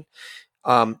vaccine,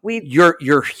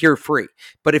 you're here free.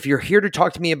 But if you're here to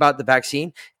talk to me about the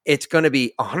vaccine, it's going to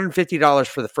be $150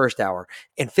 for the first hour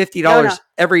and $50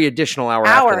 every additional hour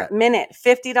after that. Minute,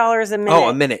 $50 a minute. Oh,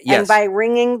 a minute, yes. And by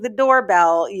ringing the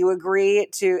doorbell, you agree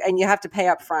to, and you have to pay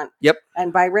up front. Yep.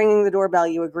 And by ringing the doorbell,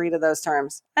 you agree to those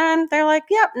terms. And they're like,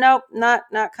 "Yep, nope, not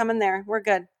coming there. We're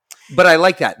good." But I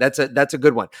like that. That's a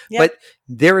good one. Yep. But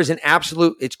there is an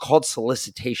absolute, it's called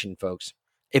solicitation, folks.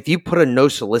 If you put a no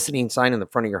soliciting sign in the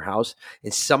front of your house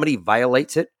and somebody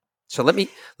violates it, so let me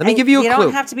give you a clue. You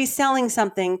don't have to be selling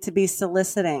something to be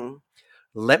soliciting.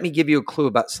 Let me give you a clue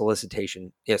about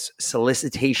solicitation. Yes,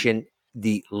 solicitation,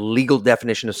 the legal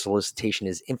definition of solicitation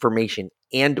is information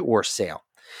and or sale.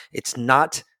 It's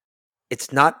not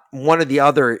one or the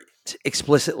other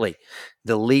explicitly.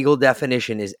 The legal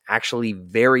definition is actually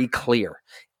very clear.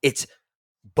 It's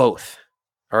both.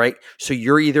 All right. So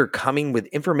you're either coming with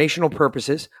informational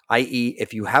purposes, i.e.,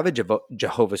 if you have a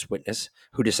Jehovah's Witness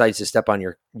who decides to step on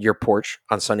your porch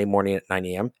on Sunday morning at 9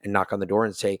 a.m. and knock on the door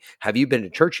and say, "Have you been to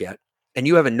church yet?" and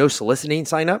you have a no soliciting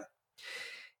sign up,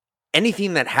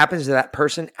 anything that happens to that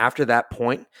person after that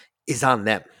point is on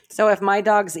them. So if my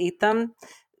dogs eat them,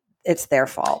 it's their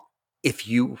fault. If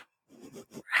you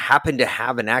happen to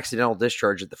have an accidental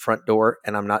discharge at the front door,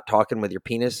 and I'm not talking with your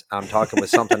penis, I'm talking with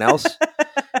something else,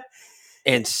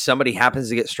 and somebody happens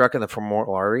to get struck in the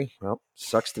femoral artery, well,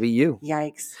 sucks to be you.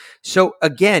 Yikes. So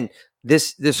again,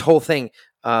 this whole thing,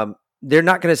 they're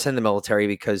not going to send the military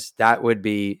because that would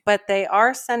be... But they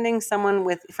are sending someone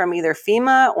from either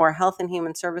FEMA or Health and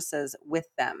Human Services with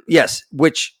them. Yes,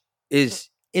 which is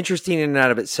interesting in and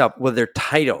out of itself. Well, they're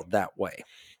titled that way.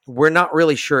 We're not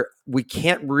really sure. We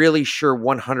can't really sure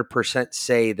 100%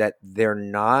 say that they're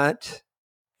not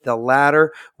the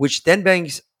latter, which then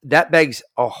begs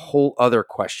a whole other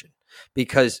question,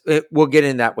 because we'll get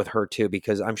in that with her too,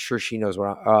 because I'm sure she knows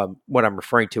what I'm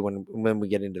referring to when we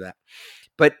get into that.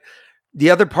 But the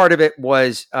other part of it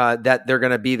was that they're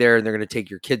going to be there and they're going to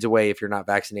take your kids away if you're not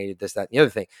vaccinated, this, that, and the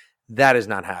other thing. That is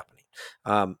not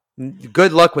happening.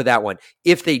 Good luck with that one.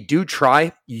 If they do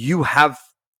try, you have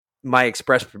my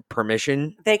express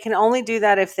permission. They can only do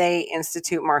that if they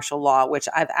institute martial law, which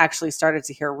I've actually started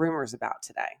to hear rumors about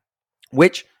today.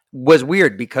 Which was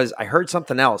weird because I heard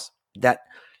something else that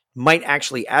might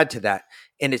actually add to that.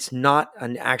 And it's not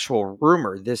an actual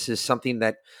rumor. This is something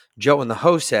that Joe and the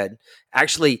Ho said.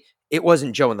 Actually, it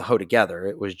wasn't Joe and the Ho together.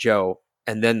 It was Joe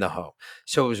and then the Ho.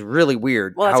 So it was really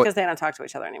weird. Well, it's because they don't talk to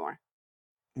each other anymore.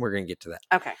 We're going to get to that.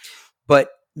 Okay. But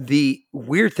the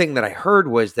weird thing that I heard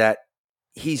was that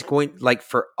he's going, like,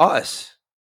 for us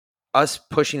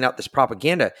pushing out this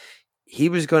propaganda, he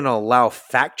was going to allow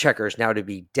fact checkers now to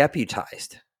be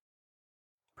deputized.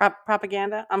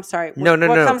 Propaganda? I'm sorry. No.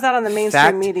 What comes out on the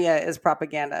mainstream media is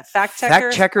propaganda. Fact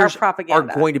checkers are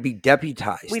propaganda. Are going to be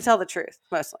deputized. We tell the truth,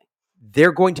 mostly.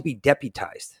 They're going to be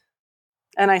deputized.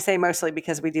 And I say mostly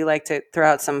because we do like to throw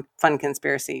out some fun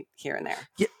conspiracy here and there.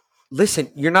 Yeah.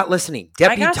 Listen, you're not listening.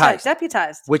 Deputized. I gotcha.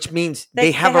 Deputized. Which means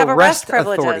they have arrest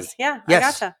privileges. Authority. Yeah,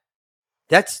 yes. I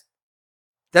gotcha.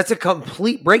 That's a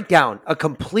complete breakdown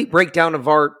of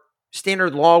our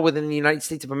standard law within the United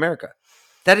States of America.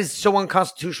 That is so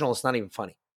unconstitutional, it's not even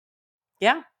funny.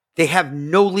 Yeah. They have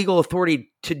no legal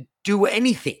authority to do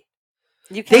anything.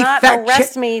 You cannot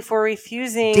arrest me for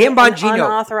refusing an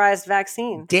unauthorized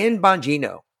vaccine. Dan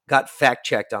Bongino got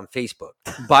fact-checked on Facebook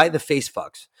by the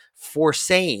Facefucks for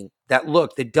saying that,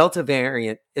 look, the Delta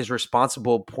variant is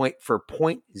responsible for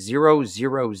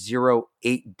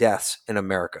 0.0008 deaths in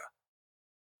America.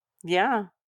 Yeah.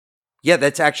 Yeah,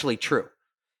 that's actually true.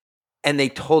 And they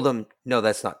told him, no,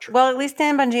 that's not true. Well, at least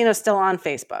Dan Bongino's still on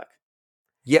Facebook.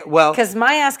 Yeah, well. Because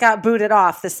my ass got booted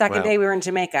off the second day we were in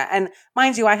Jamaica. And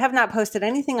mind you, I have not posted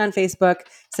anything on Facebook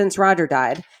since Roger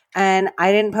died. And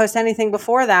I didn't post anything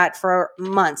before that for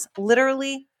months,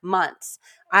 literally months.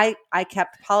 I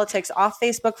kept politics off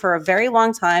Facebook for a very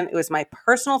long time. It was my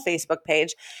personal Facebook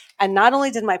page. And not only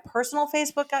did my personal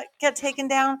Facebook get taken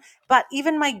down, but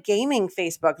even my gaming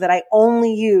Facebook that I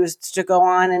only used to go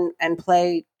on and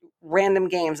play random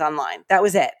games online. That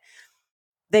was it.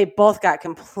 They both got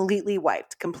completely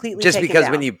wiped, completely just taken because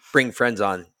down. when you bring friends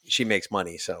on, she makes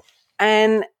money. So,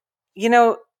 and you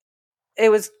know, it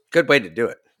was good way to do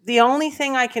it. The only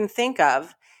thing I can think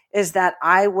of is that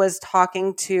I was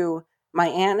talking to my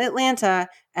aunt in Atlanta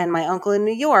and my uncle in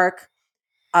New York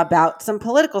about some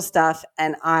political stuff,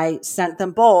 and I sent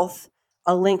them both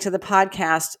a link to the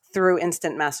podcast through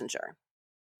Instant Messenger.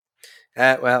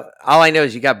 Well, all I know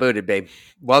is you got booted, babe.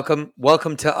 Welcome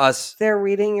to us. They're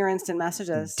reading your instant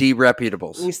messages.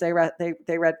 Dereputables. You say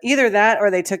they read either that or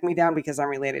they took me down because I'm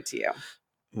related to you.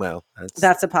 Well,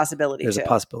 that's a possibility. There's too. a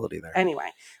possibility there. Anyway,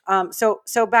 so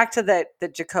back to the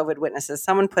Jacovid witnesses.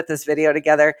 Someone put this video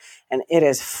together, and it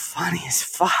is funny as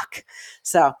fuck.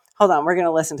 So hold on, we're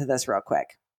gonna listen to this real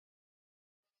quick.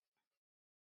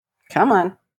 Come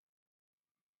on.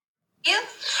 You?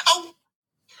 Oh,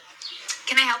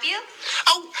 can I help you?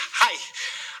 Oh, hi.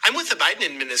 I'm with the Biden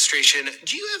administration.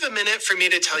 Do you have a minute for me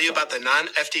to tell you about the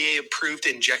non-FDA approved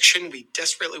injection we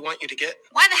desperately want you to get?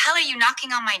 Why the hell are you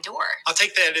knocking on my door? I'll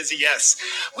take that as a yes.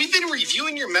 We've been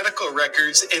reviewing your medical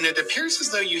records, and it appears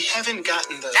as though you haven't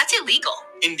gotten the... That's illegal.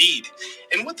 Indeed.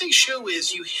 And what they show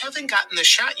is you haven't gotten the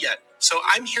shot yet. So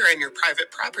I'm here on your private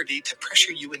property to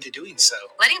pressure you into doing so.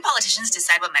 Letting politicians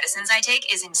decide what medicines I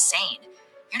take is insane.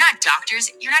 You're not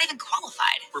doctors. You're not even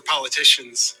qualified. We're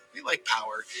politicians. We like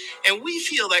power. And we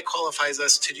feel that qualifies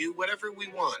us to do whatever we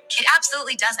want. It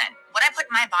absolutely doesn't. What I put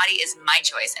in my body is my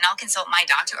choice, and I'll consult my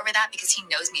doctor over that because he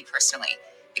knows me personally.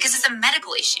 Because it's a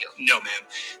medical issue. No, ma'am.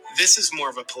 This is more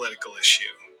of a political issue.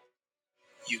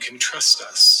 You can trust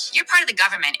us. You're part of the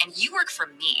government, and you work for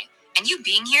me. And you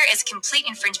being here is complete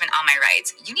infringement on my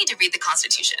rights. You need to read the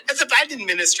Constitution. As the Biden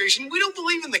administration, we don't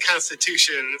believe in the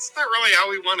Constitution. It's not really how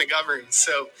we want to govern.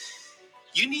 So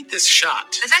you need this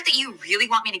shot. The fact that you really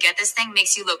want me to get this thing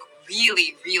makes you look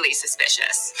really, really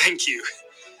suspicious. Thank you.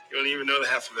 You don't even know the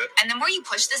half of it. And the more you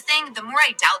push this thing, the more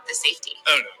I doubt the safety.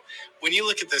 Oh, no. When you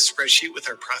look at this spreadsheet with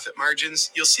our profit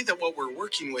margins, you'll see that what we're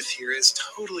working with here is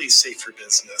totally safe for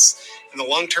business. And the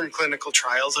long-term clinical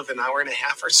trials of an hour and a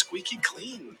half are squeaky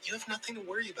clean. You have nothing to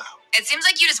worry about. It seems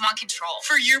like you just want control.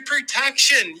 For your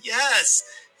protection, yes.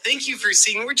 Thank you for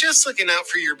seeing. We're just looking out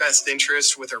for your best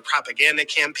interest with our propaganda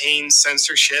campaign,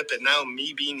 censorship, and now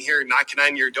me being here knocking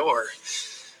on your door.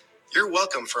 You're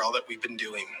welcome for all that we've been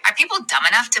doing. Are people dumb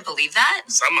enough to believe that?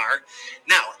 Some are.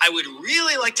 Now, I would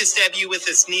really like to stab you with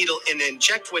this needle and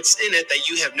inject what's in it that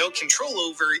you have no control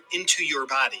over into your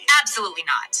body. Absolutely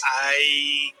not.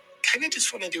 I kind of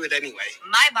just want to do it anyway.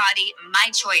 My body, my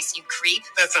choice, you creep.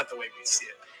 That's not the way we see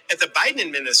it. At the Biden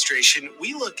administration,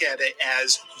 we look at it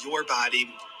as your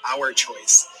body, our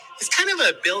choice. It's kind of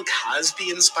a Bill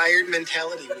Cosby-inspired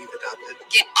mentality we've adopted.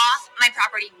 Get off my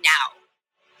property now.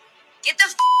 Get the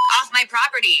off my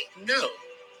property. No.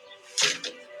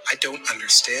 I don't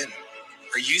understand.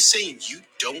 Are you saying you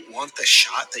don't want the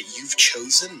shot that you've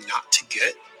chosen not to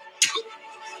get?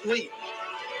 Wait.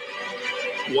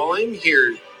 While I'm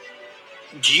here,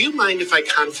 do you mind if I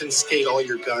confiscate all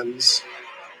your guns?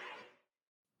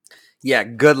 Yeah,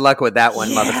 good luck with that one,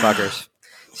 motherfuckers.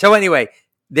 So anyway,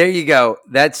 there you go.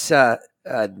 That's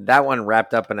that one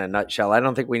wrapped up in a nutshell. I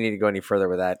don't think we need to go any further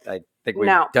with that. I think we've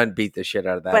done beat the shit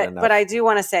out of that enough. But I do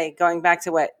want to say, going back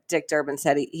to what Dick Durbin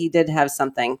said, he did have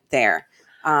something there.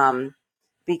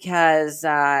 Because...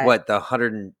 what, the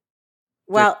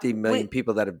 150 million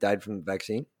people that have died from the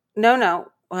vaccine? No.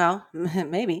 Well,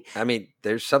 maybe. I mean,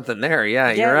 there's something there.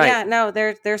 Yeah, you're right. Yeah, no,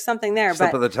 there's something there.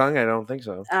 Slip of the tongue? I don't think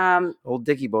so. Old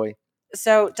Dickie boy.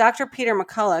 So Dr. Peter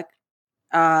McCulloch,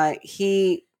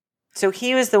 he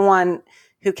was the one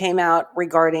who came out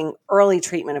regarding early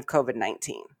treatment of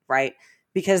COVID-19, right?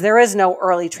 Because there is no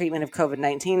early treatment of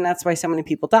COVID-19. That's why so many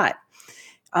people died.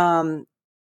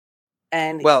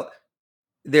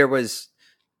 There was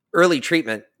early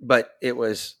treatment, but it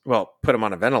was, put them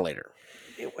on a ventilator.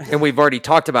 And we've already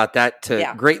talked about that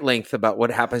to great length about what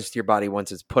happens to your body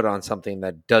once it's put on something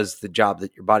that does the job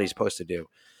that your body's supposed to do.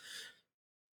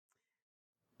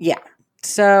 Yeah.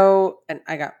 So, and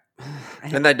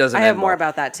that doesn't. I have more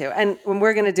about that too. And when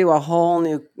we're going to do a whole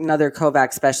another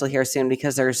Kovac special here soon,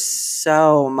 because there's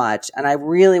so much, and I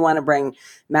really want to bring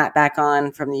Matt back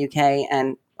on from the UK,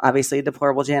 and obviously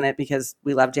deplorable Janet, because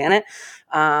we love Janet.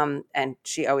 And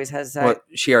she always has. Well,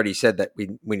 she already said that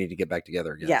we need to get back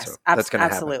together again. Yes, so that's going to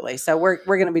happen. absolutely. So we're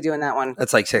going to be doing that one.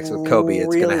 That's like sex with Kobe.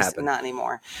 It's going to happen. Not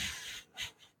anymore.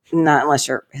 Not unless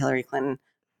you're Hillary Clinton.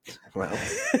 Well,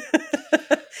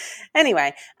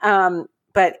 anyway,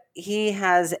 but he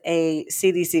has a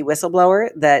CDC whistleblower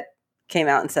that came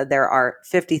out and said there are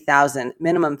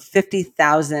minimum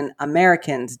 50,000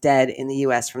 Americans dead in the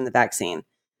U.S. from the vaccine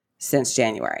since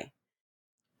January.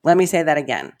 Let me say that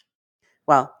again.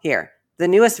 Well, here, the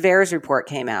newest VAERS report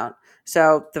came out.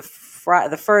 So the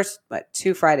first,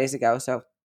 2 Fridays ago. So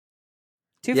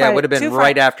it would have been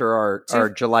right after our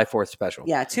July 4th special.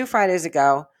 Yeah, 2 Fridays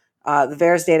ago, the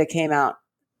VAERS data came out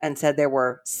and said there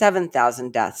were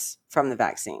 7,000 deaths from the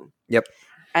vaccine. Yep.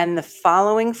 And the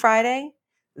following Friday,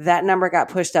 that number got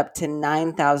pushed up to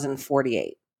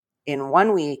 9,048. In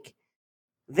 1 week,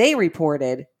 they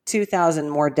reported 2,000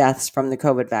 more deaths from the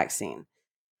COVID vaccine.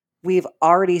 We've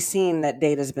already seen that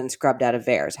data has been scrubbed out of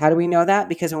VAERS. How do we know that?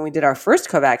 Because when we did our first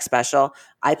COVAX special,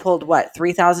 I pulled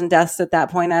 3,000 deaths at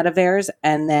that point out of VAERS.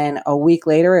 And then a week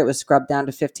later, it was scrubbed down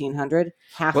to 1,500.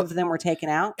 Half of them were taken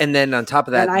out. And then on top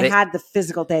of that, and I had the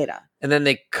physical data. And then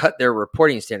they cut their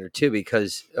reporting standard too,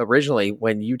 because originally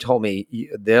when you told me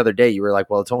the other day, you were like,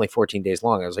 well, it's only 14 days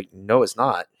long. I was like, no, it's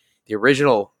not. The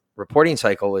original reporting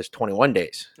cycle is 21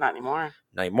 days. Not anymore.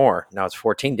 Not anymore. Now it's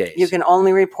 14 days. You can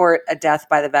only report a death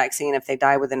by the vaccine if they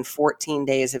die within 14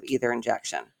 days of either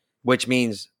injection. Which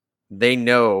means they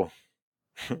know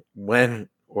when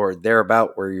or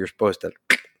thereabout where you're supposed to,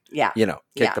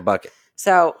 kick the bucket.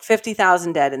 So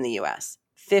 50,000 dead in the U.S.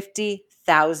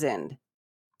 50,000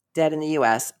 dead in the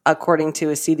U.S., according to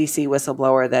a CDC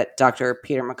whistleblower that Dr.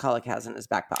 Peter McCulloch has in his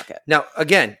back pocket. Now,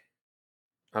 again,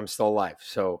 I'm still alive,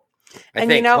 so...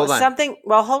 something.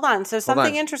 Well, hold on. So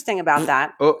something interesting about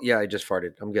that. Oh, yeah, I just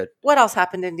farted. I'm good. What else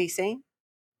happened in D.C.?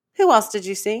 Who else did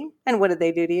you see? And what did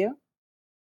they do to you?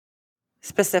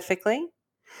 Specifically,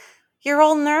 your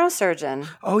old neurosurgeon.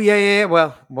 Oh, yeah.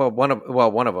 Well, one of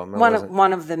them.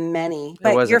 One of the many,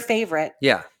 but your favorite.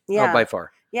 Yeah. Oh, by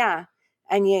far. Yeah.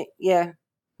 And you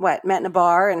met in a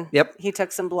bar and yep. He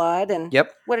took some blood and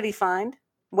yep. What did he find?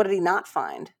 What did he not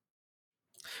find?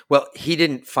 Well, he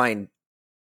didn't find.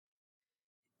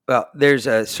 Well, there's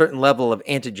a certain level of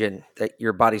antigen that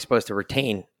your body's supposed to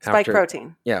retain. Spike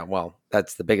protein. Yeah, well,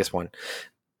 that's the biggest one.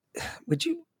 Would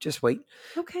you just wait?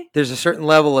 Okay. There's a certain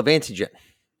level of antigen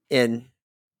in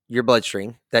your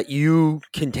bloodstream that you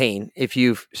contain if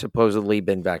you've supposedly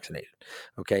been vaccinated.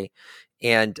 Okay.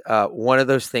 And one of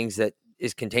those things that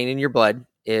is contained in your blood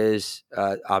is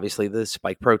obviously the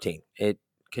spike protein. It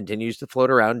continues to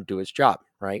float around and do its job,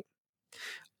 right?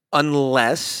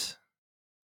 Unless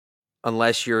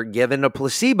you're given a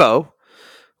placebo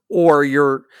or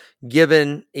you're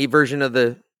given a version of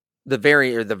the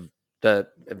variant or the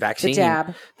vaccine,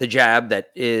 the jab that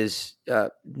is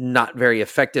not very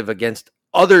effective against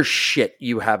other shit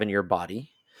you have in your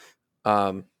body.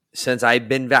 Since I've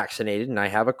been vaccinated and I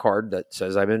have a card that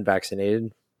says I've been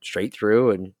vaccinated straight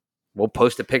through, and we'll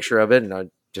post a picture of it, and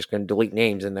I'm just going to delete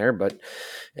names in there, but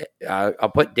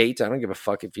I'll put dates. I don't give a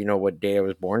fuck if you know what day I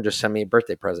was born. Just send me a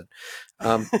birthday present.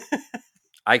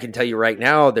 I can tell you right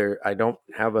now, I don't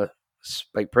have a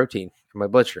spike protein in my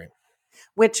bloodstream.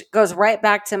 Which goes right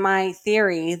back to my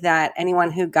theory that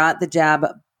anyone who got the jab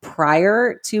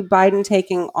prior to Biden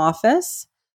taking office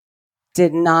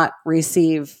did not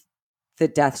receive the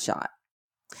death shot.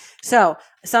 So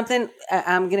something,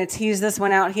 I'm going to tease this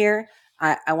one out here.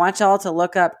 I want y'all to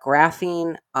look up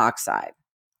graphene oxide,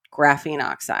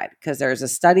 because there's a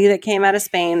study that came out of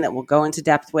Spain that we'll go into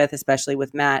depth with, especially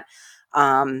with Matt,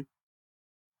 about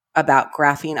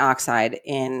graphene oxide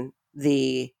in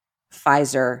the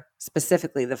Pfizer,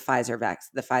 specifically the Pfizer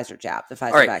jab, the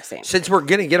Pfizer vaccine. Since we're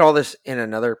going to get all this in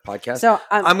another podcast, so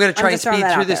I'm going to try and speed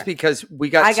through this because we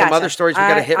got some other stories we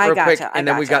got to hit real quick, and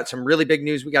then we got some really big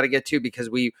news we got to get to because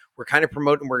we're kind of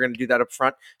promoting. We're going to do that up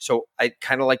front, so I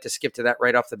kind of like to skip to that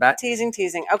right off the bat. Teasing.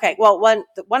 Okay, well, one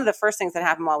of the first things that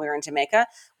happened while we were in Jamaica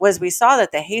was we saw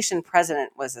that the Haitian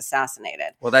president was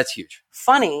assassinated. Well, that's huge.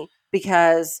 Funny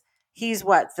because he's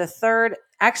the third.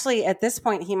 Actually, at this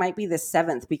point, he might be the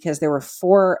seventh because there were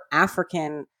 4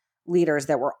 African leaders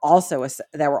that were also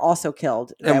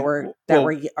killed or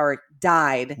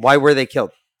died. Why were they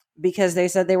killed? Because they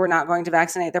said they were not going to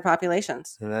vaccinate their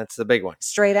populations. And that's the big one.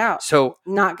 Straight out. So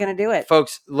not going to do it.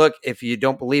 Folks, look, if you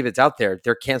don't believe it's out there,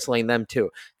 they're canceling them too.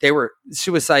 They were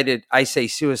suicided. I say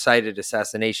suicided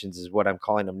assassinations is what I'm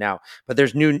calling them now. But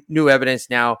there's new evidence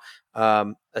now,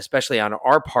 especially on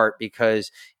our part,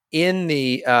 because in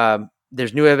the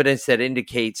there's new evidence that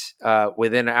indicates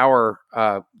within our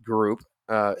group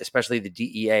especially the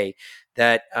DEA,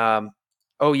 that,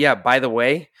 oh yeah, by the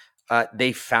way,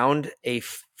 they found a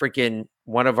freaking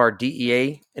one of our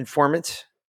DEA informants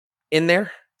in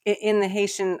there. In the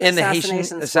Haitian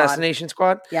assassination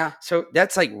squad. Yeah. So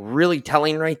that's like really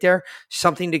telling right there.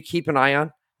 Something to keep an eye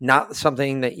on. Not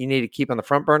something that you need to keep on the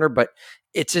front burner, but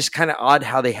it's just kind of odd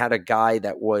how they had a guy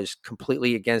that was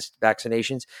completely against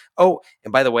vaccinations. Oh,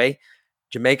 and by the way,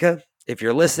 Jamaica, if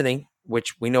you're listening,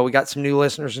 which we know we got some new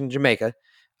listeners in Jamaica,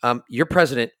 your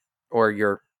president or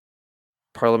your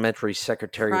parliamentary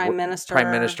secretary, prime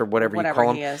minister, whatever you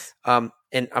call him. He is.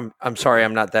 And I'm sorry,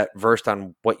 I'm not that versed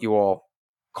on what you all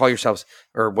call yourselves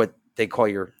or what they call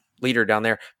your leader down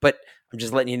there, but I'm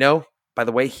just letting you know, by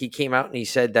the way, he came out and he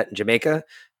said that in Jamaica,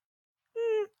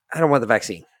 I don't want the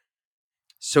vaccine.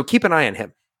 So keep an eye on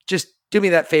him. Just do me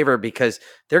that favor, because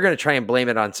they're going to try and blame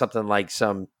it on something like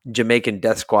some Jamaican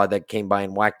death squad that came by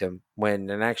and whacked him, when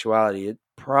in actuality, it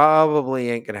probably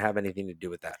ain't going to have anything to do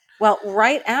with that. Well,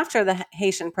 right after the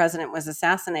Haitian president was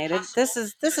assassinated, this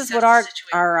is what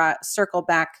our circle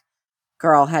back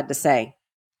girl had to say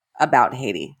about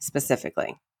Haiti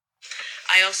specifically.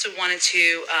 I also wanted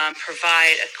to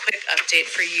provide a quick update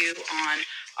for you on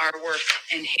our work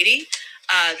in Haiti.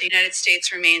 The United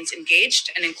States remains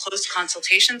engaged and in close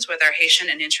consultations with our Haitian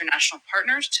and international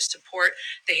partners to support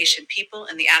the Haitian people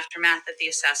in the aftermath of the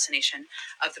assassination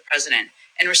of the president.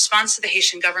 In response to the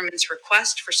Haitian government's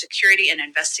request for security and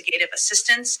investigative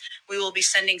assistance, we will be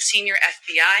sending senior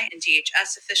FBI and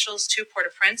DHS officials to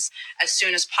Port-au-Prince as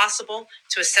soon as possible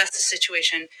to assess the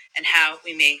situation and how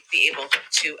we may be able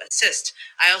to assist.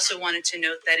 I also wanted to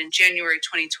note that in January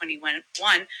 2021,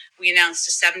 we announced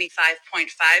a $75.5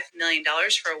 million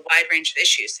for a wide range of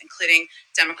issues, including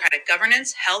democratic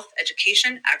governance, health,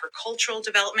 education, agricultural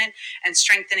development, and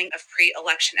strengthening of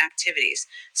pre-election activities.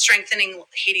 Strengthening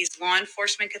Haiti's law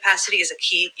enforcement capacity is a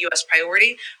key U.S.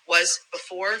 priority, was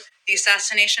before the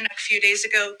assassination a few days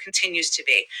ago, continues to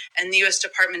be. And the U.S.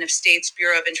 Department of State's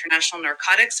Bureau of International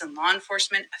Narcotics and Law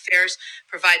Enforcement Affairs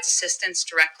provides assistance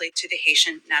directly to the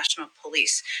Haitian National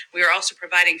Police. We are also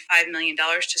providing $5 million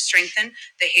to strengthen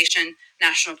the Haitian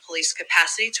National Police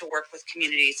capacity to work with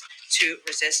communities to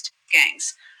resist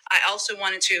gangs. I also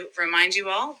wanted to remind you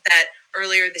all that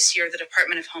earlier this year, the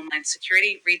Department of Homeland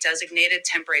Security redesignated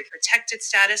temporary protected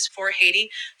status for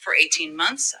Haiti for 18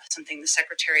 months, something the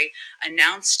Secretary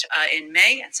announced in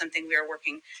May and something we are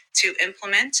working to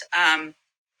implement.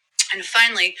 And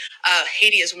finally,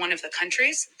 Haiti is one of the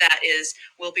countries that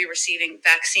will be receiving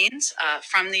vaccines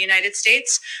from the United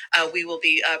States. We will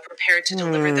be prepared to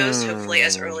deliver those hopefully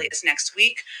as early as next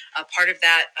week. Part of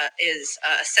that is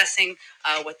assessing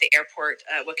what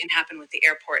can happen with the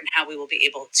airport and how we will be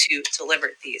able to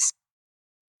deliver these.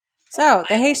 So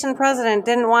the Haitian president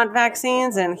didn't want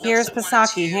vaccines, and here's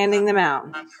Psaki handing them out.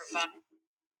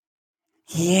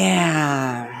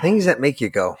 Yeah. Things that make you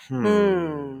go,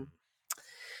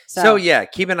 So yeah,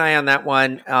 keep an eye on that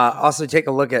one. Also take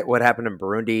a look at what happened in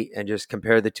Burundi and just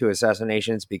compare the two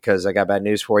assassinations, because I got bad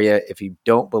news for you. If you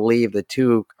don't believe the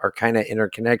two are kind of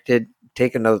interconnected,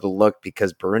 take another look,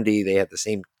 because Burundi, they had the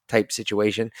same type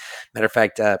situation. Matter of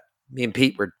fact, me and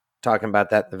Pete were talking about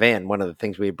that in the van. One of the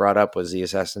things we brought up was the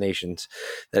assassinations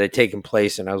that had taken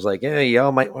place. And I was like,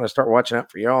 y'all might want to start watching out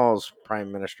for y'all's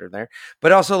prime minister there.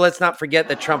 But also, let's not forget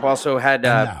that Trump also had,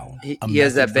 he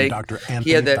has that big, he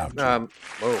had that,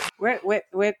 whoa.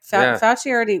 Wait,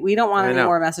 Fauci already, we don't want any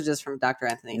more messages from Dr.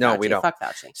 Anthony Fauci. No, we don't. Fuck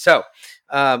Fauci. So,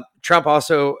 Trump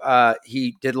also,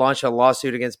 he did launch a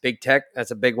lawsuit against big tech.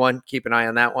 That's a big one. Keep an eye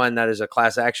on that one. That is a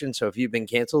class action. So if you've been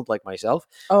canceled like myself,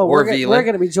 we're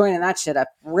going to be joining that shit up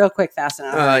real quick, fast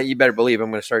enough. You better believe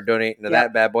I'm going to start donating to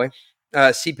that bad boy.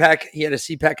 CPAC, he had a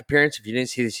CPAC appearance. If you didn't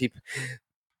see the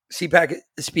CPAC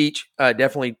speech,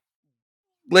 definitely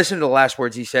listen to the last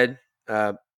words he said.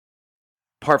 Par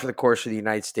for the course for the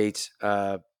United States.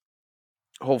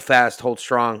 Hold fast, hold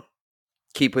strong.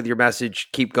 Keep with your message.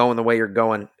 Keep going the way you're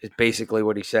going is basically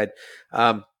what he said.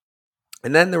 And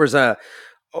then there was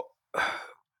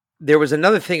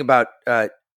another thing about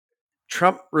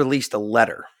Trump released a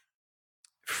letter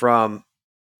from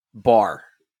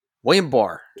William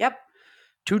Barr. Yep.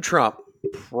 To Trump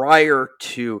prior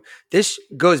to this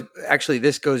goes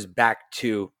back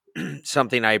to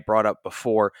something I brought up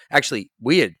before. Actually,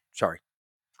 my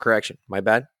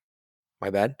bad.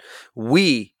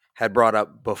 We had brought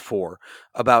up before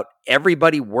about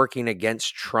everybody working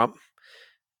against Trump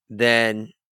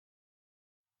than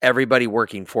everybody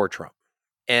working for Trump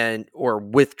or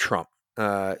with Trump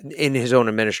in his own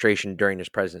administration during his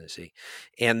presidency.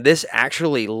 And this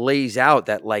actually lays out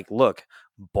that, like, look,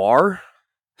 Barr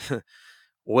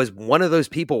was one of those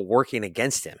people working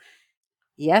against him.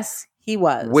 Yes, He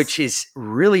was. Which is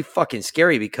really fucking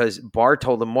scary because Barr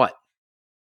told him what?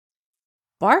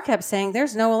 Barr kept saying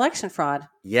there's no election fraud.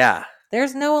 Yeah.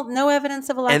 There's no evidence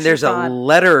of election and there's fraud. a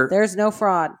letter There's no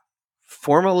fraud.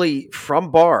 formally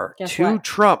from Barr Guess to what?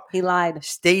 Trump He lied.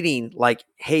 stating like,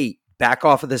 hey, back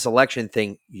off of this election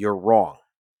thing. You're wrong.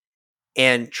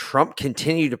 And Trump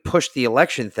continued to push the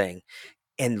election thing.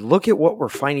 And look at what we're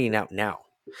finding out now.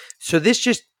 So this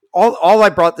just all I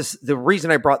brought this, the reason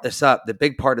I brought this up, the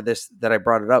big part of this that I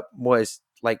brought it up was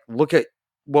like, look at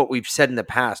what we've said in the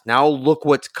past. Now look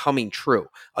what's coming true.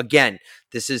 Again,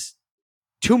 this is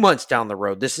 2 months down the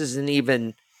road. This isn't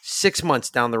even 6 months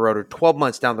down the road or 12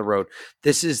 months down the road.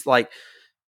 This is like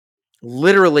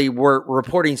literally we're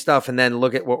reporting stuff and then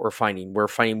look at what we're finding. We're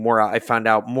finding more. I found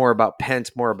out more about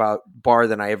Pence, more about Barr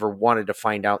than I ever wanted to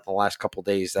find out in the last couple of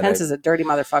days. Pence is a dirty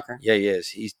motherfucker. Yeah, he is.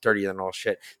 He's dirtier than all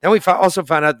shit. Then we also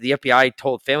found out that the FBI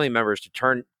told family members to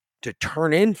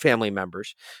turn in family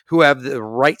members who have the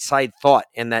right side thought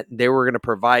and that they were going to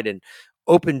provide an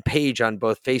open page on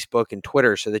both Facebook and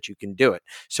Twitter so that you can do it.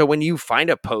 So when you find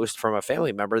a post from a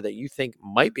family member that you think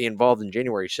might be involved in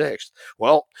January 6th,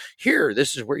 well,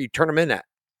 this is where you turn them in at.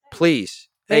 Please.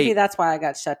 Maybe that's why I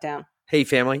got shut down. Hey,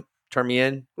 family, turn me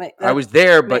in. I was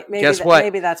there, but guess what?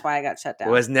 Maybe that's why I got shut down.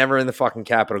 I was never in the fucking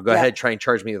Capitol. Go ahead, try and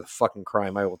charge me with a fucking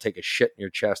crime. I will take a shit in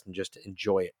your chest and just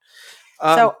enjoy it.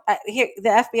 Here,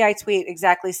 the FBI tweet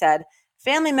exactly said,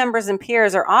 family members and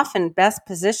peers are often best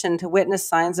positioned to witness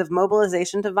signs of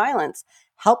mobilization to violence,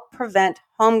 help prevent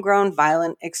homegrown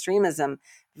violent extremism.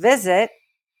 Visit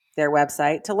their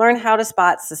website to learn how to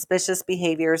spot suspicious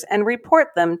behaviors and report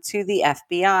them to the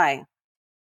FBI.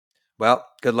 Well,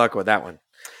 good luck with that one,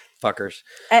 fuckers.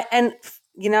 And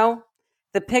you know,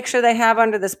 the picture they have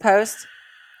under this post,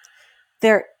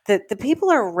 the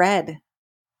people are red.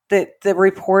 The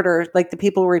reporter, like the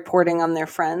people reporting on their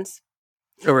friends.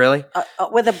 Oh, really?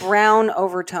 With a brown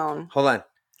overtone. Hold on.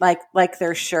 Like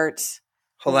their shirts.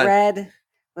 Hold on. Red.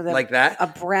 With like that? A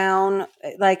brown,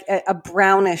 like a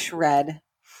brownish red.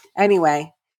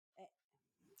 Anyway.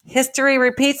 History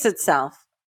repeats itself.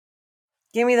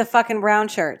 Give me the fucking brown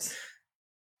shirts.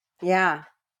 Yeah.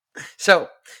 So.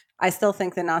 I still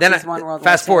think the Nazis won World War II.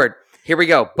 Fast forward. Here we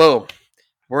go. Boom.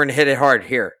 We're going to hit it hard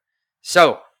here.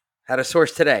 So. Had a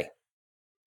source today.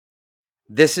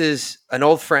 This is an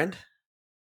old friend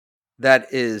that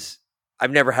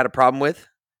I've never had a problem with.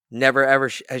 Never ever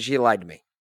has she lied to me.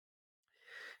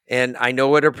 And I know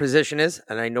what her position is,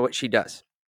 and I know what she does.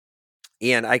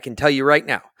 And I can tell you right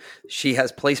now, she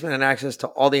has placement and access to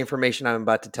all the information I'm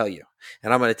about to tell you.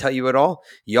 And I'm going to tell you it all.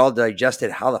 Y'all digest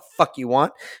it how the fuck you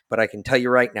want, but I can tell you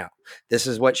right now, this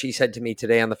is what she said to me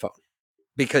today on the phone.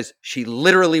 Because she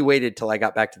literally waited till I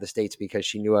got back to the States because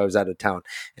she knew I was out of town.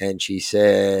 And she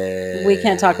said... We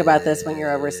can't talk about this when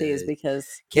you're overseas because...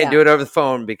 Can't do it over the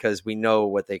phone because we know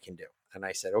what they can do. And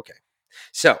I said, okay.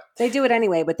 So... They do it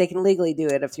anyway, but they can legally do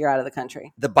it if you're out of the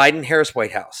country. The Biden-Harris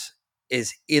White House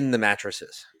is in the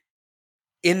mattresses.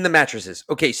 In the mattresses.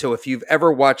 Okay, so if you've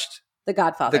ever watched... The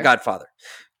Godfather.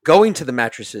 Going to the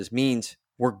mattresses means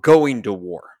we're going to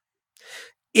war.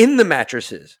 In the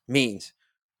mattresses means...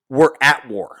 We're at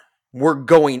war. We're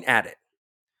going at it.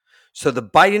 So the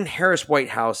Biden-Harris White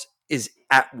House is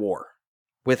at war.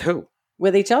 With who?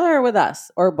 With each other or with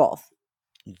us? Or both?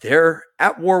 They're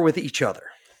at war with each other.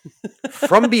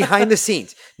 From behind the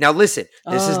scenes. Now listen,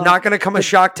 this is not going to come a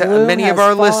shock to many of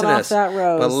our listeners.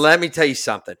 But let me tell you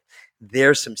something.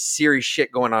 There's some serious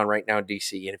shit going on right now in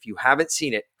DC. And if you haven't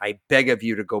seen it, I beg of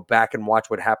you to go back and watch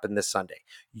what happened this Sunday.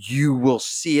 You will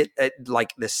see it.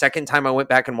 Like the second time I went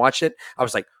back and watched it, I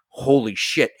was like, holy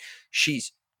shit,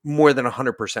 she's more than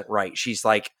 100% right. She's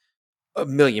like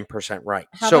 1,000,000% right.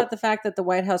 How about the fact that the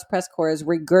White House press corps is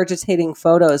regurgitating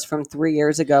photos from 3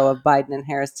 years ago of Biden and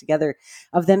Harris together,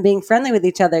 of them being friendly with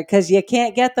each other, because you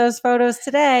can't get those photos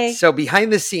today. So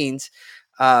behind the scenes,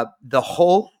 the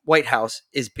whole White House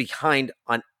is behind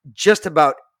on just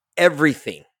about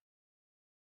everything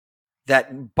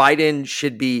that Biden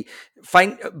should be.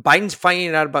 Biden's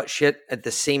finding out about shit at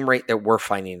the same rate that we're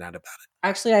finding out about it.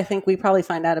 Actually, I think we probably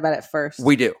find out about it first.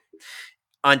 We do.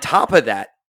 On top of that,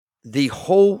 the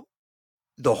whole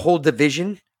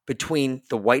division between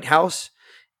the White House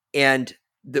and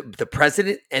the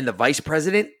president and the vice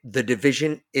president, the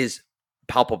division is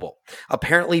palpable.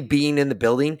 Apparently, being in the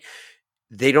building,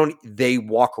 they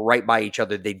walk right by each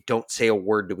other. They don't say a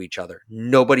word to each other.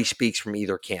 Nobody speaks from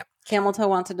either camp. Camel Toe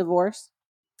wants a divorce?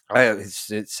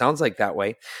 It sounds like that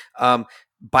way.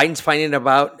 Biden's finding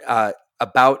about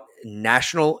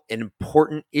national and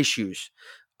important issues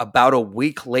about a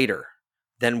week later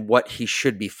than what he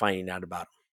should be finding out about.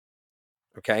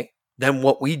 Okay? Than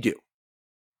what we do.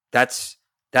 That's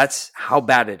how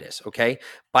bad it is. Okay.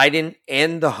 Biden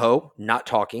and the Ho not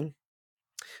talking.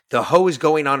 The Ho is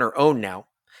going on her own now.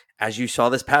 As you saw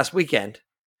this past weekend,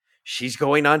 she's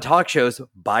going on talk shows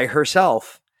by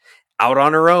herself, out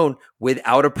on her own,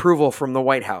 without approval from the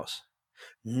White House.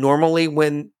 Normally,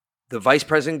 when the vice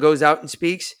president goes out and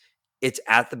speaks, it's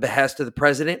at the behest of the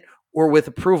president or with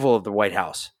approval of the White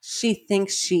House. She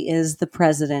thinks she is the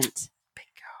president.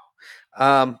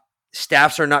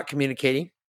 Staffs are not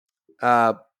communicating.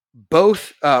 Intel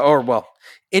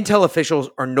officials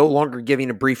are no longer giving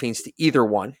briefings to either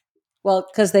one. Well,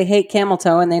 because they hate camel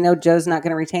toe and they know Joe's not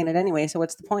going to retain it anyway. So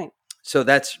what's the point? So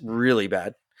that's really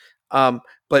bad.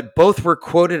 But both were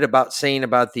quoted about saying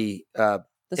about the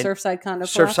Surfside condo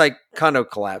collapse? Surfside condo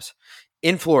collapse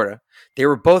in Florida. They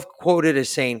were both quoted as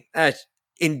saying,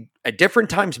 in at different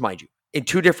times, mind you, in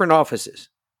two different offices,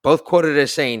 both quoted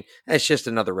as saying, it's just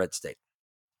another red state.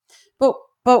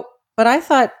 But I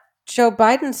thought Joe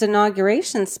Biden's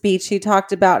inauguration speech, he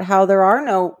talked about how there are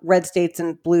no red states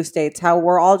and blue states, how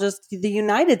we're all just the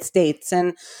United States,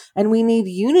 and we need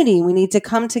unity. We need to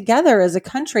come together as a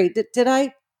country. Did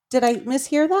I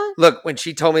mishear that? Look, when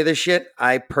she told me this shit,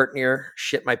 I pert near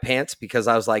shit my pants because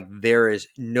I was like,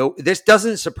 this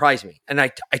doesn't surprise me. And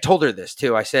I told her this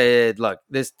too. I said, look,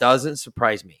 this doesn't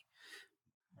surprise me,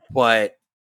 but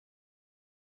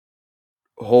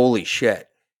holy shit.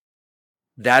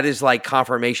 That is like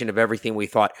confirmation of everything we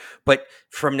thought. But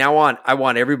from now on, I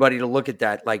want everybody to look at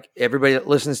that. Like everybody that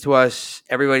listens to us,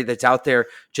 everybody that's out there,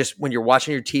 just when you're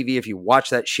watching your TV, if you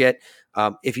watch that shit,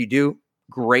 if you do,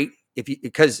 great.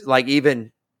 Because like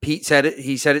even Pete said it,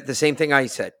 he said it the same thing I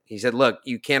said. He said, look,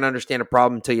 you can't understand a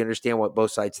problem until you understand what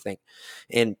both sides think.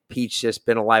 And Pete's just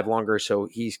been alive longer, so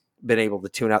he's been able to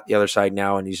tune out the other side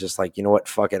now. And he's just like, you know what?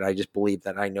 Fuck it. I just believe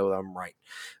that I know that I'm right.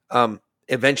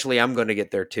 Eventually, I'm going to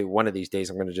get there too. One of these days,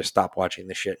 I'm going to just stop watching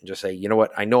this shit and just say, you know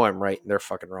what? I know I'm right and they're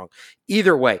fucking wrong.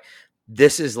 Either way,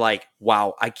 this is like,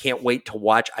 wow, I can't wait to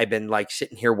watch. I've been like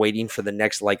sitting here waiting for the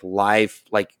next like live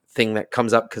like thing that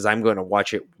comes up because I'm going to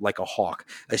watch it like a hawk.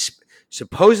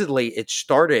 Supposedly, it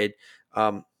started,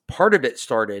 part of it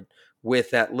started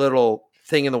with that little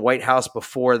thing in the White House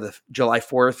before the July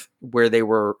 4th where they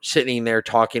were sitting there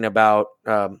talking about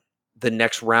the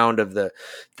next round of the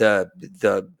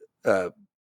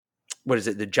what is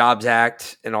it? The Jobs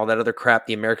Act and all that other crap,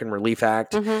 the American Relief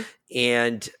Act,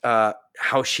 and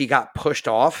how she got pushed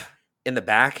off in the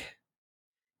back.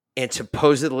 And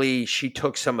supposedly she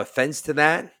took some offense to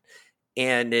that.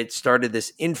 And it started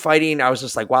this infighting. I was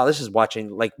just like, wow, this is watching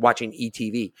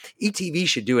ETV. ETV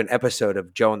should do an episode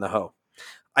of Joe and the Ho.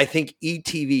 I think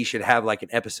ETV should have like an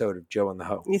episode of Joe and the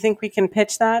Ho. You think we can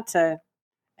pitch that to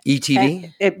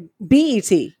ETV?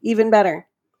 BET, even better.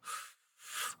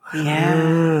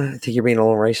 Yeah. I think you're being a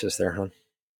little racist there, hon.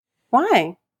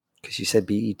 Why? Because you said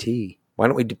BET. Why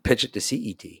don't we pitch it to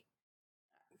CET?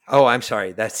 Oh, I'm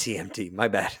sorry. That's CMT. My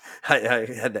bad. I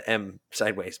had the M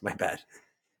sideways. My bad.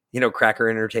 You know, Cracker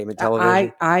Entertainment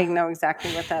Television? I know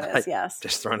exactly what that is, yes.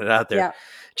 Just throwing it out there. Yeah.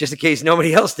 Just in case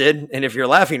nobody else did. And if you're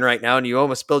laughing right now and you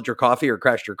almost spilled your coffee or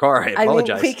crashed your car, I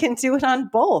apologize. I mean, we can do it on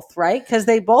both, right? Because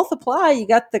they both apply. You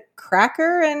got the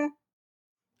Cracker and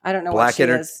I don't know what she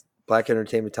is. Black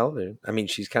Entertainment Television. I mean,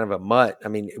 she's kind of a mutt. I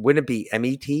mean, wouldn't it be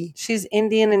MET? She's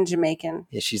Indian and Jamaican.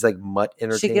 Yeah, she's like mutt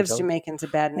entertainment. She gives Jamaicans a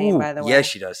bad name, by the way. Yeah,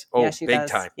 she does. Oh, yeah, she big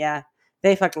does. time. Yeah.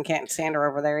 They fucking can't stand her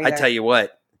over there either. I tell you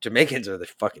what, Jamaicans are the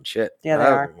fucking shit. Yeah, they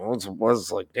are. Was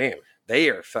like, damn, they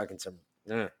are fucking some.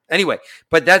 Anyway,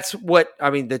 but that's what, I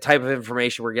mean, the type of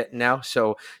information we're getting now.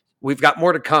 So we've got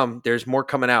more to come. There's more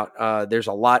coming out. There's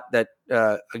a lot that,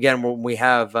 again, when we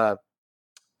have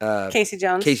Casey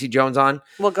Jones on,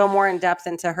 we'll go more in depth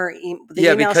into her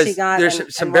email because she got.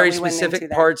 There's some very specific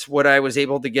parts what I was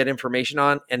able to get information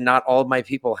on, and not all of my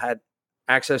people had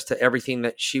access to everything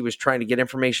that she was trying to get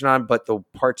information on, but the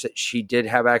parts that she did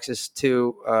have access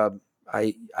to,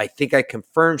 I think I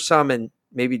confirmed some and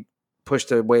maybe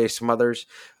pushed away some others.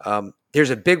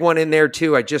 There's a big one in there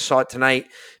too. I just saw it tonight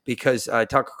because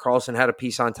Tucker Carlson had a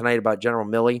piece on tonight about General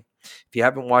Milley. If you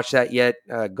haven't watched that yet,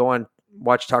 go on.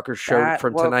 Watch Tucker's show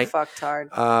from tonight. Fucked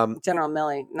hard. General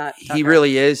Milley, not Tucker. He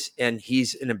really is, and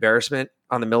he's an embarrassment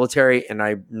on the military, and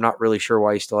I'm not really sure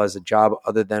why he still has a job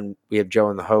other than we have Joe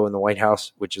and the Ho in the White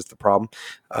House, which is the problem.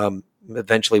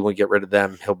 Eventually, when we get rid of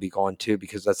them, he'll be gone too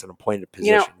because that's an appointed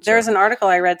position. You know, there's an article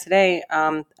I read today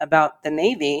about the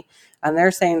Navy, and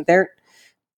they're saying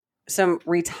some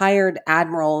retired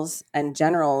admirals and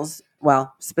generals,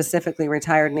 well, specifically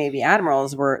retired Navy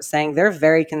admirals, were saying they're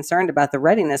very concerned about the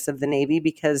readiness of the Navy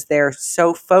because they're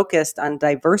so focused on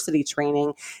diversity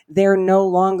training. They're no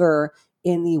longer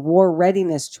in the war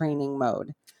readiness training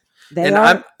mode.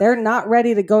 They're not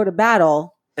ready to go to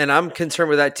battle. And I'm concerned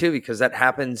with that too, because that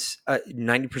happens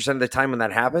 90% of the time. When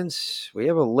that happens, we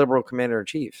have a liberal commander in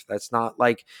chief. That's not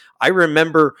like, I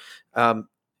remember,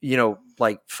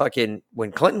 like fucking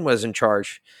when Clinton was in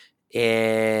charge,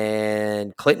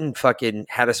 and Clinton fucking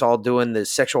had us all doing the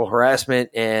sexual harassment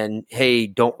and, hey,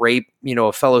 don't rape,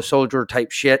 a fellow soldier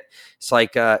type shit. It's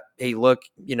like, hey, look,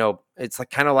 it's like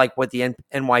kind of like what the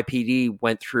NYPD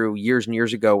went through years and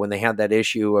years ago when they had that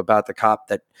issue about the cop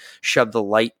that shoved the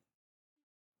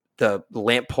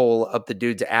lamp pole up the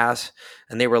dude's ass.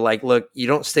 And they were like, look, you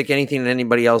don't stick anything in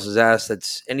anybody else's ass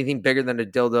that's anything bigger than a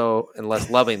dildo and less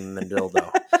loving than a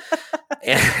dildo.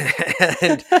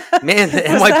 and man,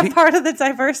 the was that part of the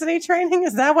diversity training?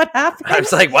 Is that what happened? I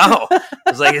was like, wow. I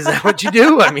was like, is that what you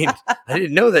do? I mean, I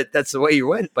didn't know that that's the way you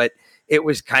went, but it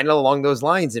was kind of along those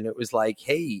lines. And it was like,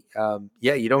 hey,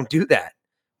 yeah, you don't do that.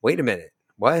 Wait a minute.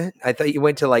 What? I thought you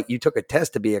went to you took a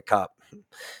test to be a cop.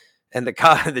 And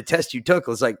the test you took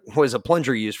was a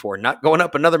plunger used for, not going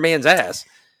up another man's ass.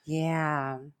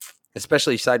 Yeah.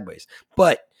 Especially sideways.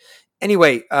 But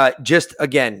anyway, just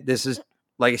again, this is,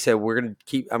 like I said, I'm going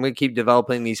to keep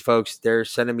developing these folks. They're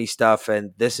sending me stuff,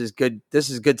 and this is good. This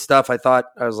is good stuff. I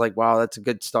was like, wow, that's a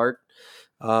good start.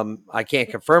 I can't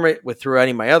confirm it through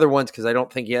any of my other ones, because I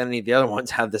don't think any of the other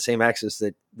ones have the same access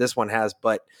that this one has,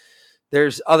 but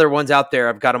there's other ones out there.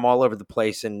 I've got them all over the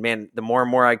place. And man, the more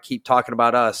and more I keep talking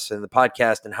about us and the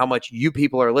podcast and how much you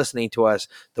people are listening to us,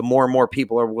 the more and more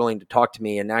people are willing to talk to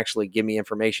me and actually give me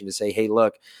information to say, hey,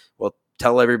 look, well,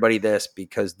 tell everybody this,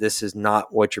 because this is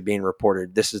not what you're being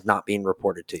reported. This is not being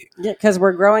reported to you. Yeah, because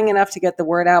we're growing enough to get the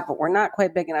word out, but we're not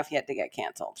quite big enough yet to get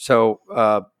canceled. So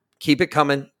keep it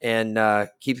coming, and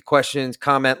keep the questions,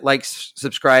 comment, like,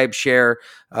 subscribe, share,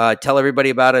 tell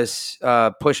everybody about us,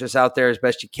 push us out there as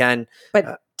best you can.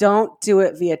 But don't do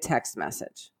it via text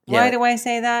message. Yeah. Why do I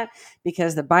say that?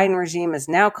 Because the Biden regime is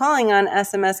now calling on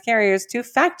SMS carriers to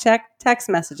fact check text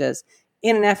messages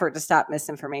in an effort to stop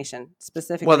misinformation,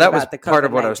 specifically. Well, that about was the part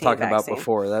of what I was COVID-19 talking vaccine. about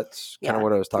before. That's kind of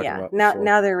what I was talking about.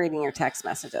 Now they're reading your text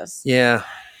messages. Yeah.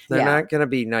 They're not going to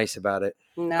be nice about it.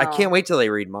 No. I can't wait till they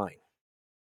read mine.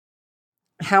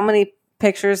 How many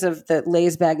pictures of the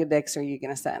Lay's bag of dicks are you going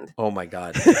to send? Oh my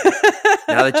God.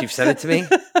 Now that you've sent it to me,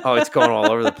 it's going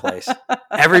all over the place.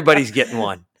 Everybody's getting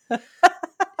one.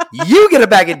 You get a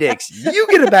bag of dicks. You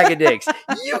get a bag of dicks.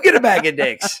 You get a bag of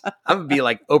dicks. I'm going to be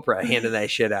like Oprah handing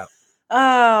that shit out.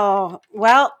 Oh,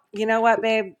 well, you know what,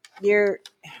 babe? You're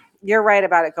right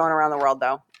about it going around the world,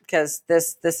 though, because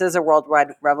this is a worldwide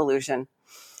revolution.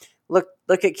 Look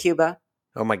at Cuba.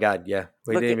 Oh my God, yeah.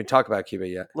 We didn't even talk about Cuba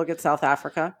yet. Look at South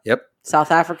Africa. Yep.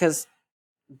 South Africa's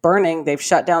burning. They've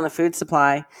shut down the food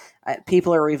supply.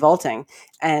 People are revolting.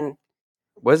 And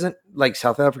wasn't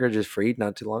South Africa just freed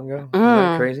not too long ago? Isn't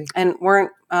that crazy? And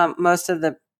weren't most of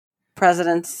the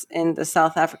presidents in the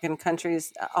South African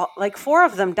countries, 4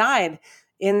 of them died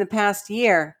in the past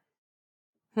year.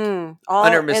 All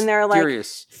under in their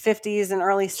mysterious 50s and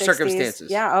early 60s.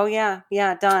 circumstances. Yeah. Oh yeah.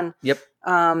 Yeah. Done. Yep.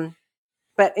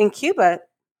 But in Cuba,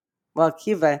 so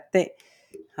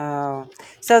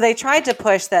they tried to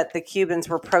push that the Cubans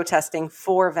were protesting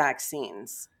for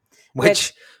vaccines,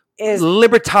 which is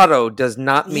libertado does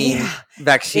not mean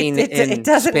vaccine in it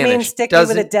doesn't Spanish. mean sticking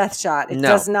with a death shot. It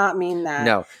does not mean that.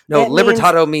 No, it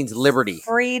libertado means liberty.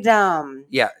 Freedom.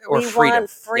 Yeah, or we freedom. Want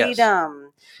freedom.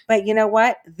 Yes. But you know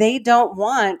what? They don't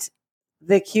want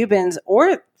the Cubans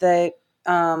or the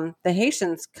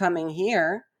Haitians coming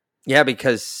here. Yeah,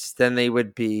 because then they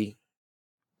would be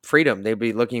freedom. They'd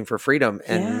be looking for freedom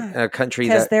in a country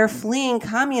because they're fleeing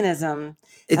communism,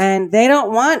 and they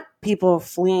don't want people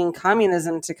fleeing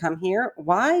communism to come here.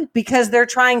 Why? Because they're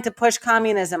trying to push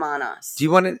communism on us. Do you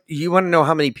want to know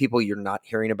how many people you're not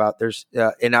hearing about? There's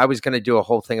and I was going to do a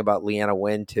whole thing about Leanna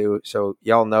Wen too, so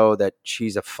y'all know that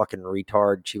she's a fucking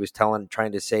retard. She was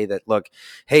trying to say that, look,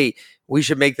 hey, we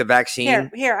should make the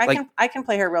vaccine. Here, I can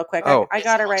play her real quick. Oh. I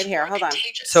got her right here. Hold on.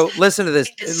 So listen to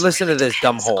this. Listen to this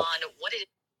dumb hole.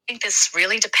 I think this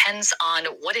really depends on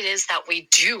what it is that we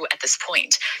do at this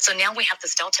point. So now we have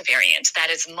this Delta variant that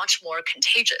is much more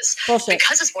contagious. Bullshit.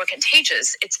 Because it's more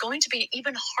contagious, it's going to be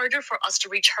even harder for us to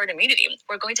reach herd immunity.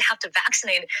 We're going to have to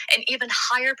vaccinate an even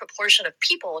higher proportion of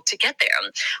people to get there.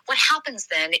 What happens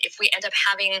then if we end up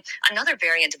having another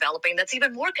variant developing that's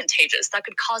even more contagious, that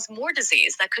could cause more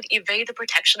disease, that could evade the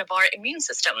protection of our immune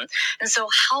system? And so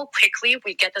how quickly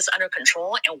we get this under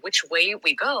control and which way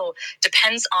we go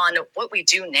depends on what we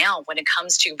do now. now when it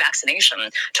comes to vaccination,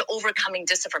 to overcoming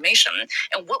disinformation.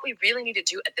 And what we really need to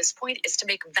do at this point is to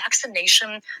make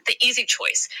vaccination the easy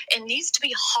choice. It needs to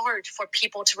be hard for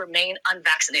people to remain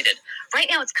unvaccinated. Right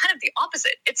now, it's kind of the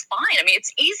opposite. It's fine. I mean,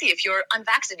 it's easy if you're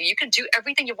unvaccinated. You can do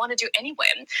everything you want to do anyway.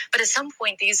 But at some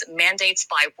point, these mandates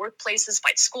by workplaces,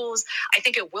 by schools, I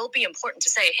think it will be important to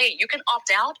say, hey, you can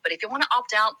opt out, but if you want to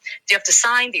opt out, you have to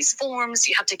sign these forms.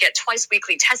 You have to get twice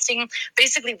weekly testing.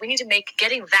 Basically, we need to make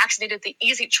getting vaccinated the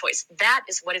easy choice. That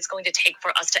is what it's going to take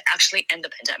for us to actually end the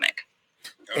pandemic.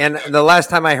 And the last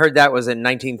time I heard that was in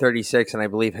 1936, and I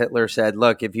believe Hitler said,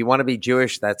 look, if you want to be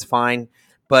Jewish, that's fine,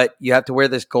 but you have to wear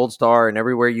this gold star, and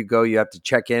everywhere you go, you have to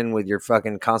check in with your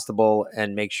fucking constable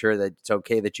and make sure that it's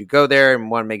okay that you go there,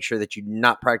 and want to make sure that you're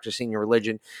not practicing your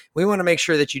religion. We want to make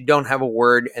sure that you don't have a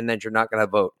word and that you're not going to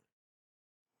vote.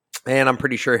 And I'm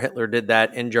pretty sure Hitler did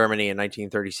that in Germany in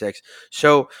 1936.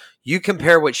 So you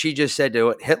compare what she just said to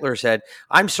what Hitler said.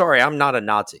 I'm sorry, I'm not a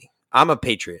Nazi. I'm a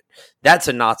patriot. That's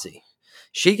a Nazi.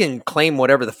 She can claim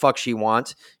whatever the fuck she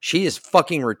wants. She is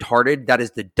fucking retarded. That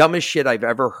is the dumbest shit I've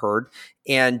ever heard.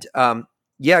 And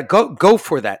yeah, go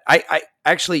for that. I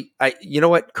actually, you know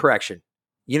what? Correction.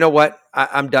 You know what?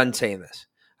 I'm done saying this.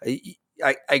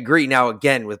 I agree now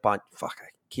again with I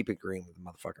keep agreeing with the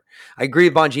motherfucker. I agree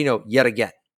with Bongino yet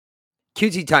again.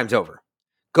 QT time's over.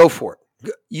 Go for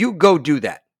it. You go do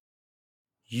that.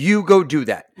 You go do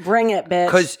that. Bring it, bitch.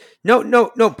 Because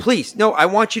no, please. No, I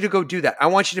want you to go do that. I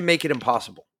want you to make it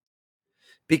impossible.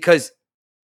 Because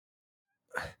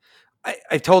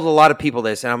I've told a lot of people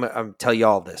this, and I'm tell you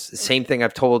all this. The same thing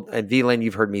I've told, and VLAN,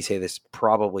 you've heard me say this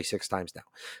probably 6 times now.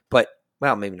 But,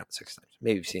 well, maybe not 6 times.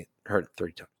 Maybe you've heard it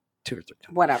 30 times. 2 or 3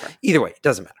 times. Whatever. Either way, it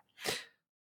doesn't matter.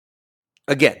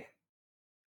 Again,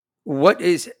 what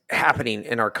is happening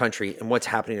in our country and what's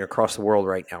happening across the world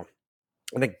right now?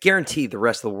 And I guarantee the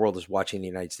rest of the world is watching the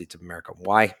United States of America.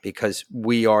 Why? Because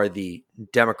we are the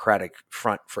democratic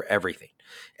front for everything.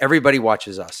 Everybody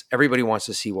watches us. Everybody wants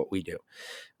to see what we do.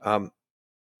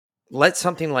 Let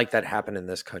something like that happen in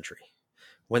this country.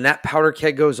 When that powder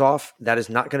keg goes off, that is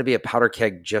not going to be a powder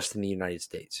keg just in the United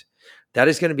States. That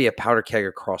is going to be a powder keg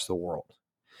across the world.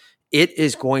 It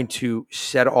is going to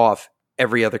set off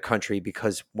every other country,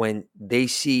 because when they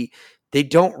see, they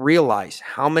don't realize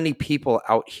how many people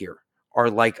out here are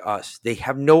like us. They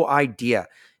have no idea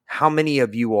how many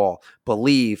of you all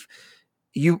believe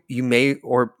you may,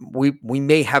 or we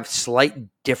may have slight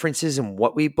differences in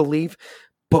what we believe,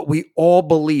 but we all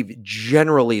believe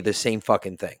generally the same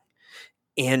fucking thing.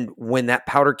 And when that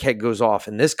powder keg goes off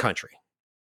in this country,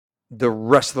 the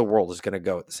rest of the world is going to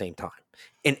go at the same time.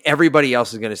 And everybody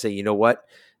else is going to say, you know what?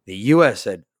 The U.S.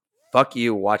 said, fuck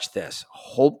you, watch this.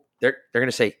 They're going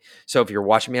to say, so if you're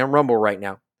watching me on Rumble right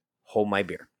now, hold my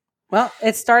beer. Well,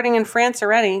 it's starting in France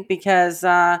already, because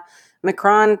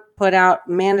Macron put out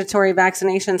mandatory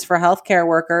vaccinations for healthcare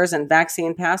workers and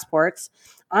vaccine passports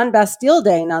on Bastille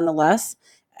Day, nonetheless.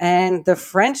 And the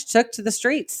French took to the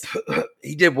streets.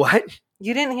 He did what?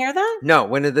 You didn't hear that? No.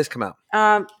 When did this come out?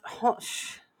 Hold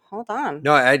on.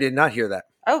 No, I did not hear that.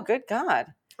 Oh, good God.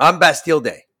 On Bastille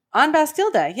Day. On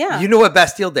Bastille Day, yeah. You know what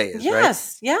Bastille Day is, right?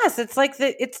 Yes. It's like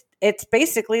it's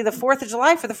basically the 4th of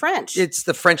July for the French. It's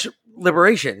the French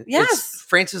liberation. Yes. It's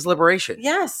France's liberation.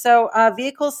 Yes. So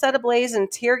vehicles set ablaze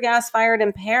and tear gas fired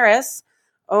in Paris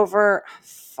over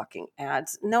fucking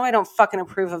ads. No, I don't fucking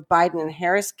approve of Biden and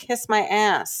Harris. Kiss my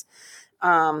ass.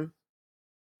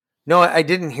 No, I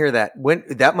didn't hear that.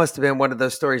 That must have been one of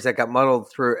those stories that got muddled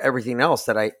through everything else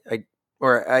that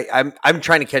I'm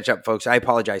trying to catch up, folks. I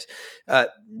apologize.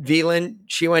 Velan,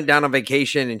 she went down on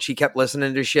vacation and she kept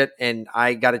listening to shit. And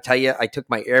I got to tell you, I took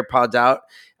my AirPods out.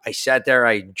 I sat there.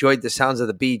 I enjoyed the sounds of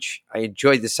the beach. I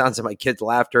enjoyed the sounds of my kids'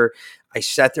 laughter. I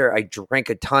sat there. I drank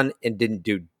a ton and didn't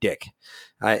do dick.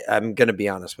 I'm going to be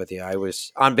honest with you. I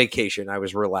was on vacation. I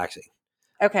was relaxing.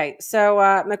 Okay. So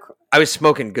I was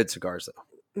smoking good cigars,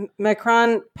 though.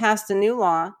 Macron passed a new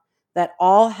law that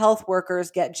all health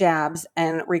workers get jabs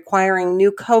and requiring new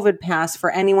COVID pass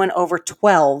for anyone over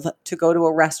 12 to go to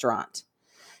a restaurant.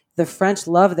 The French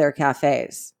love their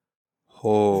cafes.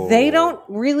 Oh. They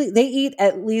eat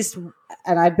at least,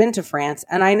 and I've been to France,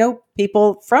 and I know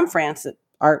people from France that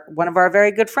are one of our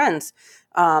very good friends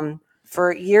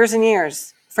for years and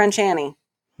years, French Annie.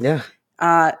 Yeah.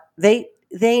 They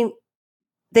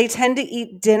tend to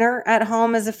eat dinner at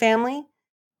home as a family.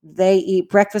 They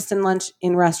eat breakfast and lunch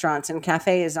in restaurants and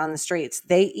cafes on the streets.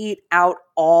 They eat out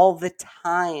all the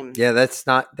time. Yeah, that's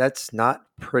not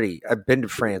pretty. I've been to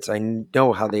France. I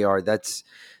know how they are. That's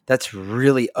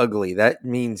really ugly. That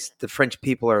means the French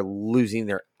people are losing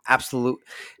their absolute.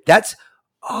 That's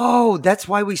Oh, that's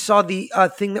why we saw the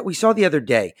thing that we saw the other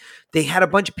day. They had a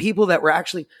bunch of people that were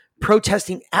actually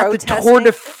protesting at the Tour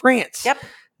de France. Yep.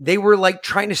 They were like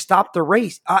trying to stop the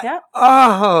race. Yep.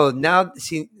 Oh, now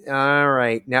see. All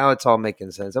right, now it's all making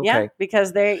sense. Okay. Yeah,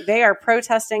 because they are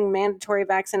protesting mandatory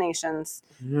vaccinations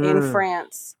in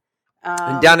France.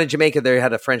 And down in Jamaica, they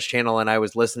had a French channel, and I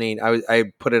was listening.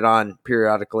 I put it on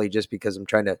periodically just because I'm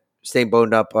trying to stay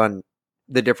boned up on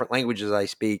the different languages I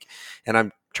speak, and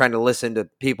I'm trying to listen to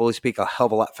people who speak a hell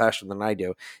of a lot faster than I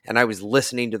do. And I was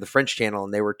listening to the French channel,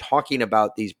 and they were talking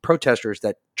about these protesters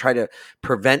that try to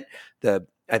prevent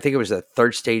I think it was the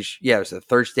third stage. Yeah, it was the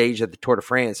third stage of the Tour de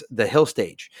France, the hill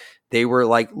stage. They were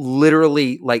like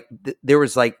literally like there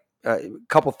was like a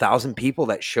couple thousand people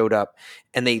that showed up,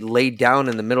 and they laid down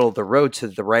in the middle of the road so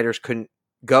that the riders couldn't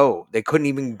go. They couldn't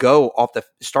even go off the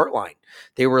start line.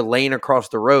 They were laying across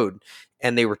the road,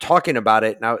 and they were talking about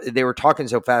it. Now they were talking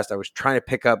so fast, I was trying to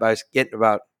pick up. I was getting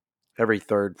about every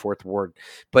third, fourth word,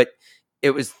 but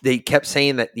they kept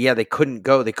saying that, yeah, they couldn't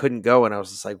go. And I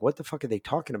was just like, what the fuck are they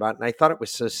talking about? And I thought it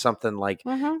was just something like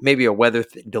maybe a weather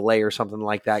delay or something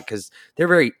like that. Cause they're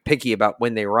very picky about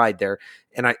when they ride there.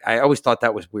 And I always thought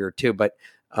that was weird too. But,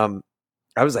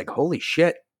 I was like, holy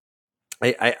shit.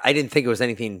 I didn't think it was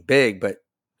anything big, but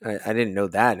I didn't know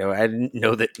that. I didn't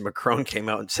know that Macron came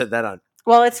out and said that on.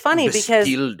 Well, it's funny because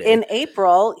Bastille Day. in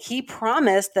April, he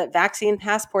promised that vaccine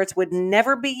passports would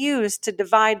never be used to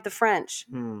divide the French.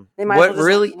 They might What as well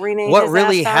really, just rename what his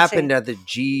really ass Fauci. happened at the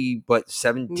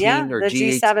G17 Yeah, or the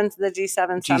G8? G7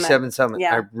 summit. G7 summit.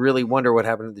 Yeah. I really wonder what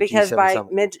happened at the Because G7 by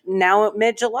summit.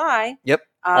 mid-July, Yep.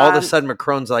 All of a sudden,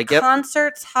 Macron's like, yep.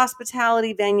 concerts,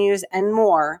 hospitality venues, and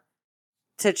more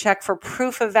to check for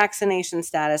proof of vaccination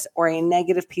status or a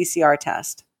negative PCR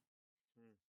test.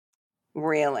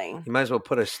 Really? You might as well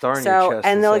put a star in your chest.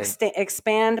 And they'll say,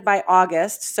 expand by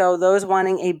August. So those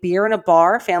wanting a beer in a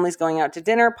bar, families going out to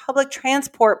dinner, public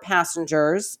transport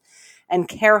passengers, and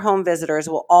care home visitors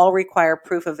will all require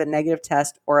proof of a negative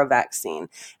test or a vaccine.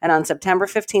 And on September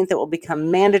 15th, it will become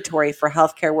mandatory for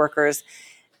healthcare workers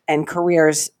and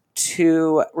careers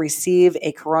to receive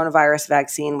a coronavirus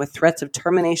vaccine with threats of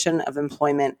termination of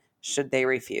employment should they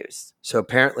refuse. So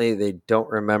apparently they don't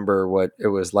remember what it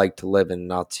was like to live in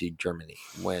Nazi Germany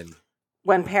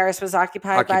when Paris was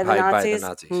occupied by the Nazis.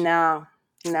 No,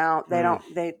 they don't.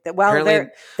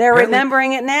 They're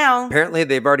remembering it now. Apparently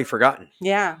they've already forgotten.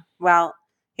 Yeah. Well,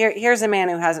 here's a man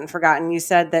who hasn't forgotten. You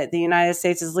said that the United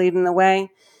States is leading the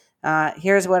way.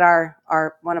 Here's what our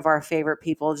one of our favorite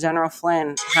people, General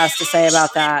Flynn, has to say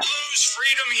about that.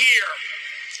 Freedom here.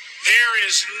 There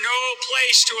is no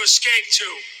place to escape to.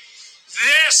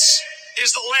 This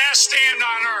is the last stand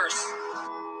on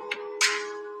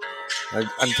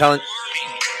earth. I'm telling.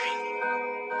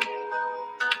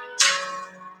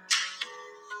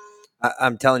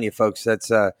 I'm telling you, folks, that's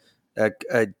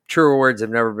truer words have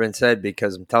never been said,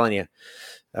 because I'm telling you,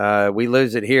 we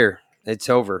lose it here. It's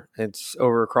over. It's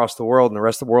over across the world, and the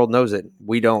rest of the world knows it.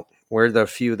 We don't. We're the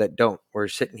few that don't. We're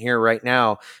sitting here right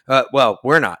now. Well,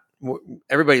 we're not.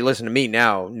 Everybody listening to me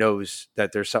now knows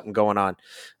that there's something going on.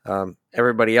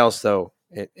 Everybody else, though,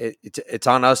 it's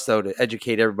on us, though, to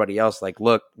educate everybody else. Like,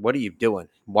 look, what are you doing?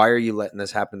 Why are you letting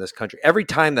this happen in this country? Every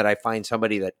time that I find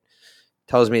somebody that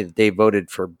tells me that they voted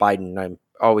for Biden, I'm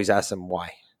always ask them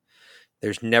why.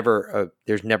 There's never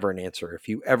an answer. If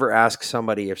you ever ask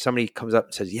somebody, if somebody comes up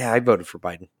and says, yeah, I voted for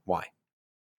Biden, why?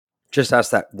 Just ask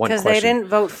that one question. Because they didn't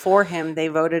vote for him. They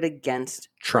voted against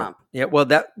Trump. Yeah, well,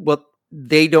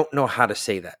 they don't know how to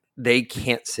say that. They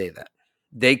can't say that.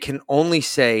 They can only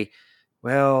say,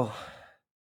 well,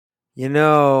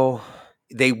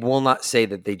 they will not say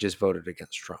that they just voted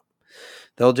against Trump.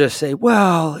 They'll just say,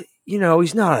 well,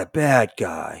 he's not a bad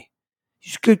guy.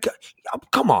 He's a good guy.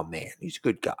 Come on, man. He's a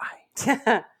good guy.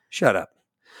 Shut up.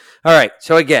 All right.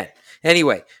 So again,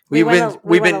 anyway, we went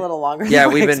a little longer. Yeah,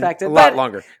 than we've been expected, a lot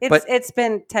longer. It's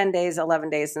been 10 days, 11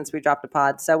 days since we dropped a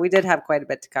pod, so we did have quite a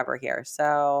bit to cover here.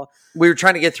 So we were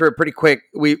trying to get through it pretty quick.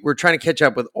 We're trying to catch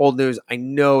up with old news. I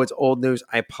know it's old news.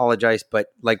 I apologize, but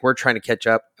we're trying to catch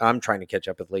up. I'm trying to catch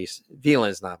up at least.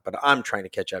 Velan's not, but I'm trying to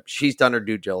catch up. She's done her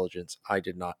due diligence. I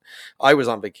did not. I was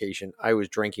on vacation. I was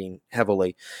drinking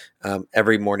heavily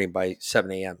every morning by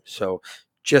 7 a.m. So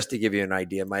just to give you an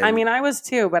idea, I was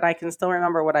too, but I can still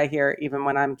remember what I hear even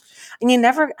when I'm. And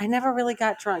I never really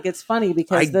got drunk. It's funny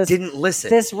because I didn't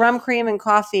listen. This rum cream and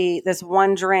coffee, this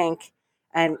one drink,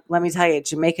 and let me tell you,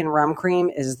 Jamaican rum cream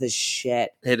is the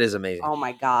shit. It is amazing. Oh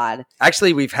my god!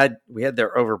 Actually, we had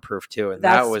their overproof too, and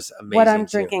that was amazing. What I'm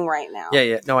drinking right now.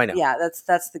 Yeah. No, I know. Yeah,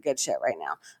 that's the good shit right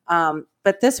now.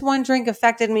 But this one drink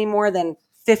affected me more than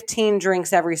 15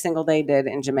 drinks every single day did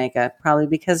in Jamaica, probably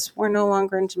because we're no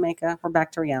longer in Jamaica. We're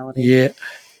back to reality. Yeah.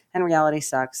 And reality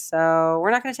sucks. So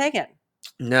we're not going to take it.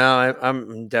 No,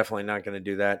 I'm definitely not going to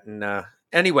do that. And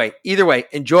anyway, either way,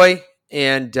 enjoy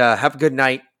and have a good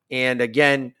night. And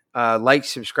again, like,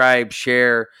 subscribe,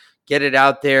 share, get it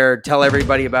out there. Tell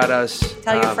everybody about us.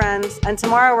 Tell your friends. And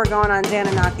tomorrow we're going on Dan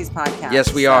Anaki's podcast.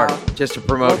 Yes, we are. Just to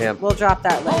promote him. We'll drop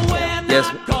that link. Yes.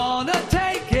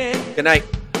 Good night.